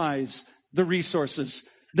supplies the resources,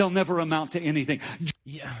 they'll never amount to anything.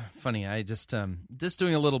 Yeah, funny. I just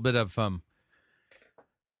doing a little bit of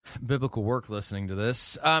biblical work listening to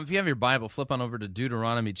this. If you have your Bible, flip on over to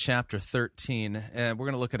Deuteronomy chapter 13, and we're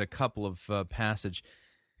going to look at a couple of passages.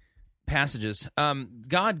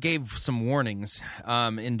 God gave some warnings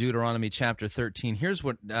in Deuteronomy chapter 13. Here's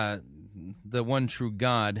what the one true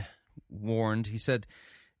God warned. He said,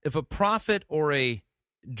 if a prophet or a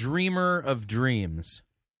dreamer of dreams,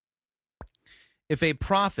 if a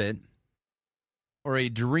prophet or a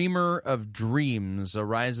dreamer of dreams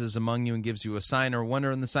arises among you and gives you a sign or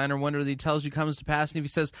wonder, and the sign or wonder that he tells you comes to pass, and if he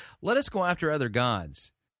says, let us go after other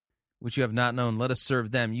gods, which you have not known, let us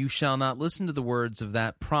serve them, you shall not listen to the words of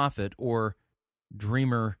that prophet or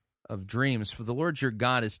dreamer of dreams. For the Lord your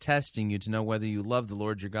God is testing you to know whether you love the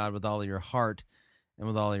Lord your God with all your heart and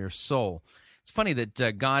with all your soul. It's funny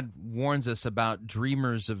that God warns us about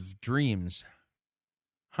dreamers of dreams.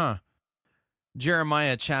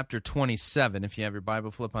 Jeremiah chapter 27. If you have your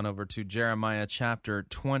Bible, flip on over to Jeremiah chapter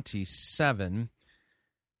 27.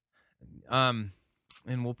 And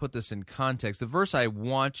we'll put this in context. The verse I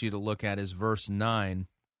want you to look at is verse 9,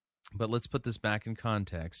 but let's put this back in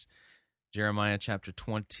context. Jeremiah chapter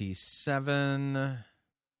 27.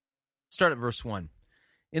 Start at verse 1.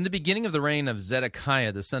 In the beginning of the reign of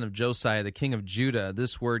Zedekiah, the son of Josiah, the king of Judah,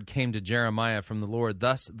 this word came to Jeremiah from the Lord.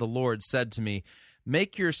 Thus the Lord said to me,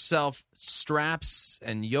 make yourself straps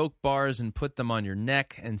and yoke bars and put them on your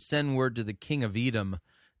neck, and send word to the king of Edom,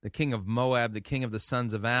 the king of Moab, the king of the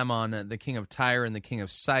sons of Ammon, the king of Tyre, and the king of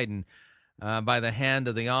Sidon, by the hand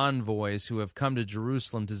of the envoys who have come to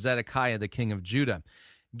Jerusalem to Zedekiah, the king of Judah.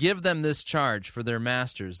 Give them this charge for their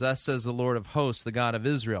masters. Thus says the Lord of hosts, the God of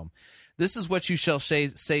Israel. This is what you shall say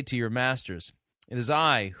to your masters. It is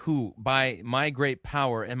I who, by my great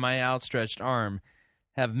power and my outstretched arm,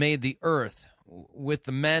 have made the earth, with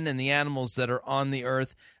the men and the animals that are on the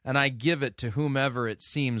earth, and I give it to whomever it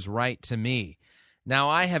seems right to me. Now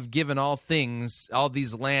I have given all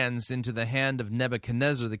these lands into the hand of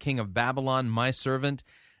Nebuchadnezzar, the king of Babylon, my servant,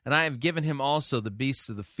 and I have given him also the beasts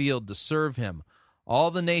of the field to serve him.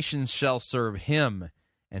 All the nations shall serve him,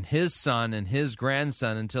 and his son and his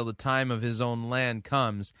grandson, until the time of his own land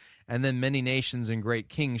comes, and then many nations and great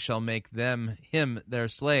kings shall make him their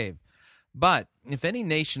slave. But if any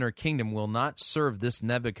nation or kingdom will not serve this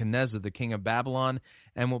Nebuchadnezzar, the king of Babylon,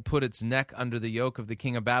 and will put its neck under the yoke of the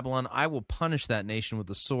king of Babylon, I will punish that nation with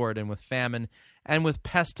the sword and with famine and with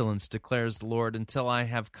pestilence, declares the Lord, until I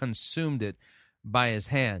have consumed it by his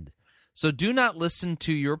hand. So do not listen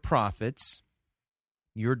to your prophets,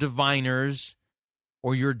 your diviners,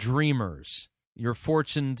 or your dreamers, your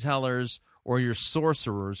fortune tellers, or your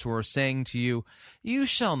sorcerers who are saying to you, you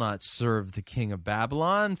shall not serve the king of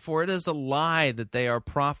Babylon, for it is a lie that they are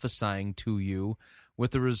prophesying to you, with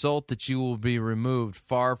the result that you will be removed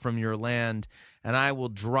far from your land, and I will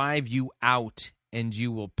drive you out, and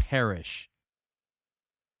you will perish.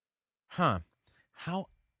 How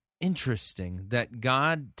interesting that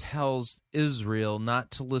God tells Israel not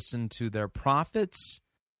to listen to their prophets,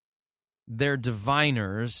 their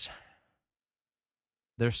diviners,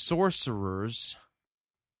 their sorcerers,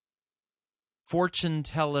 fortune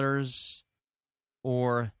tellers,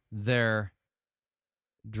 or their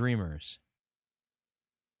dreamers.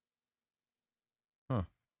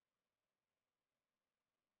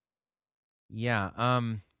 Yeah,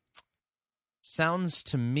 sounds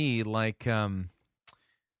to me like there's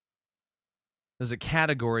a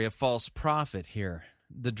category of false prophet here.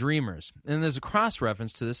 The dreamers. And there's a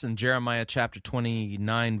cross-reference to this in Jeremiah chapter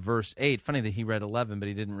 29, verse 8. Funny that he read 11, but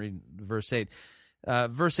he didn't read verse 8.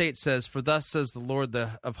 Verse 8 says, for thus says the Lord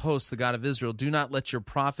of hosts, the God of Israel, do not let your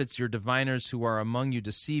prophets, your diviners who are among you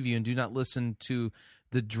deceive you, and do not listen to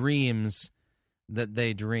the dreams that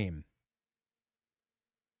they dream.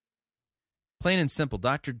 Plain and simple,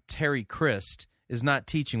 Dr. Terry Crist is not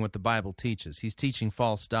teaching what the Bible teaches. He's teaching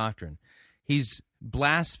false doctrine. He's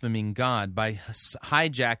blaspheming God by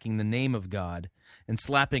hijacking the name of God and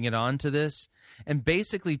slapping it onto this, and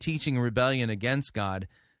basically teaching rebellion against God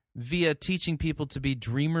via teaching people to be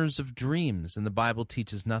dreamers of dreams, and the Bible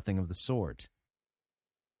teaches nothing of the sort.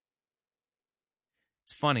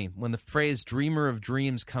 It's funny, when the phrase dreamer of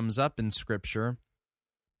dreams comes up in Scripture,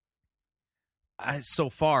 so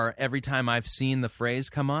far, every time I've seen the phrase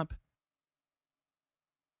come up,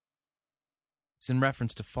 it's in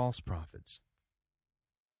reference to false prophets.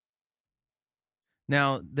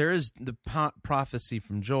 Now, there is the prophecy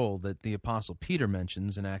from Joel that the Apostle Peter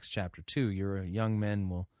mentions in Acts chapter 2. Your young men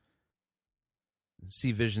will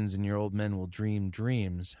see visions and your old men will dream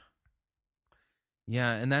dreams.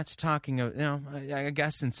 Yeah, and that's talking of, I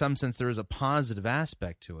guess in some sense there is a positive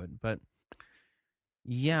aspect to it, but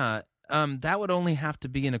yeah, that would only have to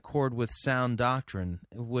be in accord with sound doctrine,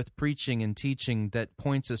 with preaching and teaching that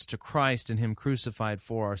points us to Christ and Him crucified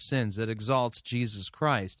for our sins, that exalts Jesus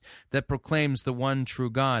Christ, that proclaims the one true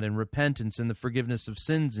God and repentance and the forgiveness of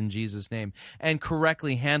sins in Jesus' name, and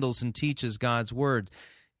correctly handles and teaches God's Word.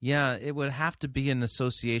 Yeah, it would have to be in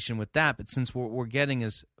association with that, but since what we're getting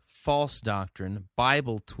is false doctrine,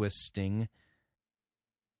 Bible twisting,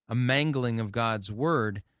 a mangling of God's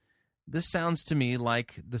Word, this sounds to me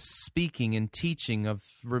like the speaking and teaching of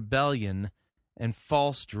rebellion and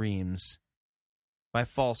false dreams by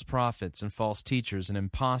false prophets and false teachers and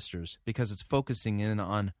imposters, because it's focusing in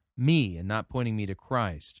on me and not pointing me to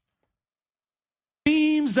Christ.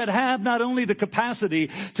 Dreams that have not only the capacity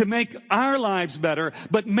to make our lives better,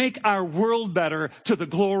 but make our world better to the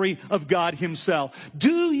glory of God Himself.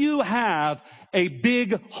 Do you have a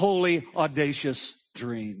big, holy, audacious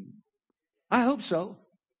dream? I hope so.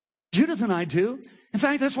 Judith and I do. In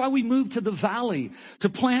fact, that's why we moved to the Valley to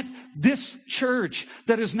plant this church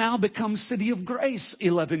that has now become City of Grace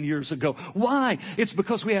 11 years ago. Why? It's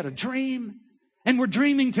because we had a dream. And we're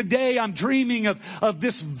dreaming today, I'm dreaming of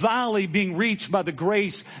this valley being reached by the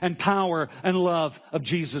grace and power and love of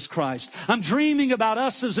Jesus Christ. I'm dreaming about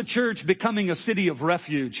us as a church becoming a city of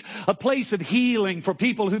refuge, a place of healing for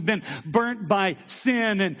people who've been burnt by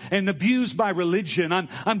sin and abused by religion.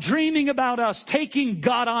 I'm dreaming about us taking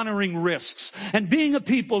God-honoring risks and being a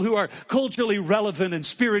people who are culturally relevant and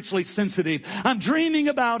spiritually sensitive. I'm dreaming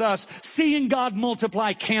about us seeing God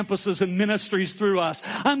multiply campuses and ministries through us.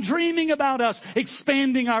 I'm dreaming about us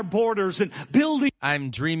expanding our borders and building. I'm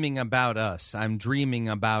dreaming about us. I'm dreaming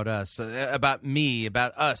about us, about me,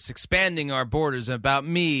 about us, expanding our borders, about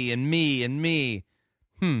me and me and me.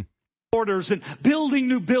 Borders and building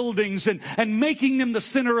new buildings and making them the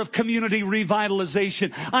center of community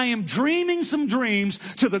revitalization. I am dreaming some dreams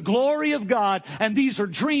to the glory of God, and these are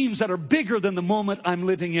dreams that are bigger than the moment I'm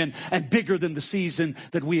living in and bigger than the season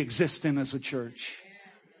that we exist in as a church.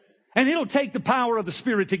 And it'll take the power of the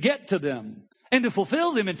Spirit to get to them and to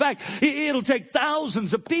fulfill them. In fact, it'll take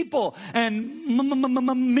thousands of people and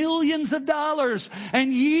millions of dollars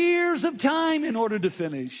and years of time in order to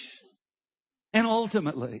finish. And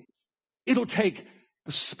ultimately, it'll take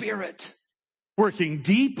the Spirit working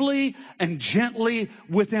deeply and gently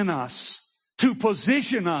within us to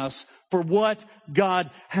position us for what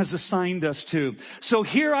God has assigned us to. So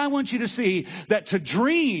here I want you to see that to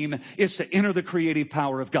dream is to enter the creative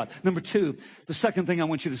power of God. Number two, the second thing I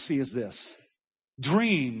want you to see is this.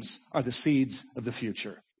 Dreams are the seeds of the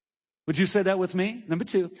future. Would you say that with me? Number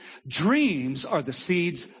two, dreams are the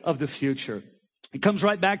seeds of the future. It comes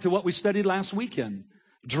right back to what we studied last weekend.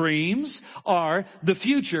 Dreams are the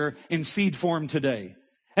future in seed form today.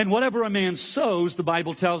 And whatever a man sows, the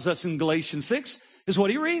Bible tells us in Galatians 6, is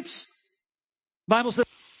what he reaps. The Bible says,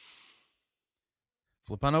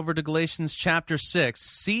 flip on over to Galatians chapter 6.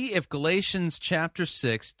 See if Galatians chapter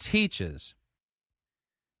 6 teaches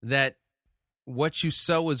that what you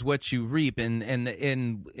sow is what you reap, and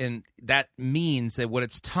that means that what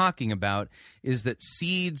it's talking about is that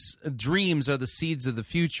dreams are the seeds of the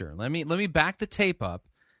future. Let me back the tape up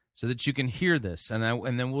so that you can hear this, and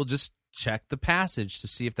then we'll just check the passage to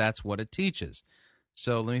see if that's what it teaches.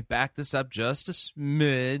 So let me back this up just a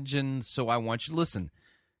smidge, and so I want you to listen.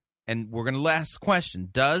 And we're going to ask the question,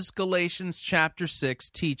 does Galatians chapter 6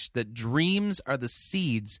 teach that dreams are the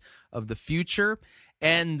seeds of the future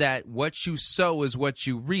and that what you sow is what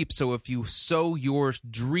you reap? So if you sow your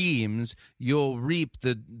dreams, you'll reap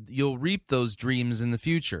those dreams in the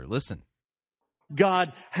future. Listen.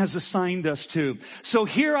 God has assigned us to. So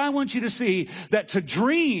here I want you to see that to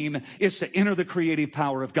dream is to enter the creative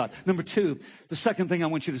power of God. Number two, the second thing I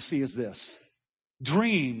want you to see is this.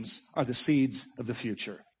 Dreams are the seeds of the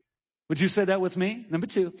future. Would you say that with me? Number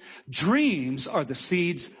 2, dreams are the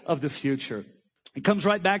seeds of the future. It comes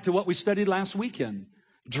right back to what we studied last weekend.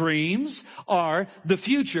 Dreams are the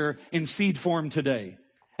future in seed form today.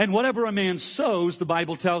 And whatever a man sows, the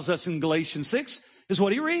Bible tells us in Galatians 6, is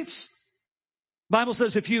what he reaps. The Bible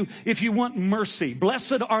says if you want mercy,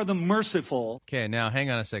 blessed are the merciful. Okay, now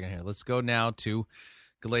hang on a second here. Let's go now to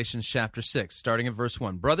Galatians chapter 6, starting at verse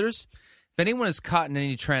 1. Brothers, if anyone is caught in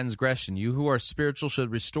any transgression, you who are spiritual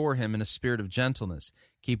should restore him in a spirit of gentleness.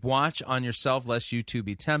 Keep watch on yourself, lest you too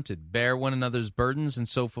be tempted. Bear one another's burdens, and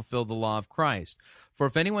so fulfill the law of Christ. For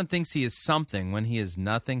if anyone thinks he is something when he is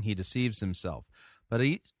nothing, he deceives himself. But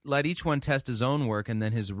let each one test his own work, and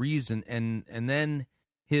then his reason, and then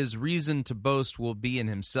his reason to boast will be in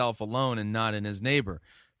himself alone and not in his neighbor.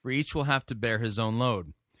 For each will have to bear his own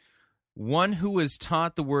load. One who is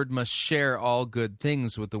taught the word must share all good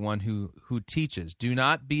things with the one who teaches. Do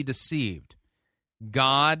not be deceived.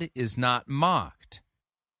 God is not mocked.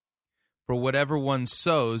 For whatever one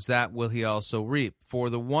sows, that will he also reap. For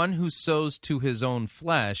the one who sows to his own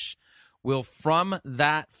flesh will from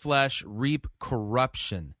that flesh reap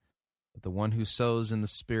corruption. But the one who sows in the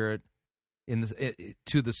Spirit,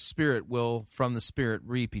 to the Spirit will from the Spirit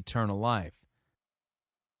reap eternal life.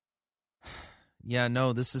 Yeah,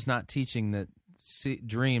 no, this is not teaching that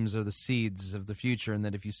dreams are the seeds of the future and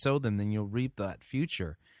that if you sow them, then you'll reap that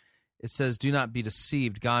future. It says, do not be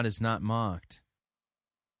deceived. God is not mocked.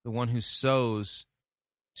 The one who sows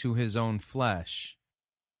to his own flesh,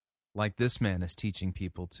 like this man is teaching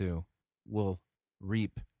people to, will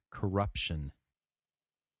reap corruption.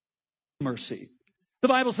 Mercy. The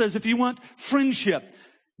Bible says if you want friendship,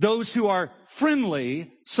 those who are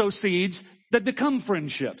friendly sow seeds that become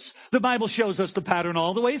friendships. The Bible shows us the pattern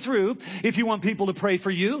all the way through. If you want people to pray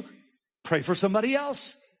for you, pray for somebody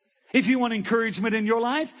else. If you want encouragement in your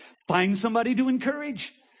life, find somebody to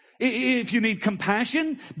encourage. If you need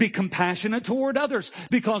compassion, be compassionate toward others,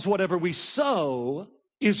 because whatever we sow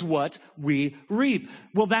is what we reap.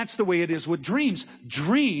 Well, that's the way it is with dreams.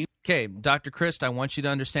 Okay, Dr. Crist, I want you to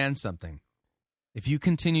understand something. If you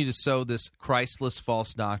continue to sow this Christless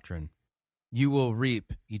false doctrine, you will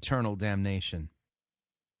reap eternal damnation.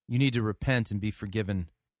 You need to repent and be forgiven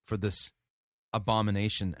for this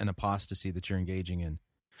abomination and apostasy that you're engaging in.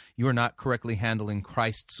 You are not correctly handling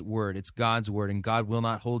Christ's word. It's God's word, and God will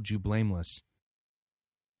not hold you blameless.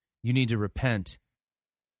 You need to repent.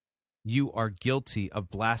 You are guilty of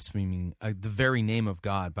blaspheming the very name of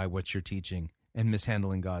God by what you're teaching and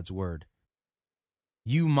mishandling God's word.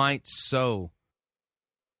 You might sow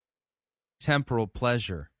temporal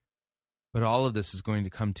pleasure, but all of this is going to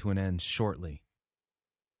come to an end shortly.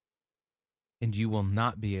 And you will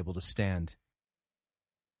not be able to stand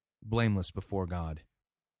blameless before God.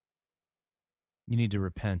 You need to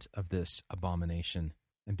repent of this abomination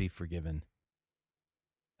and be forgiven.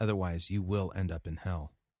 Otherwise, you will end up in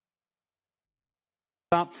hell.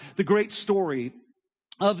 The great story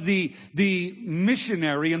of the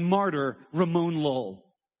missionary and martyr Ramon Llull.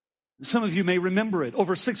 Some of you may remember it.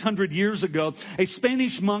 Over 600 years ago, a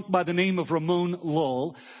Spanish monk by the name of Ramon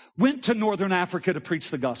Llull went to northern Africa to preach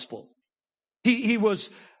the gospel. He was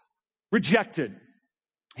rejected.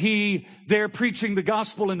 There preaching the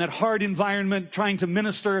gospel in that hard environment, trying to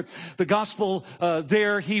minister the gospel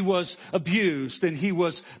there, he was abused and he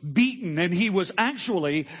was beaten and he was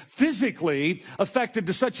actually physically affected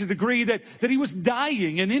to such a degree that he was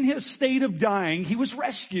dying. And in his state of dying, he was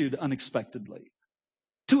rescued unexpectedly.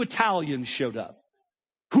 2 Italians showed up,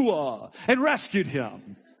 hoo-ah, and rescued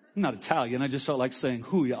him. I'm not Italian, I just felt like saying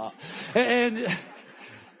hoo-yah. And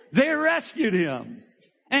they rescued him.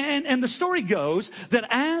 And the story goes that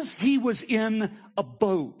as he was in a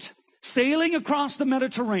boat, sailing across the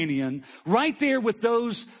Mediterranean, right there with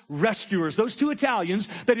those rescuers, those 2 Italians,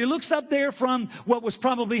 that he looks up there from what was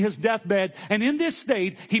probably his deathbed, and in this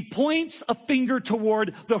state, he points a finger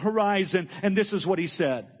toward the horizon, and this is what he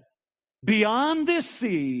said. Beyond this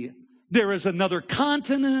sea, there is another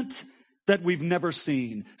continent that we've never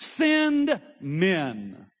seen. Send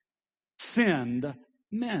men. Send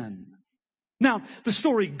men. Now, the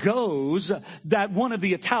story goes that one of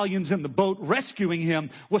the Italians in the boat rescuing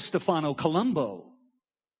him was Stefano Colombo,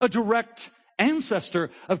 a direct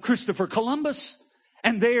ancestor of Christopher Columbus.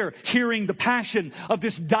 And there, hearing the passion of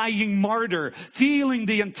this dying martyr, feeling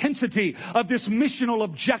the intensity of this missional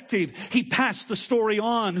objective, he passed the story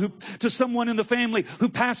on to someone in the family who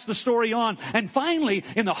passed the story on. And finally,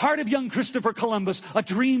 in the heart of young Christopher Columbus, a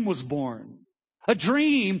dream was born. A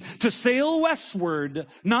dream to sail westward,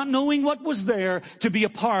 not knowing what was there, to be a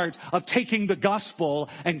part of taking the gospel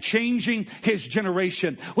and changing his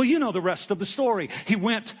generation. Well, you know the rest of the story. He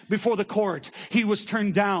went before the court. He was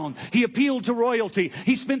turned down. He appealed to royalty.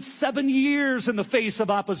 He spent 7 years in the face of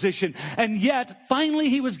opposition. And yet, finally,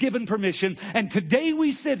 he was given permission. And today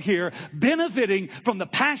we sit here benefiting from the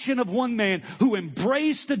passion of one man who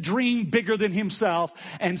embraced a dream bigger than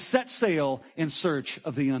himself and set sail in search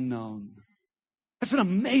of the unknown. That's an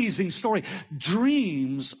amazing story.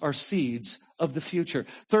 Dreams are seeds of the future.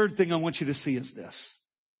 Third thing I want you to see is this.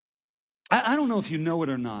 I don't know if you know it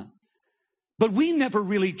or not, but we never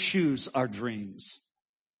really choose our dreams.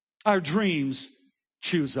 Our dreams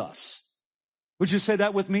choose us. Would you say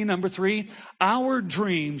that with me? Number 3, our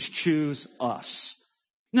dreams choose us.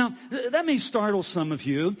 Now, that may startle some of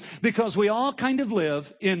you because we all kind of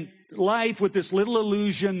live in life with this little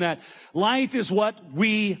illusion that life is what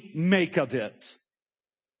we make of it.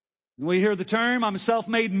 We hear the term, I'm a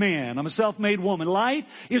self-made man, I'm a self-made woman.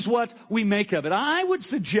 Life is what we make of it. I would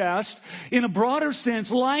suggest, in a broader sense,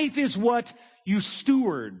 life is what you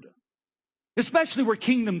steward, especially where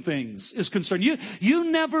kingdom things is concerned. You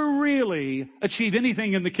never really achieve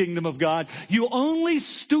anything in the kingdom of God. You only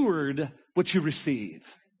steward what you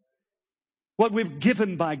receive, what we've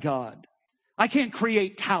given by God. I can't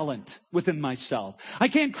create talent within myself. I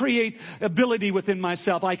can't create ability within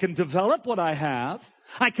myself. I can develop what I have.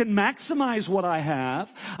 I can maximize what I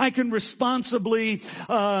have. I can responsibly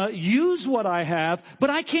use what I have, but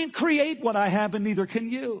I can't create what I have, and neither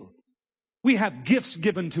can you. We have gifts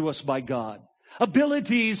given to us by God.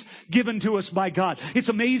 Abilities given to us by God. It's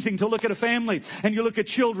amazing to look at a family and you look at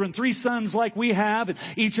children, 3 sons like we have, and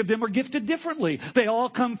each of them are gifted differently. They all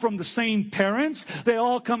come from the same parents. They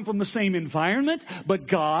all come from the same environment, but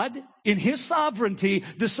God, in his sovereignty,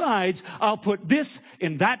 decides, I'll put this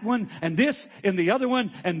in that one, and this in the other one,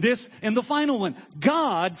 and this in the final one.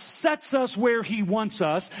 God sets us where he wants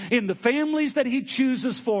us, in the families that he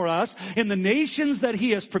chooses for us, in the nations that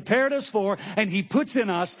he has prepared us for, and he puts in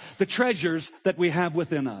us the treasures that we have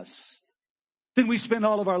within us. Then we spend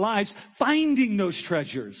all of our lives finding those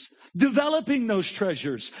treasures, developing those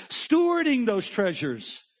treasures, stewarding those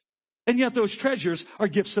treasures. And yet those treasures are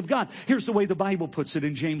gifts of God. Here's the way the Bible puts it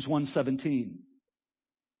in James 1:17.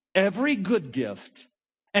 Every good gift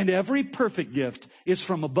and every perfect gift is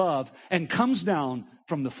from above and comes down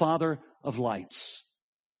from the Father of lights.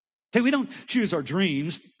 See, we don't choose our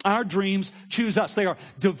dreams. Our dreams choose us. They are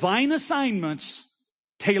divine assignments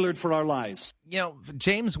tailored for our lives. You know,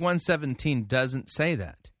 James 1:17 doesn't say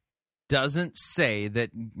that. Doesn't say that,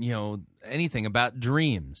 anything about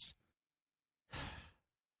dreams.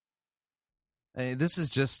 This is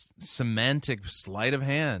just semantic sleight of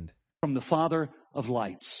hand. From the Father of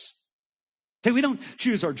lights. See, we don't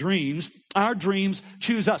choose our dreams. Our dreams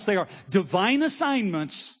choose us. They are divine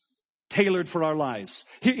assignments tailored for our lives.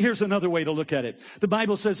 Here's another way to look at it. The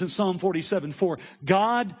Bible says in Psalm 47:4,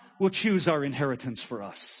 God will choose our inheritance for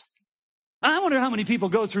us. I wonder how many people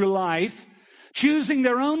go through life choosing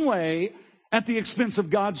their own way at the expense of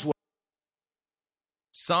God's way.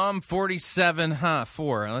 Psalm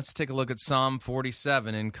 47:4. Let's take a look at Psalm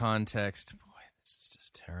 47 in context. Boy, this is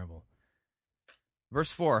just terrible.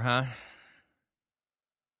 Verse 4,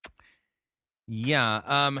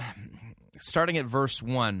 Yeah, starting at verse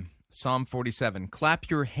 1, Psalm 47. Clap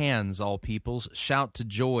your hands, all peoples, shout to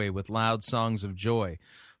joy with loud songs of joy.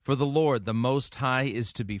 For the Lord, the Most High,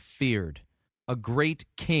 is to be feared, a great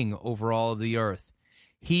king over all of the earth.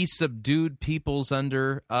 He subdued peoples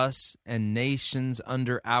under us and nations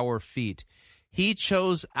under our feet. He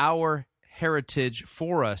chose our heritage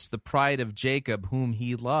for us, the pride of Jacob, whom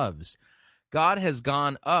he loves. God has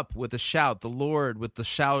gone up with a shout, the Lord with the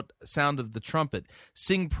sound of the trumpet.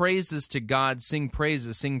 Sing praises to God, sing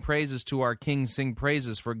praises to our King, sing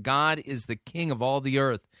praises, for God is the King of all the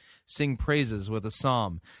earth. Sing praises with a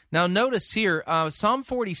psalm. Now notice here, Psalm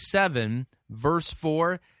 47, verse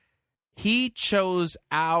 4, He chose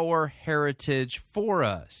our heritage for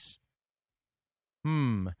us.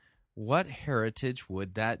 What heritage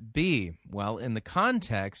would that be? Well, in the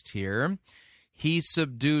context here, He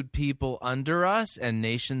subdued people under us and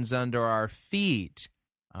nations under our feet.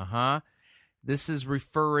 This is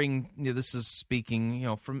this is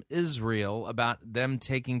speaking, from Israel about them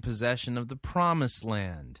taking possession of the promised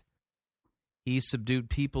land. He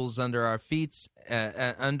subdued peoples under our feet,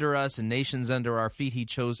 under us, and nations under our feet. He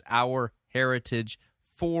chose our heritage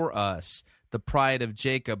for us, the pride of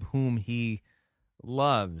Jacob, whom he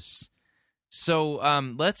loves. So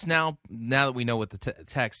let's now that we know what the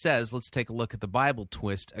text says, let's take a look at the Bible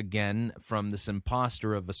twist again from this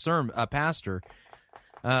imposter of a pastor.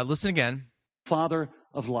 Listen again. Father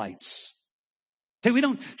of lights. See, we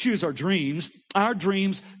don't choose our dreams. Our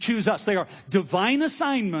dreams choose us. They are divine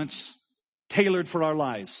assignments tailored for our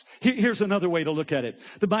lives. Here's another way to look at it.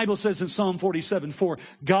 The Bible says in Psalm 47:4,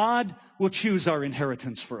 God will choose our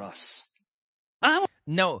inheritance for us.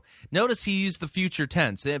 No, notice he used the future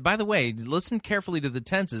tense. By the way, listen carefully to the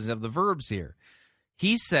tenses of the verbs here.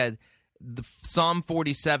 He said, Psalm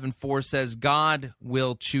 47:4 says, God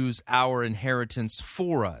will choose our inheritance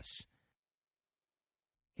for us.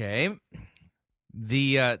 Okay?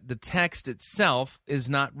 The text itself is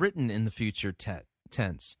not written in the future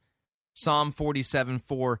tense. Psalm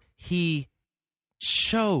 47:4, he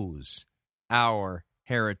chose our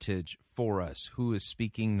heritage for us. Who is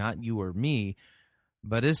speaking? Not you or me,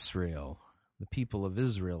 but Israel. The people of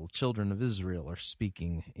Israel, children of Israel are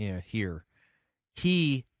speaking here.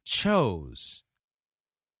 He chose.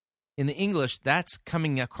 In the English, that's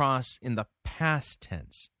coming across in the past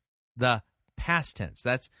tense. The past tense.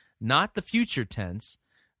 That's not the future tense,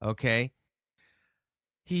 okay?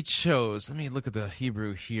 He chose. Let me look at the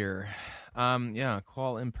Hebrew here.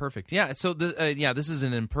 Qual imperfect. Yeah, so this is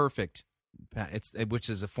an imperfect, which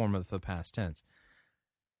is a form of the past tense.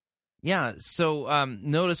 Yeah, so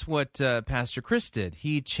notice what Pastor Crist did.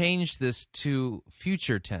 He changed this to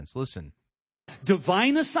future tense. Listen.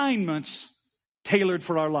 Divine assignments tailored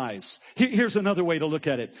for our lives. Here's another way to look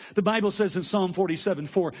at it. The Bible says in Psalm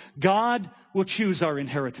 47:4, God will choose our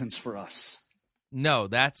inheritance for us. No,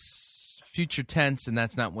 that's future tense, and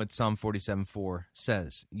that's not what Psalm 47:4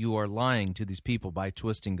 says. You are lying to these people by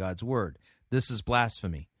twisting God's word. This is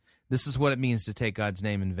blasphemy. This is what it means to take God's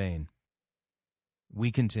name in vain. We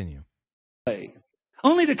continue.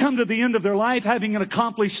 Only to come to the end of their life having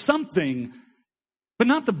accomplished something, but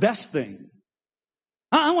not the best thing.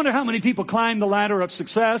 I wonder how many people climb the ladder of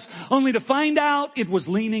success only to find out it was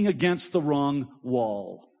leaning against the wrong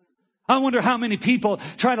wall. I wonder how many people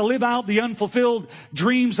try to live out the unfulfilled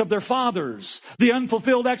dreams of their fathers, the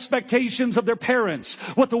unfulfilled expectations of their parents,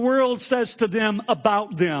 what the world says to them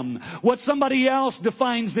about them, what somebody else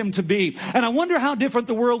defines them to be. And I wonder how different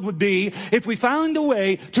the world would be if we found a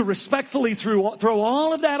way to respectfully throw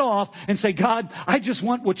all of that off and say, God, I just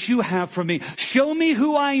want what you have for me. Show me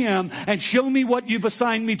who I am and show me what you've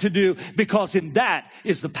assigned me to do, because in that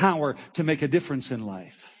is the power to make a difference in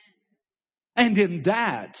life. And in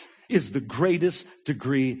that is the greatest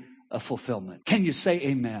degree of fulfillment. Can you say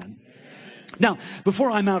amen? Now, before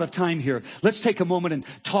I'm out of time here, let's take a moment and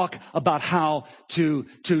talk about how to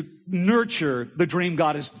nurture the dream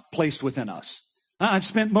God has placed within us. I've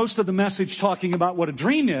spent most of the message talking about what a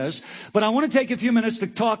dream is, but I want to take a few minutes to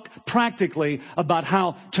talk practically about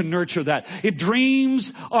how to nurture that. If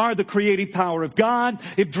dreams are the creative power of God,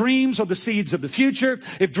 if dreams are the seeds of the future,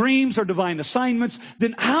 if dreams are divine assignments,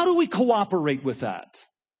 then how do we cooperate with that?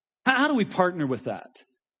 How do we partner with that?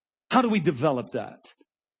 How do we develop that?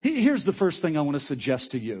 Here's the first thing I want to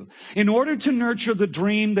suggest to you. In order to nurture the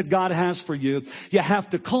dream that God has for you, you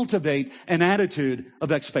have to cultivate an attitude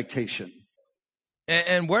of expectation.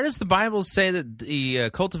 And where does the Bible say that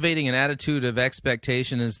the cultivating an attitude of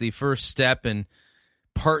expectation is the first step in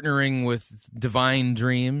partnering with divine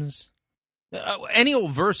dreams? Any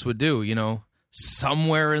old verse would do,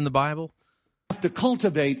 somewhere in the Bible. You have to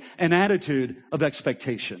cultivate an attitude of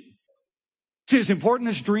expectation. See, as important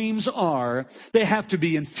as dreams are, they have to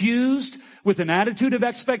be infused with an attitude of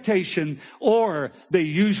expectation, or they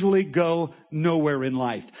usually go nowhere in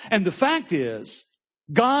life. And the fact is,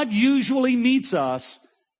 God usually meets us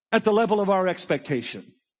at the level of our expectation.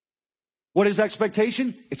 What is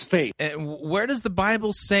expectation? It's faith. And where does the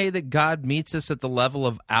Bible say that God meets us at the level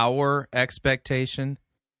of our expectation?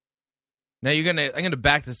 Now I'm going to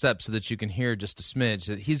back this up so that you can hear just a smidge,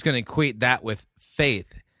 that he's going to equate that with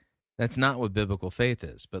faith. That's not what biblical faith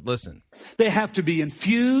is, but listen. They have to be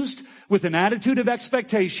infused with an attitude of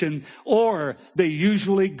expectation, or they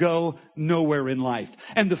usually go nowhere in life.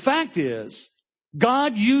 And the fact is,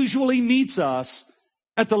 God usually meets us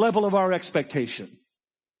at the level of our expectation.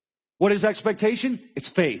 What is expectation? It's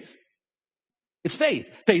faith. It's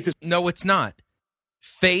faith. Faith is... No, it's not.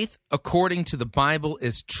 Faith, according to the Bible,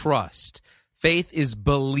 is trust. Faith is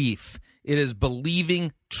belief. It is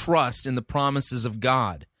believing trust in the promises of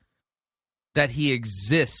God. That he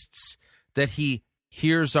exists, that he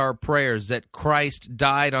hears our prayers, that Christ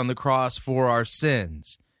died on the cross for our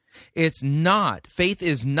sins. Faith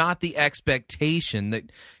is not the expectation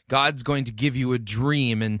that God's going to give you a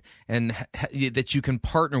dream and that you can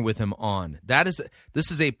partner with him on.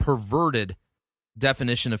 This is a perverted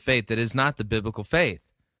definition of faith that is not the biblical faith.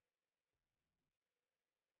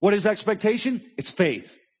 What is expectation? It's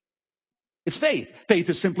faith. It's faith. Faith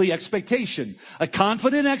is simply expectation. A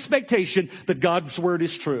confident expectation that God's word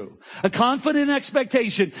is true. A confident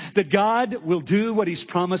expectation that God will do what he's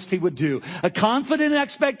promised he would do. A confident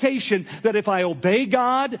expectation that if I obey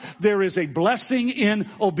God, there is a blessing in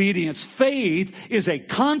obedience. Faith is a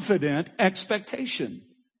confident expectation.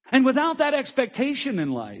 And without that expectation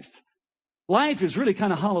in life, life is really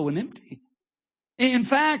kind of hollow and empty. In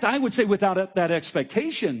fact, I would say without that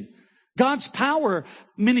expectation, God's power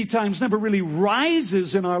many times never really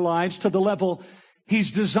rises in our lives to the level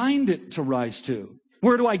he's designed it to rise to.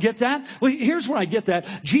 Where do I get that? Well, here's where I get that.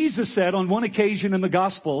 Jesus said on one occasion in the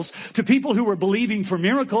Gospels to people who were believing for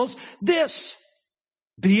miracles, this,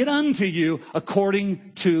 be it unto you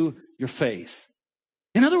according to your faith.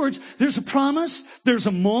 In other words, there's a promise, there's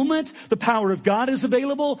a moment, the power of God is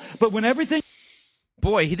available, but when everything...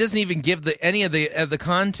 Boy, he doesn't even give any of the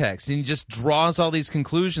context, and he just draws all these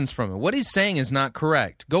conclusions from it. What he's saying is not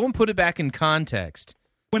correct. Go and put it back in context.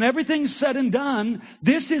 When everything's said and done,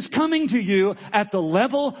 this is coming to you at the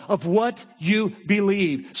level of what you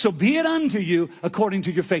believe. So be it unto you according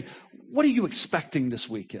to your faith. What are you expecting this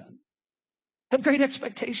weekend? Have great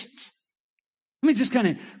expectations. Let me just kind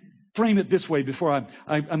of frame it this way before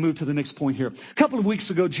I move to the next point here. A couple of weeks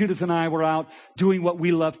ago, Judith and I were out doing what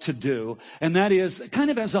we love to do, and that is kind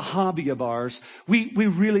of as a hobby of ours. We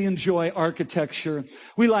really enjoy architecture.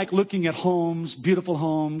 We like looking at homes, beautiful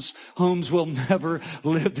homes we'll never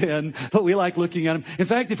live in, but we like looking at them. In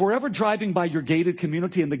fact, if we're ever driving by your gated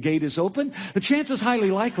community and the gate is open, the chance is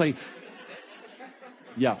highly likely.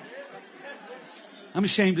 Yeah. I'm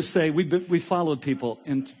ashamed to say we followed people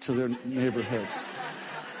into their neighborhoods.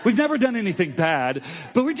 We've never done anything bad,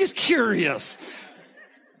 but we're just curious.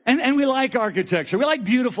 And we like architecture. We like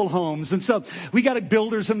beautiful homes. And so we got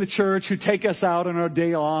builders in the church who take us out on our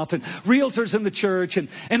day off, and realtors in the church. And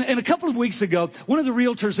a couple of weeks ago, one of the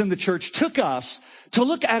realtors in the church took us to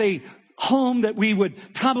look at a home that we would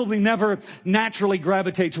probably never naturally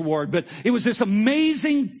gravitate toward. But it was this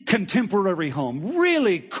amazing contemporary home,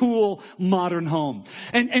 really cool modern home.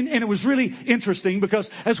 And it was really interesting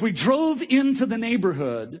because as we drove into the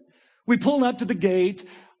neighborhood, we pulled up to the gate.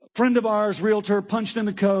 Friend of ours, realtor, punched in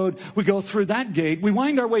the code. We go through that gate. We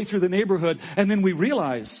wind our way through the neighborhood, and then we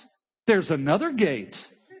realize there's another gate.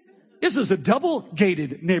 This is a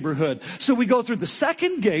double-gated neighborhood. So we go through the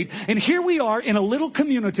second gate, and here we are in a little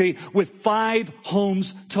community with 5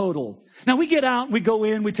 homes total. Now we get out, we go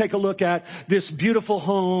in, we take a look at this beautiful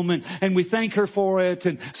home, and we thank her for it.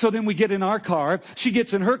 And so then we get in our car. She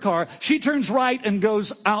gets in her car. She turns right and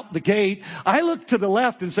goes out the gate. I look to the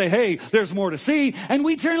left and say, hey, there's more to see. And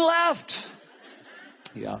we turn left.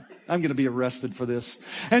 Yeah, I'm going to be arrested for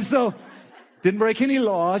this. And so... didn't break any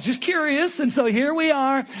laws, just curious. And so here we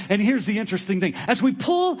are. And here's the interesting thing. As we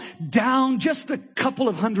pull down just a couple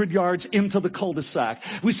of 100 yards into the cul-de-sac,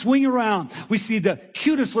 we swing around. We see the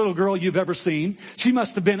cutest little girl you've ever seen. She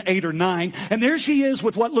must have been 8 or 9. And there she is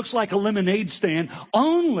with what looks like a lemonade stand,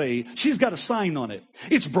 only she's got a sign on it.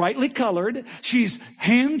 It's brightly colored. She's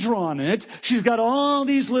hand-drawn it. She's got all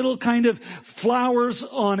these little kind of flowers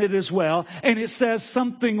on it as well. And it says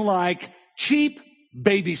something like, cheap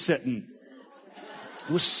babysitting.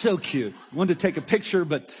 It was so cute. Wanted to take a picture,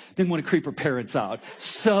 but didn't want to creep her parents out.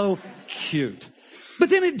 So cute. But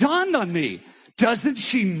then it dawned on me. Doesn't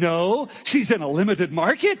she know she's in a limited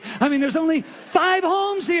market? I mean, there's only 5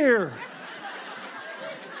 homes here.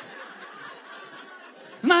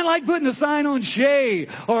 It's not like putting a sign on Shea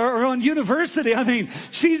or on University. I mean,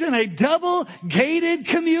 she's in a double-gated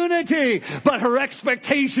community, but her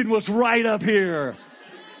expectation was right up here.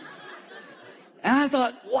 And I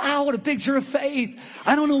thought, wow, what a picture of faith.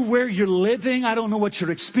 I don't know where you're living. I don't know what you're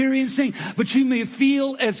experiencing, but you may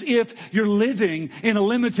feel as if you're living in a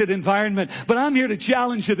limited environment. But I'm here to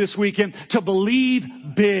challenge you this weekend to believe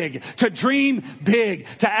big, to dream big,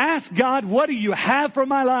 to ask God, what do you have for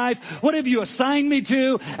my life? What have you assigned me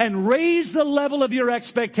to? And raise the level of your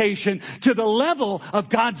expectation to the level of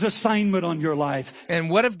God's assignment on your life. And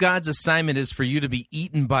what if God's assignment is for you to be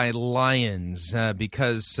eaten by lions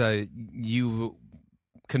because you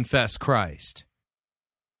confess Christ?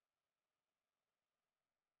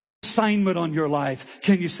 Assignment on your life.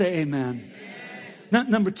 Can you say amen? Now,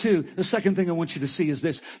 number 2, the second thing I want you to see is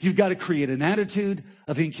this. You've got to create an attitude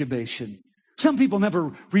of incubation. Some people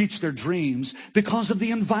never reach their dreams because of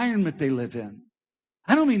the environment they live in.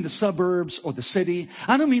 I don't mean the suburbs or the city.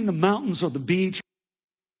 I don't mean the mountains or the beach.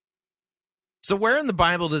 So where in the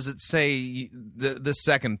Bible does it say the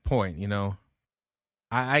second point, you know?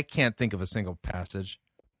 I can't think of a single passage.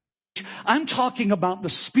 I'm talking about the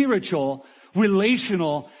spiritual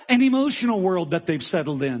relational, and emotional world that they've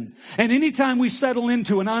settled in. And anytime we settle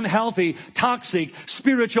into an unhealthy, toxic,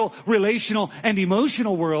 spiritual, relational, and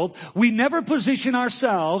emotional world, we never position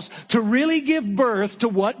ourselves to really give birth to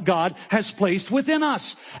what God has placed within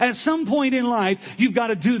us. At some point in life, you've got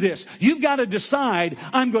to do this. You've got to decide,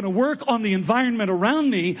 I'm going to work on the environment around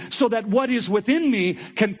me so that what is within me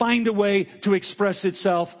can find a way to express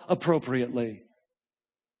itself appropriately.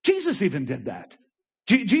 Jesus even did that.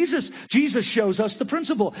 Jesus shows us the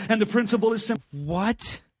principle, and the principle is simple.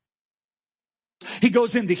 What? He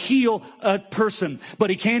goes in to heal a person, but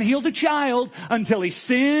he can't heal the child until he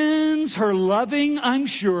sends her loving, I'm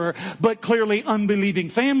sure, but clearly unbelieving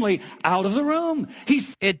family out of the room.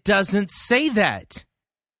 It doesn't say that.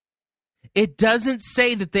 It doesn't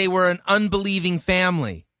say that they were an unbelieving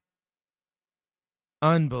family.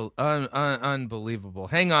 Unbelievable.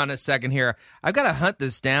 Hang on a second here. I've got to hunt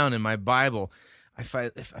this down in my Bible. In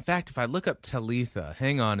fact, if I look up Talitha,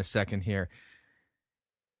 hang on a second here.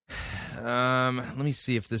 Let me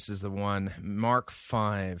see if this is the one. Mark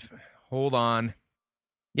 5. Hold on.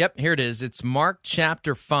 Yep, here it is. It's Mark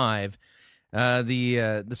chapter 5.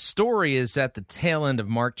 The story is at the tail end of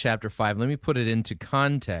Mark chapter 5. Let me put it into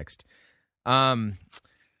context. Verse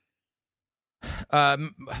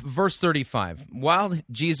 35. While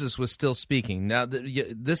Jesus was still speaking. Now,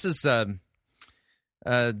 this is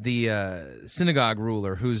the synagogue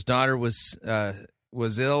ruler whose daughter was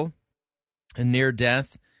ill and near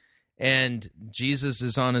death, and Jesus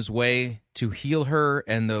is on his way to heal her,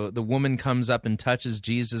 and the woman comes up and touches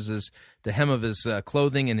the hem of his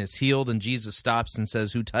clothing and is healed, and Jesus stops and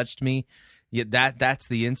says, "Who touched me?" That's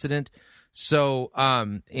the incident. So,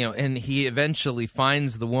 and he eventually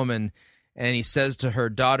finds the woman, and he says to her,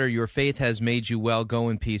 "Daughter, your faith has made you well. Go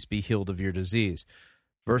in peace, be healed of your disease."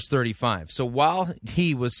 Verse 35. So while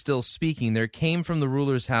he was still speaking, there came from the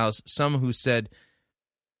ruler's house some who said,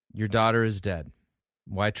 "Your daughter is dead.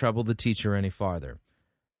 Why trouble the teacher any farther?"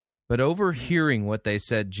 But overhearing what they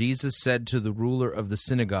said, Jesus said to the ruler of the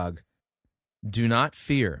synagogue, "Do not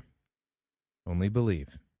fear, only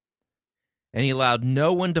believe." And he allowed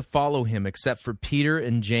no one to follow him except for Peter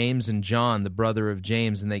and James and John, the brother of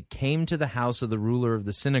James. And they came to the house of the ruler of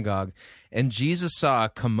the synagogue. And Jesus saw a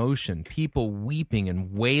commotion, people weeping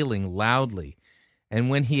and wailing loudly. And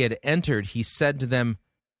when he had entered, he said to them,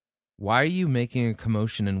 "Why are you making a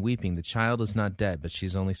commotion and weeping? The child is not dead, but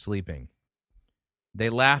she's only sleeping." They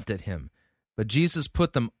laughed at him. But Jesus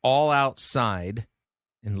put them all outside.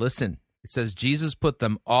 And listen, it says Jesus put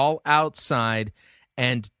them all outside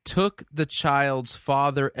and took the child's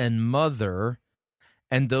father and mother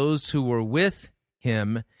and those who were with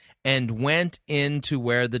him and went into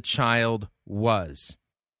where the child was.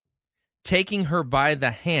 Taking her by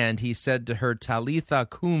the hand, he said to her, "Talitha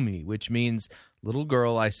cumi," which means, "Little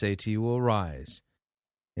girl, I say to you, arise."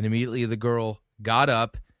 And immediately the girl got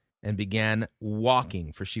up and began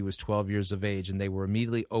walking, for she was 12 years of age, and they were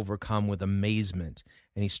immediately overcome with amazement.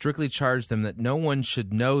 And he strictly charged them that no one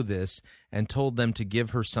should know this, and told them to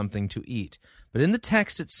give her something to eat. But in the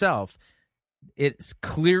text itself, it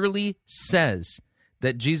clearly says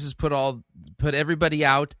that Jesus put everybody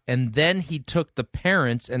out, and then he took the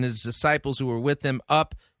parents and his disciples who were with him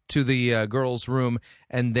up to the girl's room,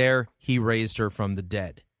 and there he raised her from the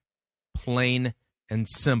dead. Plain and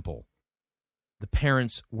simple. The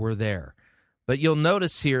parents were there. But you'll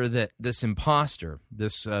notice here that this imposter,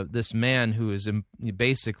 this man who is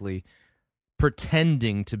basically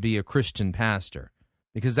pretending to be a Christian pastor,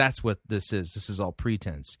 because that's what this is. This is all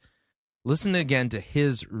pretense. Listen again to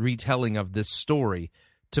his retelling of this story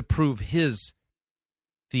to prove his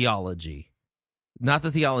theology. Not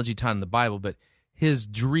the theology taught in the Bible, but his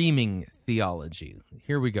dreaming theology.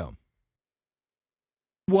 Here we go.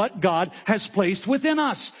 What God has placed within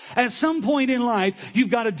us. At some point in life,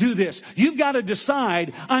 you've got to do this. You've got to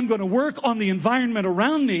decide, I'm going to work on the environment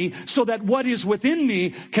around me so that what is within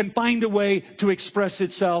me can find a way to express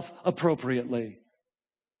itself appropriately.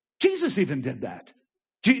 Jesus even did that.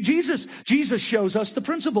 Jesus shows us the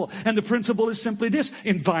principle, and the principle is simply this: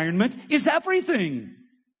 environment is everything.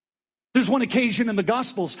 There's one occasion in the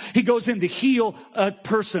Gospels, he goes in to heal a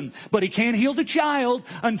person, but he can't heal the child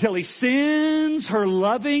until he sends her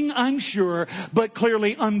loving, I'm sure, but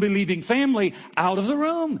clearly unbelieving family out of the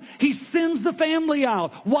room. He sends the family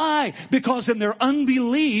out. Why? Because in their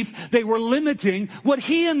unbelief, they were limiting what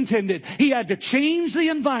he intended. He had to change the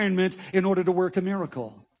environment in order to work a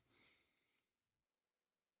miracle.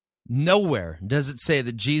 Nowhere does it say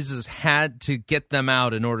that Jesus had to get them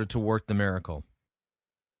out in order to work the miracle.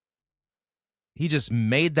 He just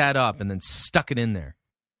made that up and then stuck it in there.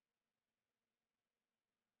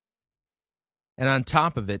 And on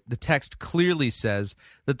top of it, the text clearly says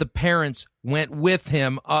that the parents went with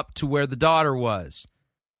him up to where the daughter was.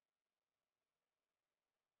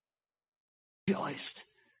 Realized.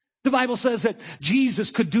 The Bible says that Jesus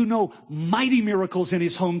could do no mighty miracles in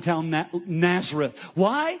his hometown, Nazareth.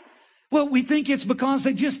 Why? Well, we think it's because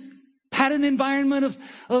they just had an environment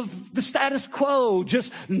of the status quo,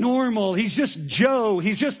 just normal. He's just Joe.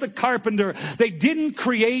 He's just a carpenter. They didn't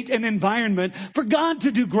create an environment for God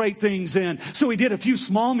to do great things in. So he did a few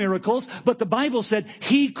small miracles, but the Bible said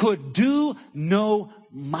he could do no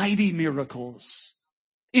mighty miracles.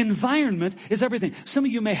 Environment is everything. Some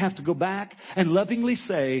of you may have to go back and lovingly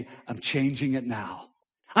say, I'm changing it now.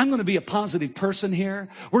 I'm going to be a positive person here.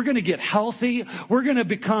 We're going to get healthy. We're going to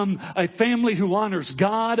become a family who honors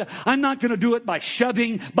God. I'm not going to do it by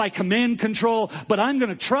shoving, by command control, but I'm going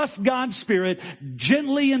to trust God's Spirit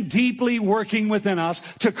gently and deeply working within us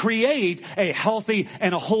to create a healthy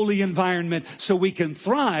and a holy environment so we can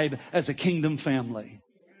thrive as a kingdom family.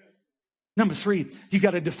 Number 3, you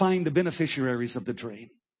got to define the beneficiaries of the dream.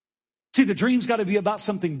 See, the dream's got to be about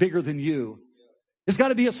something bigger than you. It's got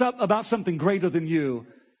to be about something greater than you,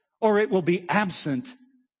 or it will be absent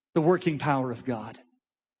the working power of God.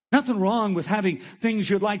 Nothing wrong with having things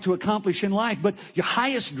you'd like to accomplish in life, but your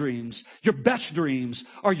highest dreams, your best dreams,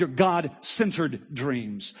 are your God-centered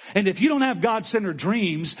dreams. And if you don't have God-centered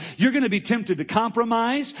dreams, you're going to be tempted to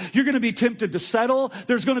compromise. You're going to be tempted to settle.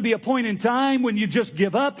 There's going to be a point in time when you just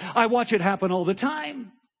give up. I watch it happen all the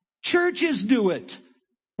time. Churches do it.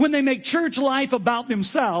 When they make church life about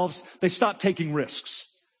themselves, they stop taking risks.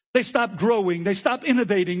 They stop growing. They stop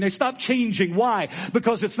innovating. They stop changing. Why?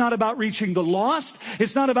 Because it's not about reaching the lost.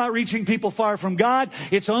 It's not about reaching people far from God.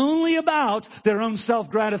 It's only about their own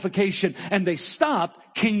self-gratification. And they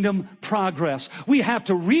stop kingdom progress. We have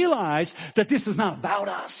to realize that this is not about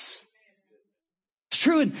us. It's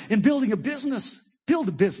true in building a business. Build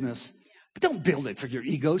a business, but don't build it for your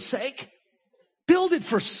ego's sake. Build it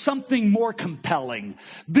for something more compelling.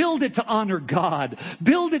 Build it to honor God.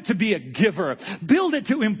 Build it to be a giver. Build it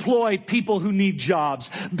to employ people who need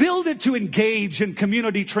jobs. Build it to engage in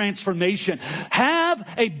community transformation.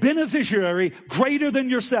 Have a beneficiary greater than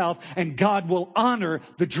yourself, and God will honor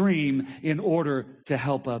the dream in order to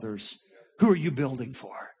help others. Who are you building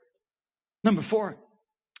for? Number 4,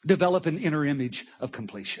 develop an inner image of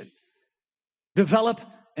completion. Develop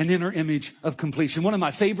an inner image of completion. One of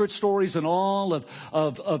my favorite stories in all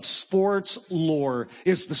of sports lore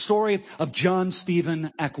is the story of John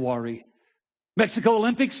Stephen Akhwari. Mexico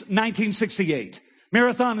Olympics, 1968.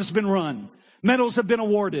 Marathon has been run. Medals have been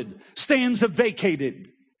awarded. Stands have vacated.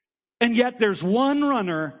 And yet there's one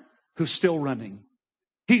runner who's still running.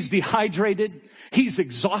 He's dehydrated. He's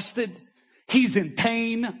exhausted. He's in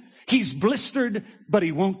pain. He's blistered, but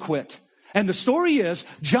he won't quit. And the story is,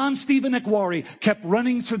 John Stephen Akhwari kept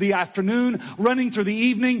running through the afternoon, running through the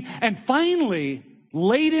evening, and finally,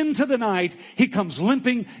 late into the night, he comes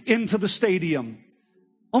limping into the stadium.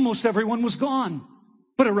 Almost everyone was gone.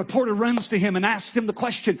 But a reporter runs to him and asks him the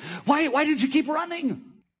question, why did you keep running?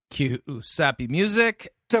 Cue sappy music.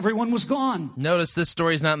 Everyone was gone. Notice this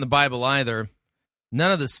story's not in the Bible either.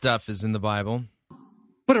 None of this stuff is in the Bible.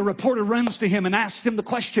 But a reporter runs to him and asks him the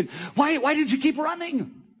question, why did you keep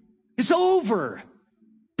running? It's over.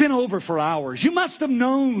 Been over for hours. You must have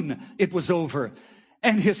known it was over.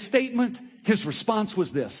 And his response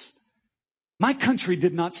was this: my country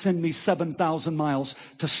did not send me 7,000 miles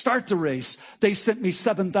to start the race. They sent me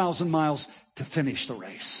 7,000 miles to finish the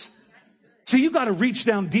race. So you got to reach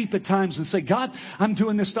down deep at times and say, God, I'm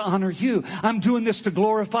doing this to honor you. I'm doing this to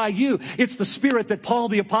glorify you. It's the spirit that Paul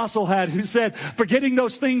the apostle had, who said, forgetting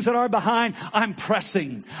those things that are behind, I'm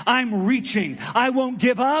pressing. I'm reaching. I won't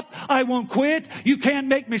give up. I won't quit. You can't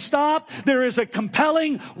make me stop. There is a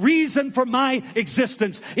compelling reason for my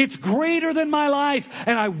existence. It's greater than my life,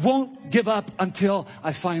 and I won't give up until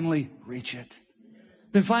I finally reach it.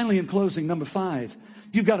 Then finally, in closing, number 5,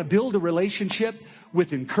 you've got to build a relationship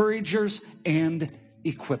with encouragers and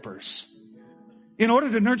equippers. In order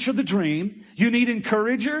to nurture the dream, you need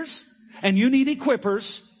encouragers and you need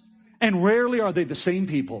equippers, and rarely are they the same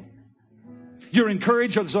people. Your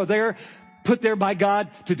encouragers are there, put there by God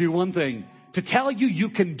to do one thing, to tell you you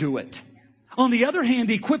can do it. On the other hand,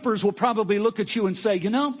 equippers will probably look at you and say,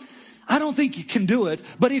 I don't think you can do it,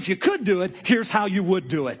 but if you could do it, here's how you would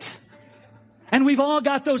do it. And we've all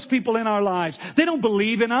got those people in our lives. They don't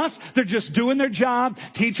believe in us. They're just doing their job,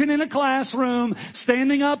 teaching in a classroom,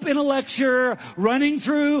 standing up in a lecture, running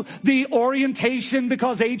through the orientation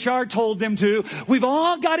because HR told them to. We've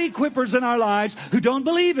all got equippers in our lives who don't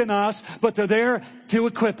believe in us, but they're there to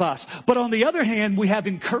equip us. But on the other hand, we have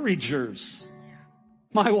encouragers.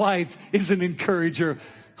 My wife is an encourager.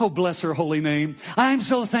 Oh, bless her holy name. I'm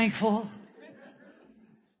so thankful.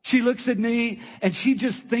 She looks at me and she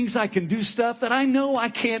just thinks I can do stuff that I know I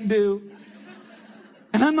can't do.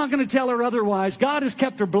 And I'm not going to tell her otherwise. God has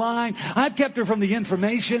kept her blind. I've kept her from the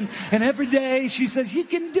information. And every day she says, you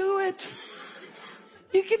can do it.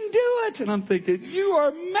 You can do it. And I'm thinking, you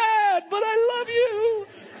are mad, but I love you.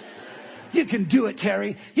 You can do it,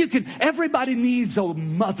 Terry. You can. Everybody needs a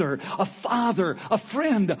mother, a father, a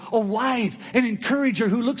friend, a wife, an encourager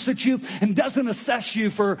who looks at you and doesn't assess you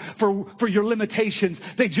for your limitations.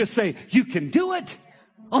 They just say, you can do it.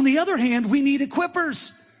 On the other hand, we need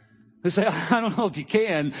equippers who say, I don't know if you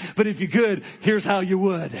can, but if you could, here's how you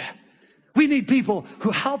would. We need people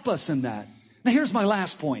who help us in that. Now, here's my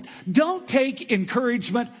last point. Don't take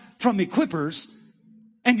encouragement from equippers,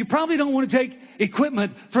 and you probably don't want to take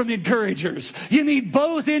equipment from encouragers. You need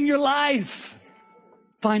both in your life.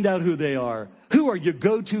 Find out who they are. Who are your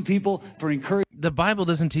go-to people for encouragement? The Bible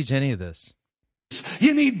doesn't teach any of this.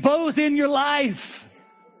 You need both in your life.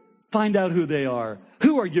 Find out who they are.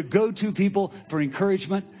 Who are your go-to people for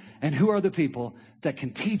encouragement? And who are the people that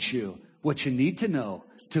can teach you what you need to know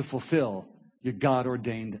to fulfill your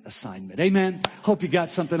God-ordained assignment? Amen. Hope you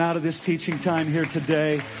got something out of this teaching time here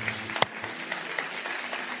today.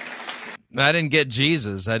 I didn't get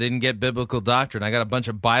Jesus. I didn't get biblical doctrine. I got a bunch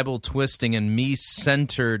of Bible-twisting and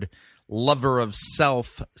me-centered lover of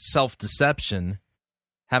self-deception,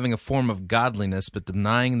 having a form of godliness but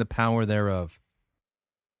denying the power thereof.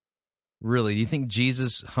 Really, do you think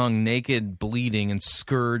Jesus hung naked, bleeding, and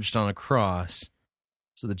scourged on a cross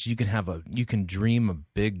so that you can dream a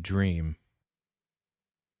big dream?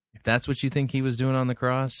 If that's what you think he was doing on the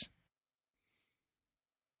cross,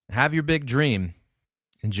 have your big dream.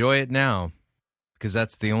 Enjoy it now, because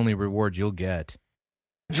that's the only reward you'll get.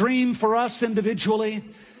 Dream for us individually.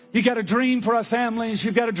 You got a dream for our families.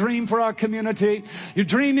 You've got a dream for our community. You're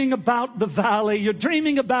dreaming about the valley. You're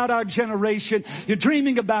dreaming about our generation. You're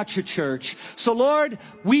dreaming about your church. So, Lord,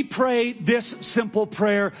 we pray this simple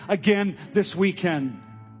prayer again this weekend.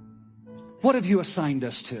 What have you assigned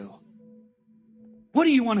us to? What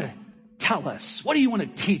do you want to tell us? What do you want to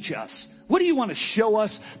teach us? What do you want to show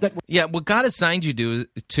us that? Yeah, what God assigned you to,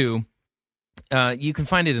 you can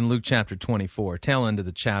find it in Luke chapter 24, tail end of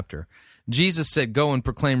the chapter. Jesus said, go and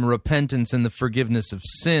proclaim repentance and the forgiveness of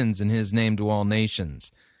sins in his name to all nations.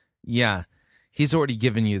 Yeah, he's already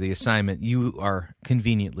given you the assignment. You are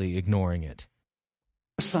conveniently ignoring it.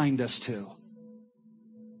 Assigned us to.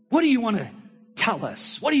 What do you want to tell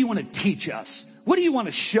us? What do you want to teach us? What do you want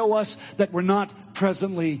to show us that we're not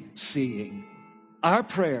presently seeing? Our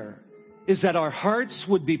prayer is that our hearts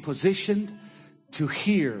would be positioned to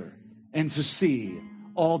hear and to see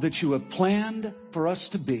all that you have planned for us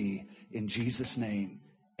to be. In Jesus' name,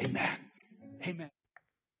 amen. Amen.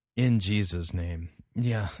 In Jesus' name.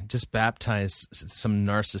 Yeah, just baptize some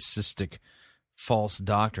narcissistic false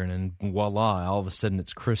doctrine and voila, all of a sudden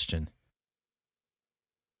it's Christian.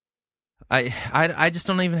 I just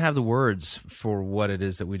don't even have the words for what it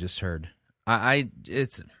is that we just heard. Yeah.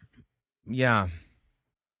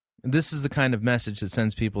 This is the kind of message that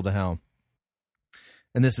sends people to hell.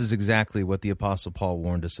 And this is exactly what the Apostle Paul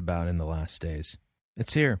warned us about in the last days.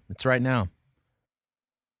 It's here. It's right now.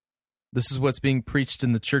 This is what's being preached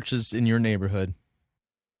in the churches in your neighborhood.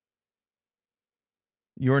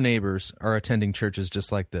 Your neighbors are attending churches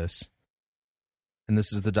just like this. And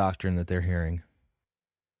this is the doctrine that they're hearing.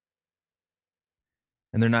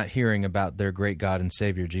 And they're not hearing about their great God and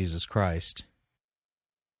Savior, Jesus Christ.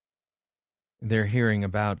 They're hearing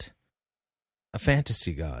about a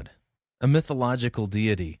fantasy God, a mythological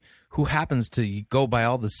deity who happens to go by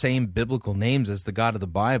all the same biblical names as the God of the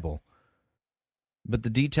Bible. But the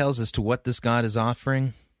details as to what this God is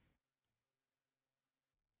offering,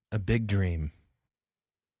 a big dream,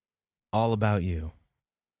 all about you.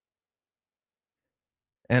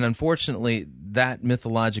 And unfortunately, that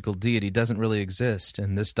mythological deity doesn't really exist,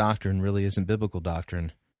 and this doctrine really isn't biblical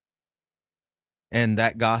doctrine. And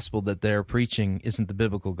that gospel that they're preaching isn't the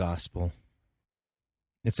biblical gospel.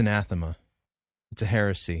 It's anathema. It's a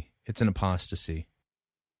heresy. It's an apostasy.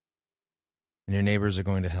 And your neighbors are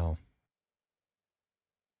going to hell.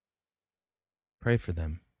 Pray for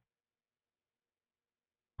them.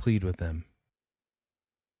 Plead with them.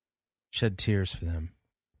 Shed tears for them.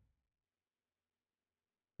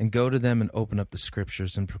 And go to them and open up the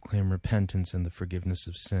scriptures and proclaim repentance and the forgiveness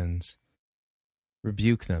of sins.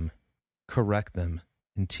 Rebuke them, correct them,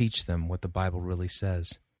 and teach them what the Bible really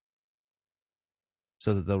says,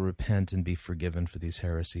 so that they'll repent and be forgiven for these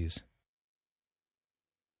heresies.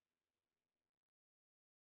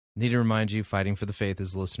 Need to remind you, Fighting for the Faith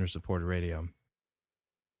is listener-supported radio.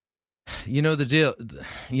 You know the deal.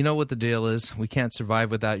 You know what the deal is. We can't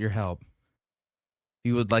survive without your help. If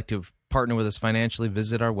you would like to partner with us financially,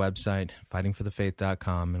 visit our website,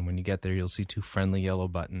 fightingforthefaith.com, and when you get there, you'll see 2 friendly yellow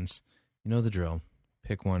buttons. You know the drill.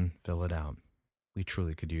 Pick one, fill it out. We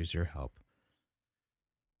truly could use your help.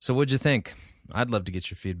 So what'd you think? I'd love to get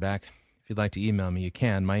your feedback. If you'd like to email me, you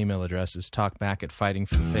can. My email address is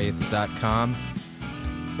talkback@fightingforthefaith.com.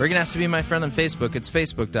 Or you can ask to be my friend on Facebook. It's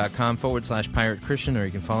facebook.com/Pirate Christian, or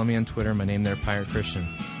you can follow me on Twitter. My name there, Pirate Christian.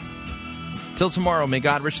 Till tomorrow, may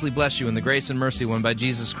God richly bless you in the grace and mercy won by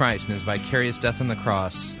Jesus Christ and his vicarious death on the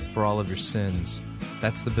cross for all of your sins.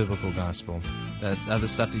 That's the biblical gospel. That other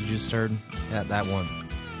stuff that you just heard, that one.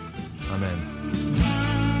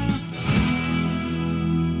 Amen.